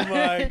 Oh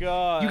my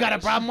gosh. You got a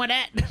problem with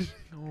that?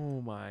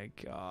 Oh my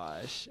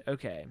gosh.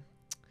 Okay.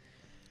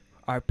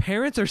 Our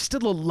parents are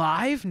still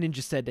alive?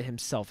 Ninja said to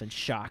himself in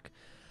shock.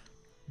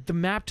 The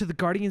map to the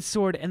Guardian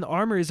sword and the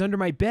armor is under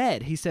my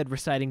bed, he said,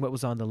 reciting what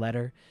was on the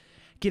letter.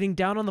 Getting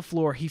down on the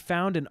floor, he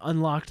found and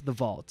unlocked the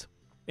vault.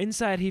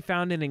 Inside, he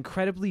found an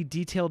incredibly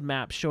detailed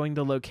map showing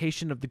the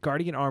location of the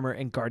Guardian armor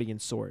and Guardian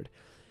sword.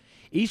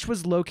 Each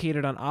was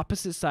located on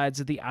opposite sides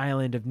of the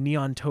island of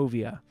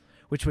Neontovia,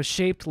 which was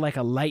shaped like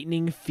a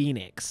lightning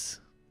phoenix.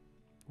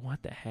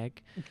 What the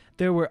heck?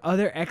 There were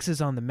other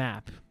X's on the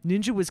map.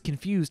 Ninja was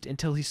confused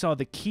until he saw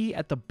the key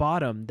at the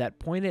bottom that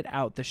pointed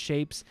out the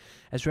shapes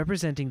as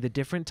representing the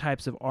different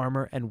types of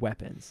armor and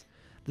weapons.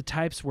 The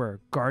types were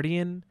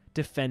Guardian,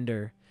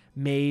 Defender,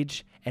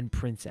 Mage, and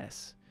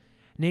Princess.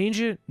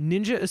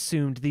 Ninja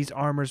assumed these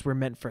armors were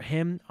meant for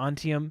him,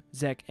 Antium,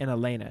 Zek, and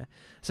Elena,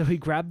 so he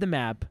grabbed the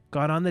map,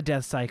 got on the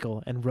death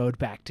cycle, and rode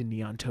back to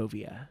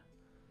Neontovia.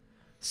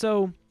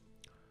 So,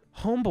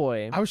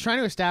 homeboy... I was trying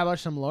to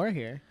establish some lore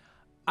here.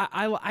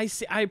 I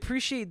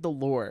appreciate the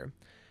lore,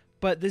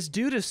 but this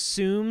dude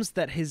assumes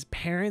that his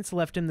parents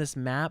left him this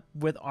map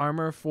with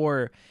armor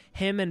for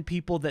him and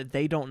people that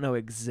they don't know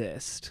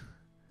exist.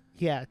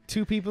 Yeah,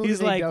 two people. He's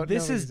who like, they don't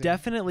this know is exist.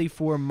 definitely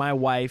for my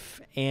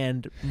wife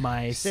and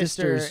my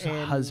Sister sister's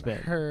and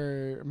husband.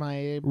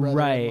 my brother.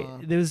 Right.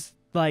 It was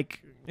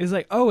like,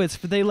 oh,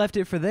 they left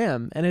it for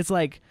them, and it's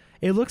like,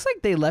 it looks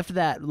like they left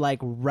that like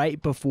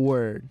right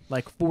before,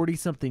 like 40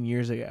 something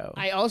years ago.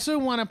 I also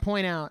want to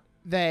point out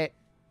that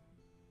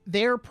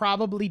they're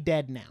probably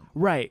dead now.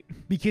 Right.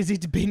 Because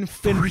it's been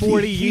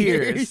 40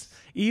 years.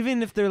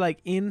 Even if they're like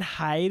in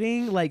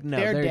hiding, like no,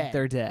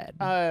 they're dead.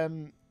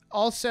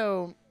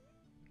 Also,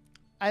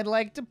 I'd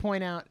like to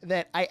point out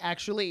that I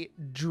actually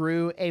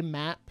drew a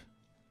map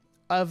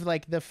of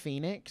like the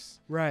Phoenix.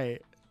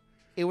 Right.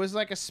 It was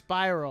like a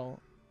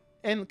spiral.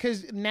 And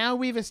because now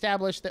we've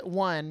established that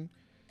one,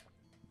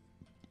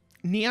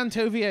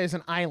 Neontovia is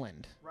an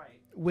island.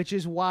 Right. Which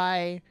is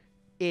why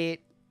it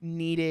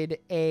needed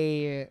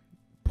a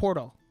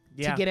portal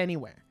to get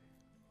anywhere.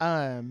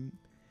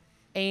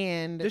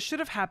 And this should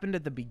have happened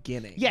at the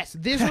beginning. yes,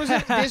 this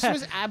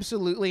was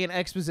absolutely an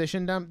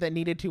exposition dump that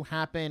needed to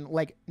happen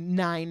like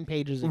 9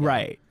 pages ago.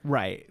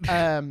 Right.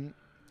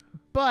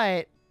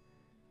 But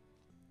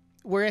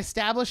we're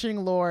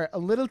establishing lore a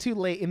little too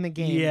late in the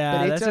game. Yeah,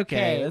 but it's that's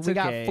okay. We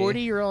got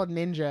 40-year-old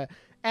ninja,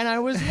 and I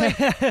was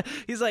like,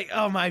 he's like,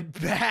 oh my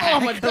back, oh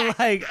my back,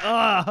 like,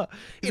 oh,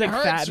 he's it like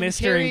hurts Fat from Mr.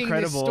 carrying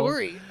Incredible. this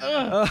story.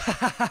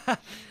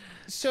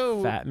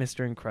 So Fat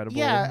Mr. Incredible.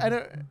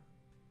 yeah,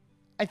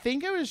 I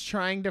think I was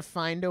trying to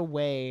find a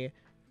way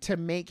to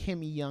make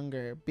him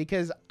younger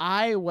because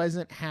I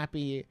wasn't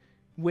happy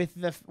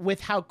with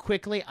how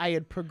quickly I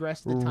had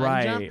progressed the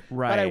time jump.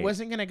 Right. But I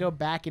wasn't gonna go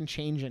back and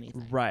change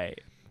anything. Right.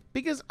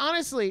 Because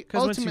honestly,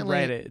 Because once ultimately,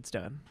 you write it, it's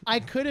done. I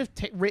could have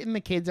written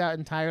the kids out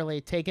entirely,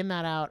 taken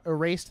that out,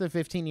 erased the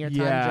 15-year time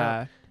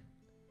jump,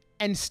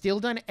 and still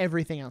done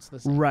everything else the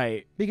same.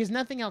 Right. Because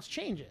nothing else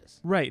changes.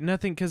 Right.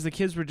 Nothing, because the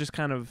kids were just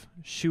kind of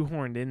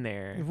shoehorned in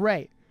there.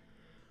 Right.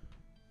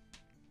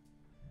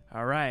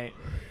 All right.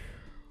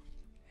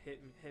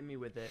 Hit me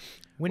with it.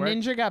 When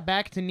Ninja got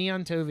back to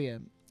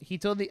Neontovia, he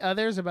told the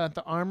others about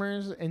the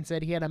armors and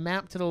said he had a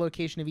map to the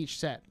location of each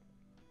set.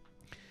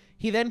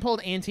 He then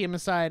pulled Antium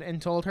aside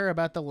and told her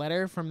about the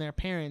letter from their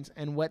parents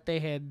and what they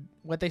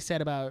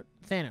said about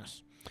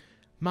Thanos.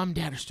 Mom and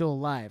Dad are still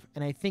alive,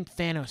 and I think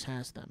Thanos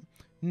has them.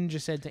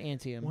 Ninja said to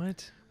Antium.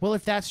 What? Well,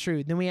 if that's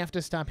true, then we have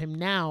to stop him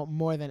now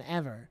more than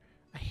ever.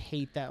 I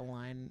hate that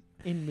line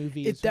in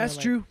movies. If that's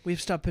true, we have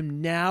to stop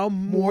him now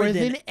more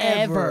than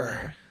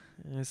ever.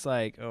 And it's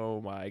like,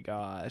 oh my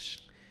gosh.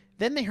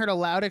 Then they heard a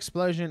loud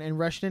explosion and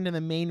rushed into the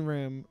main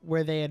room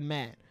where they had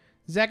met.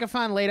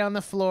 Zekafon laid on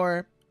the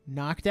floor,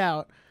 knocked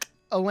out.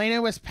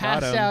 Elena was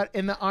passed out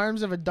in the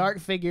arms of a dark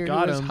figure who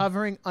was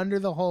hovering under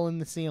the hole in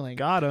the ceiling.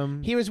 Got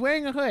him. He was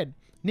wearing a hood.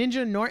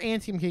 Ninja nor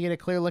Antium could get a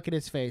clear look at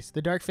his face.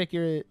 The dark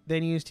figure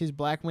then used his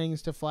black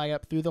wings to fly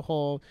up through the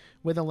hole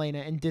with Elena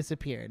and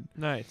disappeared.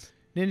 Nice.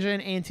 Ninja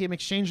and Antium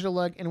exchanged a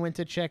look and went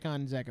to check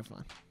on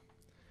Zekafon.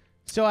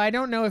 So I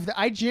don't know if...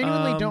 I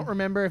genuinely don't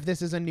remember if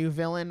this is a new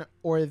villain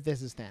or if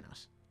this is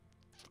Thanos.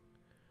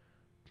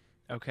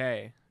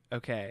 Okay.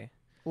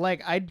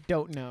 Like, I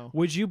don't know.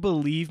 Would you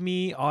believe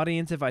me,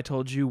 audience, if I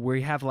told you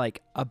we have,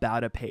 like,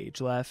 about a page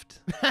left?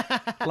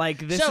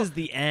 Like, this is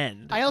the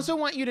end. I also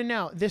want you to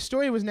know, this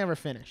story was never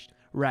finished.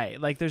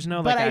 Right. Like, there's no,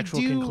 like,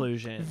 actual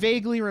conclusion.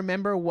 Vaguely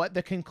remember what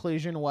the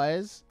conclusion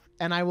was,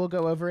 and I will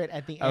go over it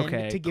at the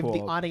end to give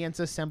the audience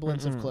a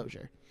semblance of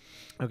closure.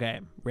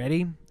 Okay.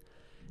 Ready?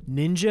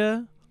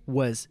 Ninja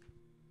was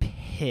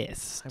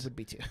pissed. I would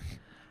be too.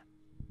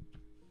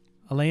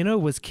 Elena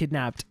was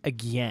kidnapped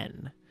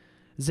again.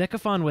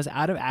 Zekafon was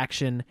out of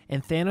action,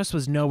 and Thanos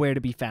was nowhere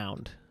to be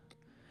found.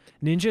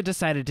 Ninja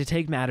decided to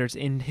take matters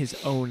in his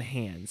own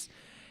hands.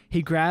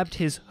 He grabbed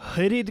his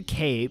hooded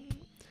cape,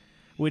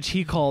 which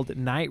he called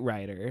Knight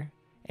Rider,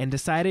 and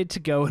decided to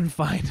go and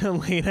find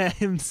Elena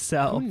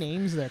himself. Who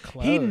names their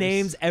clothes? He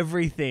names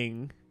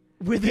everything.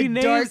 With he a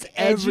names dark,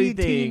 edgy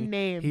everything. teen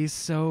name. He's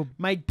so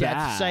My Death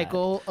bad.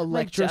 Cycle,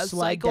 Electro Death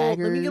Slide Cycle.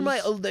 Daggers. Let me get my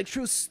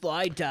Electro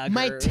Slide Dagger.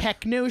 My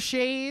Techno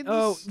Shades.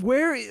 Oh,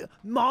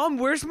 Mom,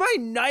 where's my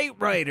Knight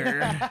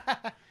Rider?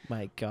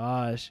 My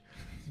gosh.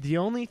 The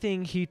only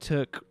thing he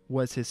took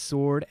was his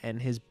sword and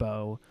his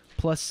bow,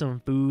 plus some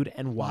food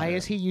and water. Why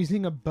is he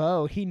using a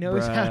bow? He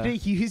knows how to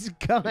use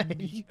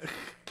guns.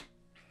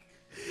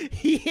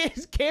 He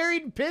has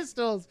carried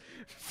pistols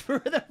for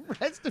the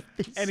rest of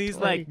this And he's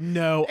story. like,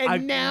 no.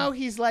 And now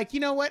he's like, you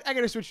know what? I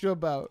got to switch to a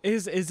bow.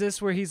 Is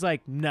this where he's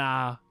like,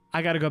 nah,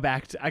 I got to go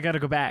back. I got to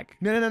go back.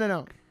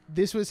 No.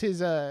 This was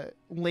his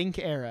Link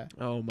era.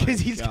 Oh, my Because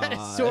he's got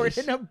a sword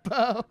and a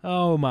bow.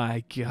 Oh,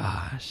 my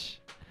gosh.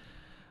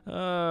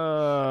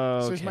 Oh,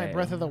 So it's my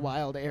Breath of the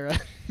Wild era.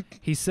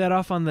 He set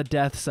off on the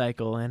death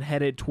cycle and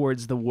headed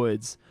towards the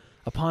woods.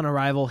 Upon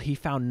arrival, he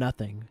found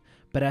nothing.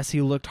 But as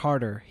he looked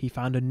harder, he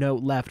found a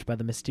note left by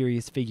the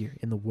mysterious figure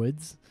in the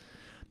woods.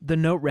 The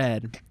note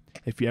read,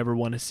 "If you ever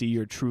want to see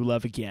your true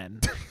love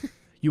again,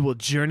 you will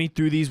journey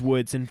through these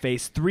woods and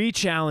face 3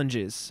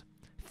 challenges.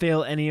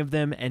 Fail any of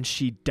them and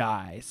she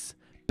dies.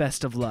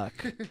 Best of luck.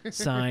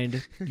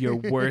 Signed, your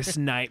worst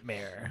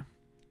nightmare."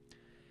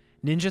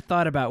 Ninja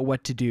thought about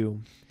what to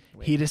do.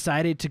 He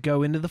decided to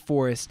go into the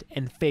forest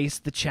and face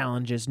the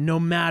challenges, no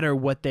matter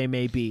what they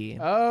may be.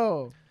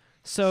 Oh.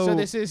 So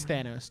this is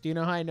Thanos. Do you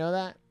know how I know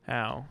that?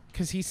 How?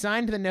 Because he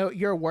signed the note,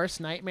 "Your worst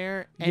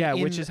nightmare." And Yeah,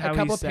 in which is how a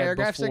couple he said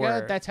paragraphs ago,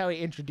 before. that's how he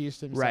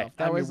introduced himself. Right,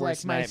 That I'm your was like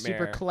worst my nightmare.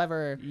 super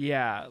clever.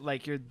 Yeah,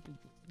 like you're.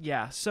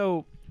 Yeah,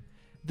 so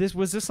this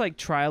was like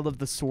Trial of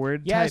the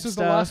Sword. Yeah, type this was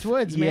the stuff? Lost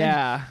Woods,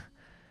 man.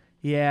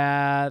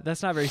 Yeah,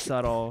 that's not very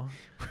subtle.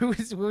 What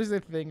was the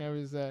thing? I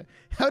was.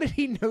 How did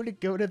he know to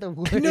go to the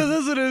woods? No,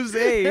 that's what I'm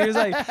saying. He was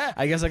like,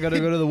 I guess I gotta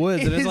go to the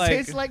woods, and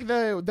It's like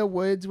the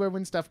woods where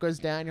when stuff goes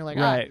down, you're like,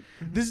 right.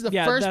 this is the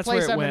Yeah, first that's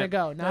place where it I'm gonna went.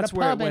 go. Not That's a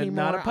where it pub went.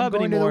 anymore. Not a pub I'm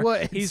going anymore. To the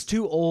woods. He's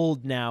too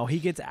old now. He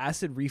gets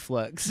acid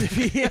reflux.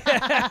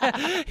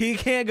 He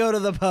can't go to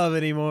the pub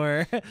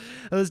anymore.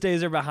 Those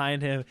days are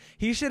behind him.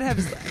 He should have.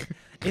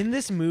 In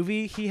this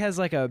movie, he has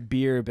like a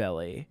beer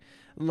belly.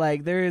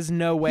 Like there is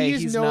no way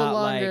he's no not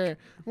longer. like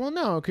Well,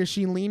 no, because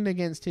she leaned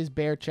against his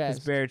bare chest.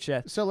 his bare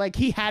chest. So like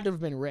he had to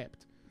have been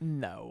ripped.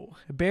 No,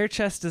 bare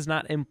chest does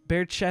not.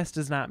 Bare chest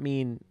does not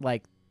mean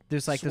like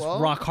there's like Swole?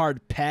 this rock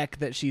hard peck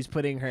that she's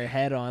putting her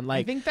head on. I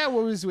Like think that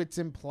was what's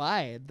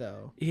implied,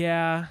 though.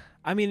 yeah,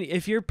 I mean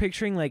if you're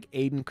picturing like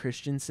Aiden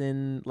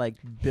Christensen, like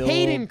build.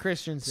 Hayden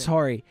Christensen.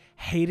 Sorry,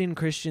 Hayden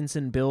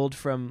Christensen build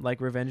from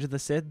like Revenge of the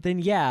Sith, then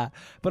yeah.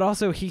 But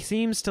also he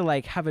seems to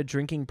like have a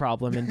drinking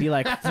problem and be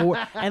like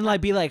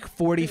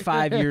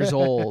 45 years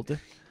old.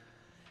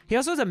 He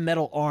also has a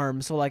metal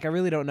arm, so like I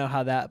really don't know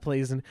how that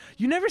plays in.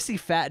 You never see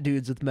fat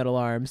dudes with metal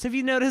arms. Have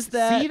you noticed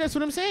that? See, that's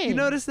what I'm saying. You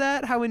notice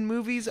that? How in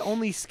movies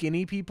only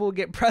skinny people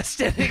get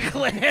prosthetic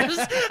limbs?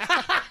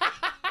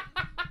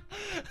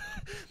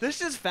 That's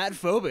just fat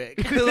phobic.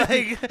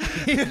 Like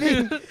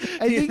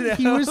I think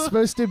he was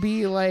supposed to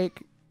be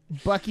like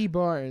Bucky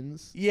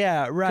Barnes.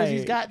 yeah, right. Because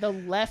he's got the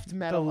left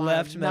metal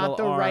arm, not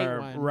the right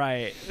one.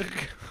 Right.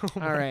 Oh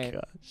my All right.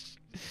 gosh.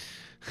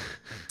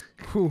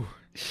 Whew.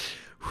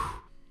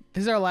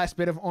 This is our last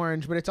bit of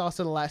orange, but it's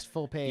also the last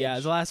full page. Yeah,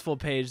 it's the last full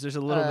page. There's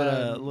a little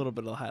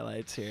bit of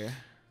highlights here.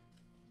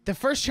 The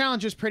first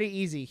challenge was pretty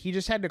easy. He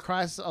just had to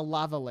cross a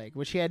lava lake,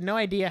 which he had no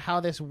idea how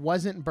this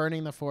wasn't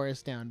burning the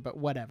forest down, but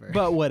whatever.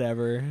 But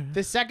whatever.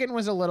 The second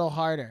was a little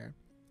harder.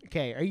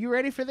 Okay, are you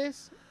ready for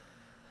this?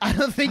 I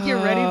don't think you're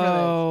ready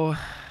for this.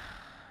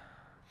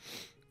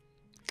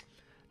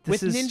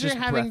 With is Ninja just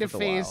having to Breath of the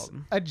face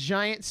Wild. a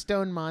giant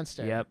stone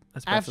monster. Yep.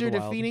 That's Breath After of the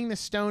Wild. defeating the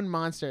stone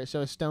monster, so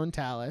a stone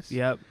talus,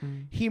 Yep.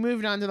 he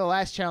moved on to the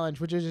last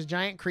challenge, which is a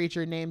giant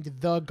creature named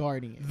the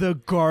Guardian. The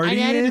Guardian.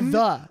 I added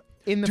the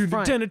in the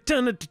front.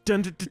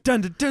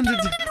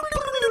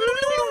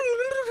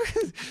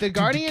 The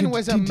Guardian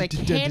was a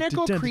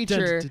mechanical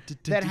creature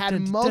that had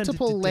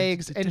multiple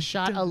legs and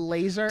shot a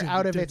laser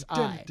out of its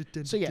eye.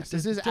 So yes,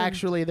 this is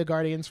actually the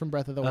Guardians from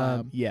Breath of the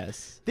Wild.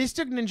 Yes. This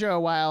took Ninja a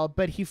while,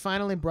 but he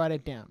finally brought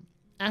it down.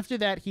 After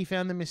that, he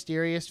found the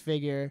mysterious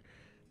figure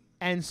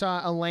and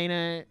saw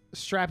Elena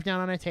strapped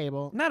down on a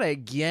table. Not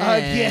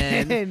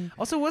again. Again.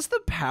 Also, what's the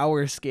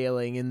power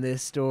scaling in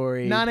this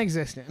story?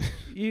 Non-existent.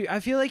 I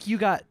feel like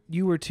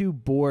you were too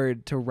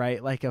bored to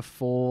write like a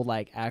full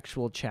like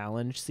actual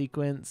challenge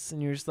sequence,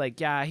 and you're just like,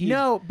 yeah,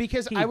 No,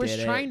 because he I was did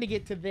it. trying to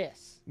get to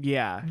this.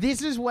 yeah,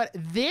 This is the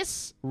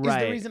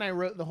Right. reason I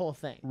wrote the whole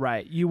thing.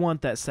 right. You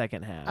want that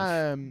second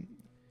half.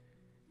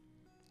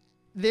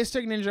 This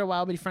took Ninja a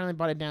while, but he finally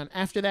brought it down.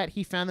 After that,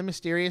 he found the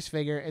mysterious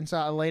figure and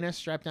saw Elena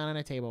strapped down on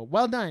a table.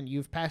 Well done.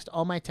 You've passed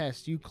all my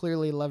tests. You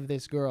clearly love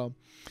this girl.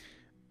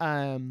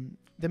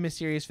 The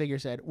mysterious figure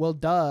said, well,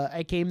 duh.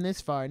 I came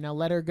this far. Now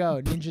let her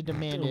go. Ninja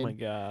demanded. Oh my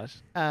gosh.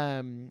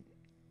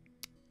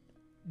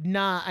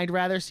 Nah, I'd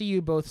rather see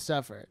you both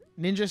suffer.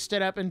 Ninja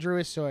stood up and drew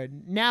his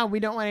sword. Now, we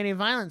don't want any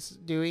violence,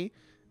 do we?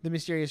 The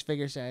mysterious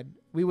figure said.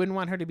 We wouldn't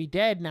want her to be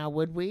dead now,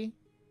 would we?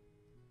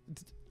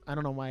 I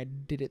don't know why I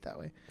did it that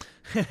way.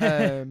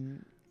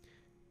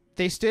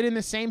 They stood in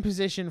the same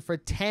position for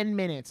 10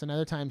 minutes,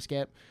 another time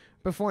skip,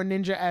 before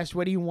Ninja asked,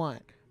 what do you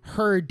want?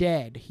 Her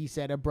dead, he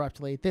said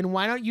abruptly. Then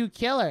why don't you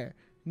kill her?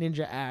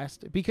 Ninja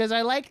asked. Because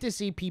I like to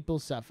see people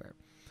suffer.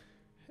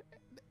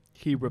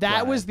 He replied.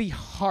 That was the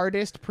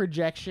hardest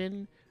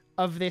projection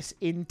of this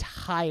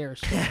entire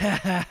story.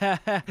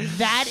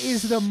 That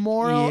is the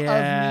moral of me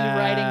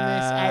writing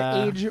this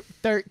at age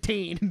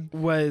 13.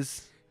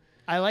 was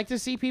I like to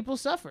see people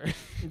suffer.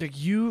 Like,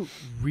 you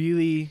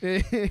really,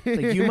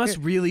 like, you must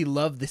really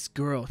love this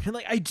girl. You're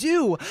like, I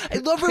do. I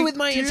love her with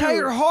my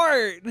entire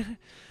heart.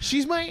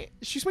 She's my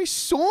soulmate. She's my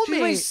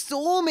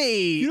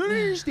soulmate. You don't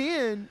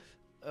understand.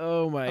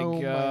 Oh my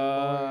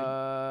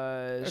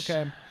gosh.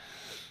 Okay.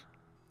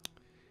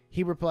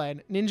 He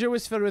replied, Ninja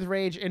was filled with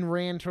rage and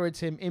ran towards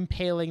him,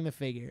 impaling the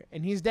figure.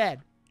 And he's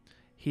dead.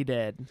 He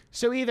did.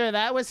 So either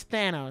that was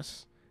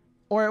Thanos,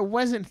 or it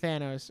wasn't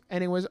Thanos,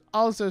 and it was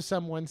also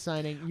someone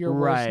signing your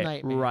worst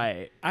nightmare.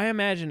 Right. I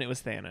imagine it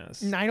was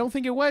Thanos. And I don't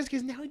think it was,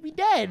 because now he'd be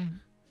dead.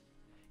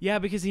 Yeah,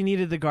 because he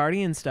needed the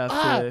Guardian stuff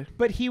to...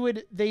 But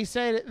they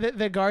said that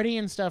the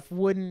Guardian stuff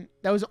wouldn't...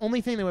 That was the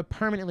only thing that would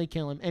permanently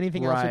kill him.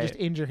 Anything else would just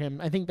injure him.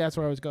 I think that's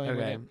where I was going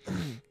with him.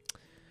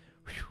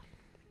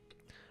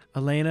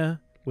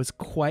 Elena was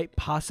quite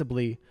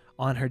possibly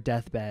on her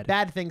deathbed.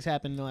 Bad things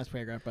happened in the last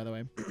paragraph, by the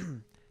way.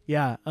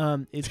 Yeah,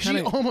 it's kind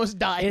of... She almost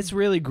died. It's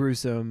really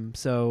gruesome,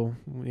 so,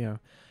 you know.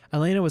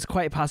 Elena was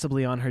quite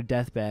possibly on her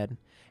deathbed,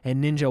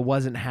 and Ninja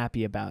wasn't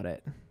happy about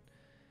it.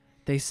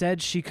 They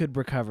said she could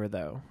recover,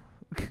 though,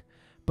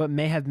 but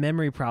may have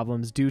memory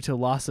problems due to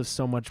loss of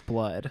so much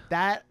blood.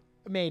 That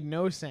made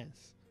no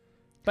sense.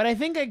 But I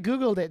think I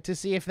Googled it to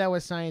see if that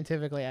was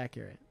scientifically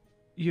accurate.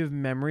 You have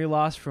memory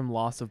loss from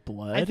loss of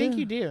blood? I think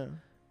you do.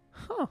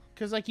 Huh.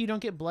 Because, like, you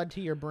don't get blood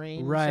to your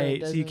brain.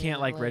 Right, so you can't,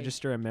 like,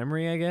 register a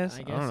memory, I guess?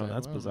 I don't know,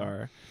 that's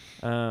bizarre.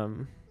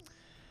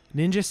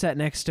 Ninja sat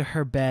next to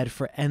her bed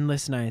for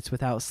endless nights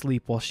without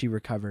sleep while she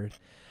recovered.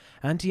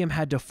 Antium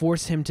had to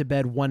force him to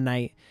bed one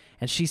night,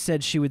 and she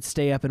said she would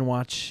stay up and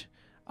watch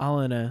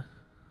Alana.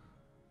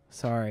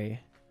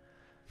 Sorry.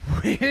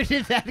 Where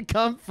did that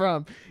come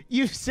from?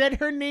 You said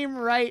her name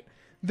right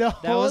the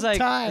whole time. That was,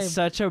 like,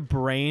 such a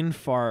brain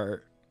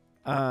fart.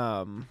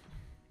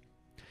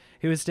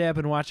 He would stay up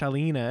and watch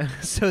Alina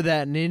so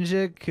that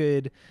Ninja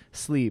could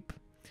sleep.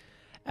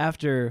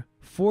 After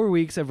 4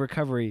 weeks of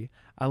recovery,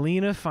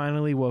 Alina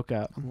finally woke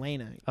up.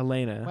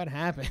 Elena. What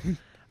happened?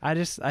 I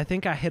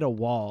think I hit a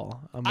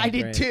wall. On my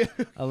brain. Did too.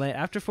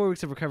 After 4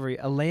 weeks of recovery,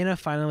 Elena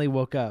finally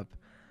woke up.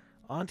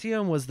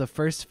 Antium was the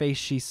first face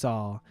she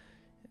saw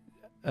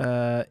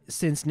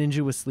since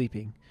Ninja was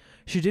sleeping.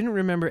 She didn't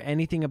remember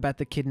anything about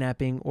the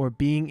kidnapping or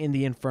being in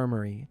the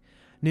infirmary.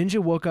 Ninja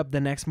woke up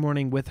the next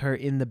morning with her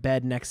in the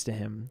bed next to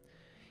him.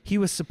 He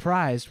was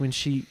surprised when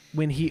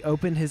he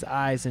opened his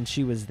eyes and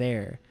she was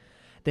there.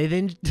 They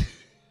then...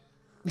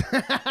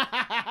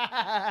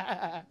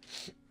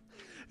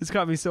 This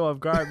caught me so off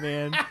guard,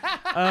 man.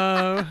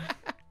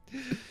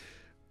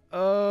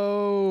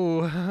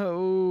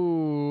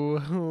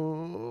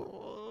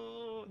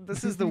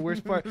 This is the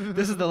worst part.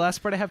 This is the last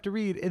part I have to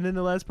read, and then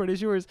the last part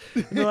is yours.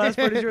 And the last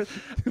part is yours.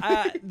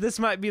 This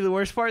might be the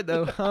worst part,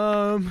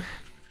 though.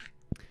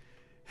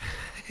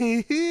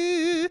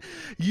 You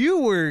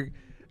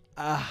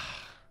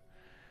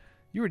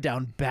were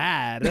down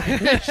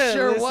bad.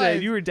 Sure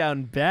was. You were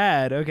down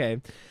bad.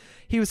 Okay.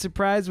 He was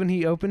surprised when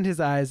he opened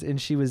his eyes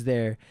and she was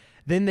there.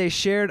 Then they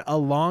shared a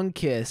long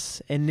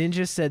kiss, and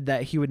Ninja said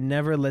that he would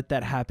never let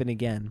that happen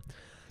again.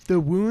 The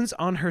wounds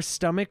on her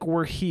stomach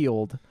were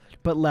healed,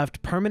 but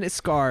left permanent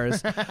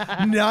scars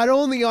not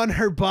only on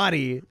her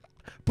body,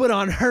 but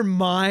on her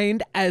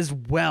mind as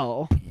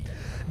well.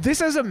 This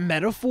is a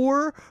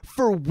metaphor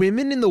for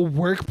women in the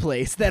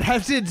workplace that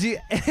have to do...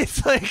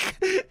 It's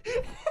like...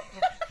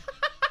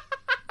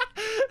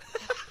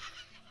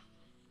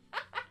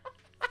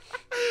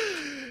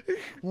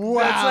 Wow.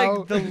 That's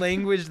like the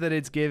language that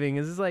it's giving.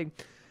 Is like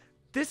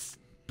this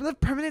the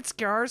permanent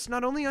scars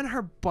not only on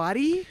her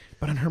body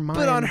but on her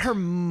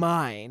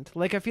mind.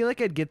 Like I feel like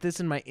I'd get this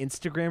in my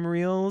Instagram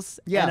reels.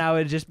 Yeah. And I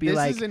would just be this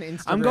like is an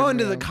Instagram I'm going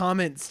reel. to the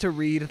comments to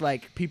read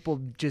like people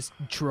just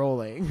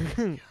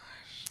trolling.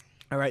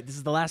 All right, this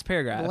is the last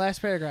paragraph. The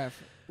last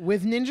paragraph.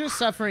 With Ninja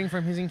suffering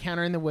from his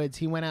encounter in the woods,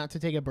 he went out to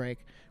take a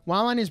break.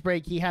 While on his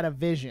break, he had a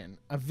vision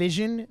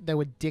that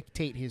would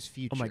dictate his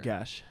future. Oh my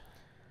gosh.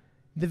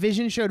 The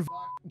vision showed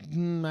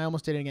I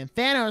almost did it again.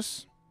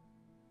 Thanos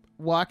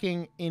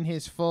walking in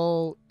his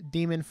full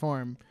demon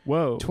form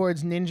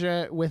towards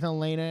Ninja with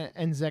Elena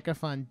and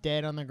Zekafon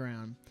dead on the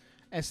ground.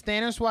 As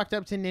Thanos walked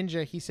up to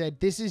Ninja, he said,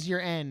 "This is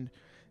your end."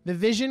 The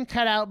vision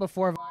cut out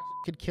before Vox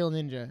could kill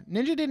Ninja.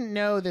 Ninja didn't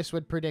know this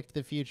would predict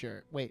the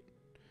future. Wait.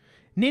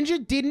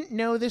 Ninja didn't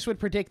know this would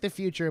predict the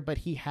future, but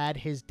he had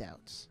his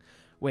doubts.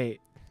 Wait.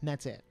 And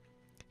that's it.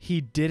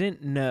 He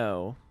didn't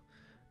know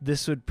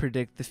this would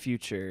predict the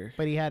future.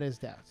 But he had his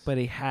doubts. I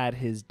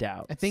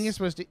think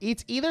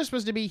it's either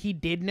supposed to be he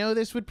did know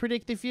this would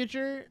predict the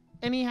future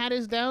and he had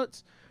his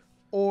doubts,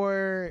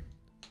 or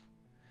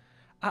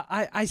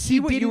I see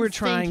what you were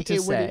trying to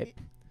say.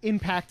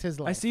 Impact his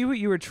life. I see what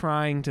you were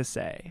trying to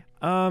say.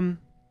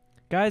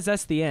 Guys,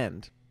 that's the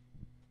end.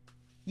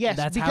 Yes,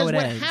 that's because how it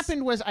what ends.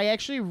 happened was I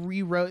actually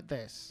rewrote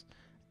this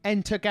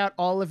and took out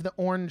all of the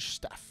orange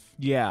stuff.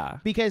 Yeah.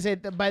 Because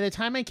by the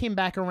time I came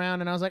back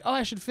around and I was like, oh,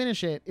 I should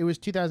finish it, it was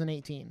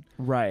 2018.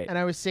 Right. And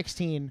I was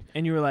 16.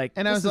 And you were like,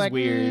 and this I was is like,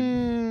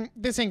 weird.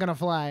 This ain't going to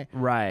fly.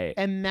 Right.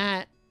 And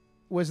that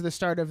was the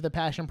start of the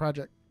passion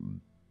project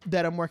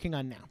that I'm working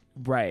on now.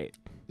 Right.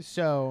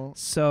 So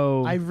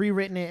So I've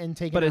rewritten it and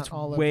taken but out it's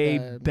all way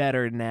of the...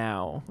 better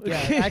now.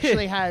 Yeah, it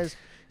actually has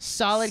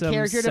solid Some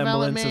character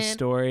semblance development, of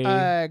story.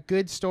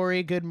 good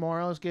story, good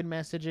morals, good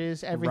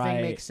messages. Everything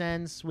Right. makes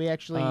sense. We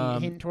actually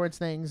hint towards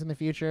things in the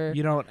future.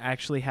 You don't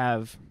actually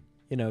have,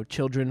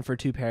 children for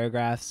 2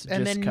 paragraphs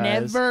And just then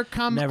 'cause. never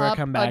come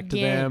back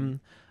again.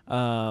 to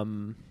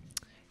them.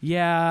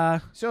 Yeah.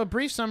 So a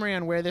brief summary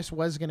on where this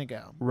was going to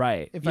go,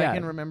 Right. if yeah. I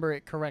can remember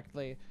it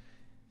correctly.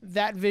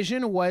 That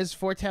vision was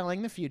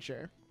foretelling the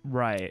future,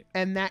 Right.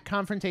 and that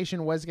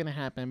confrontation was going to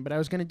happen, but I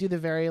was going to do the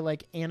very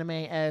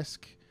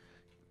anime-esque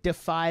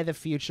defy the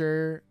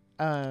future,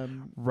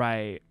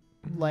 Right.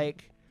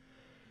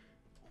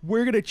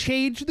 we're going to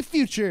change the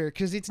future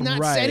because it's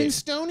not set in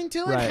stone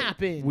until it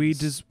happens.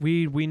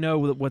 We know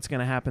what's going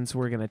to happen, so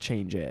we're going to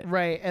change it.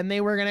 Right, and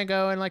they were going to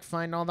go and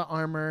find all the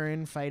armor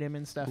and fight him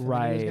and stuff, and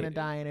then he was going to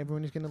die and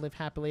everyone was going to live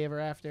happily ever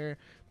after.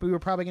 But we were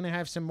probably going to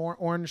have some more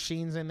orange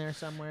scenes in there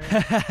somewhere.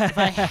 If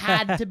I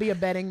had to be a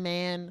betting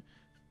man,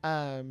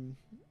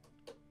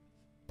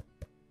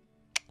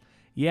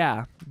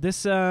 yeah,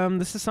 this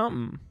is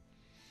something.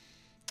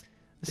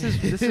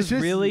 This is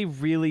really,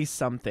 really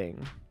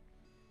something.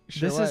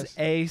 Sure this was. is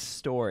a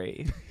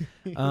story.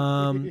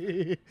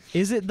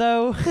 Is it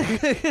though?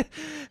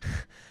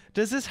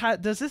 Does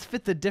this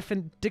fit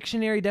the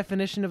dictionary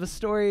definition of a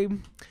story?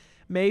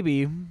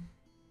 Maybe.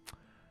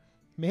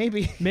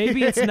 Maybe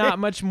it's not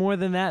much more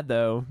than that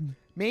though.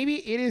 Maybe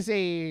it is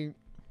a...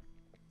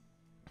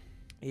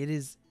 It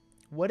is.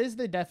 What is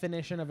the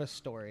definition of a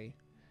story?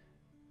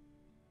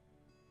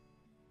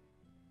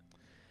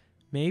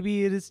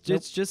 Maybe it is. Nope.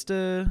 It's just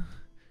a.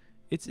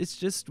 It's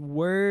just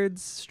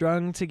words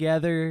strung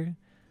together,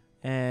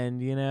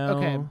 and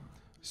Okay.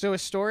 So a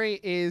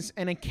story is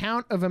an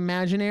account of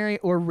imaginary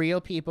or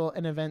real people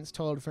and events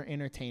told for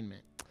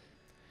entertainment.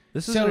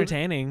 This is So-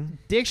 entertaining.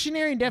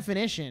 Dictionary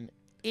definition,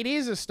 it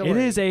is a story. It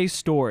is a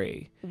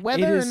story.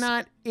 Whether it is- or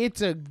not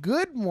it's a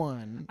good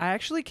one. I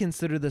actually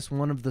consider this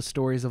one of the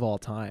stories of all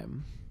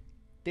time.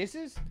 This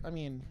is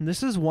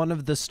one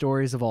of the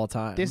stories of all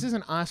time. this is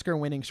an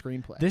Oscar-winning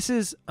screenplay. This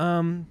is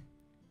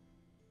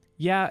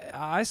yeah,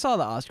 I saw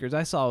the Oscars.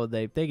 I saw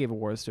they gave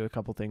awards to a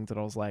couple things that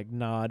I was like,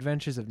 nah,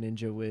 Adventures of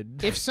Ninja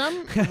would. If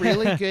some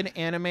really good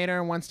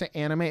animator wants to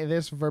animate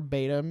this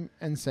verbatim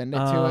and send it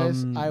to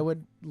us, I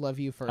would love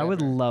you forever. I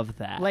would love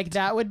that.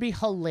 that would be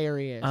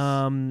hilarious.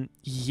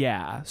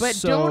 Yeah. But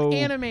so don't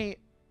animate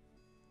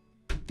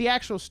the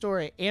actual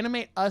story.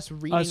 Animate us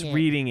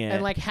reading it.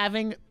 And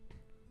having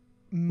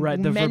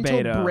Right, the mental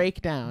verbatim.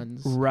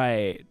 breakdowns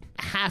Right.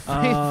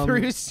 halfway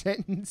through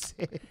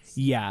sentences.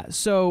 Yeah.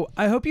 So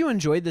I hope you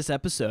enjoyed this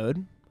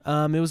episode.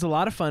 It was a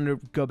lot of fun to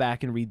go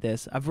back and read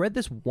this. I've read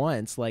this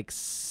once, 6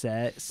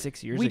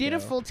 years ago. We did a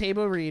full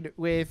table read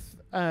with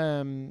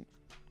Megan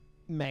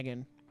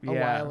a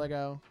while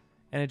ago.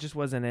 And it just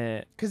wasn't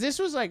it. Because this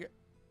was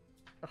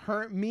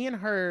me and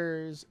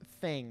her's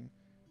thing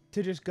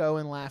to just go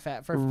and laugh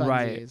at for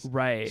funsies.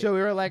 Right. So we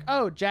were like,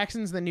 oh,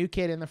 Jackson's the new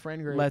kid in the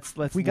friend group. Let's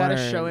we got to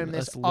learn. show him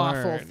this Let's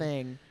awful learn.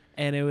 thing.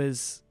 And it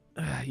was,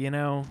 I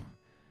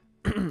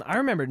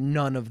remember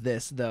none of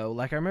this though.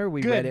 I remember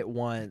we read it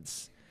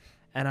once,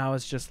 and I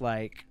was just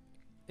like,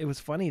 it was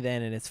funny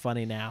then, and it's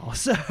funny now.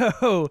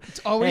 So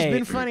It's always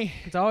been funny.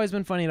 It's always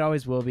been funny. It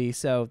always will be.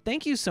 So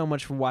thank you so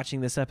much for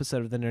watching this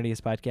episode of the Nerdiest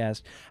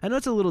Podcast. I know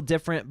it's a little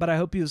different, but I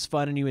hope it was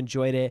fun and you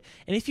enjoyed it.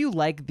 And if you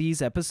like these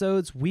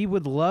episodes, we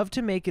would love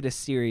to make it a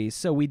series.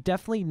 So we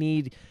definitely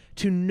need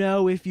to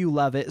know if you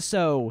love it.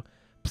 So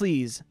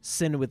please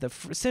send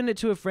it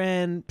to a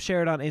friend,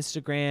 share it on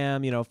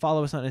Instagram,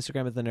 follow us on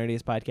Instagram at the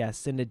Nerdiest Podcast,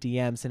 send a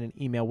DM, send an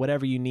email,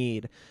 whatever you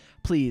need.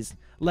 Please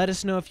let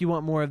us know if you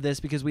want more of this,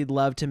 because we'd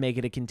love to make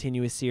it a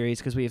continuous series,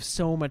 because we have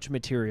so much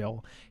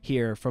material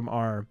here from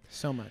our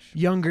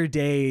younger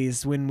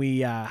days when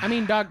we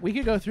Doc, we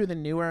could go through the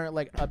newer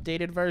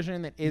updated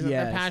version that isn't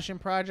the passion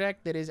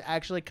project, that is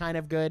actually kind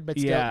of good but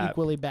still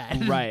equally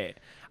bad. Right.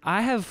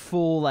 I have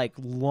full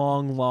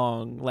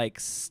long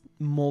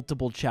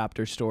multiple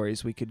chapter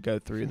stories we could go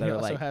through that We are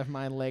also have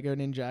my Lego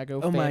Ninjago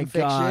oh fan my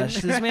fiction. gosh,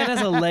 this man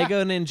has a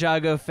Lego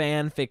Ninjago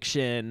fan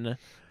fiction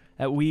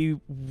that we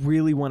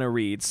really want to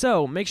read.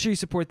 So make sure you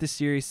support this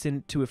series, send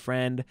it to a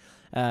friend.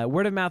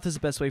 Word of mouth is the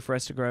best way for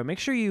us to grow. Make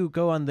sure you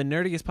go on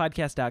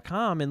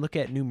thenerdiestpodcast.com and look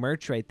at new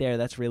merch right there.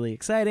 That's really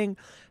exciting.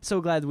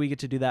 So glad that we get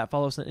to do that.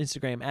 Follow us on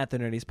Instagram at The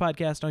Nerdiest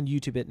Podcast, on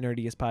YouTube at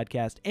Nerdiest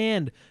Podcast,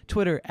 and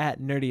Twitter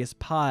at Nerdiest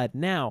Pod.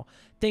 Now,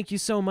 thank you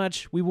so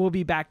much. We will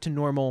be back to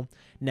normal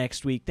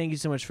next week. Thank you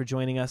so much for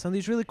joining us on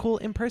these really cool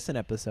in-person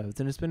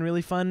episodes. And it's been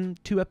really fun.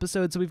 2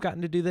 episodes that we've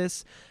gotten to do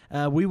this.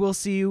 We will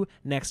see you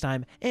next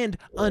time. And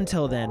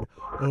until then,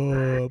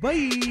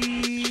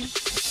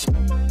 bye.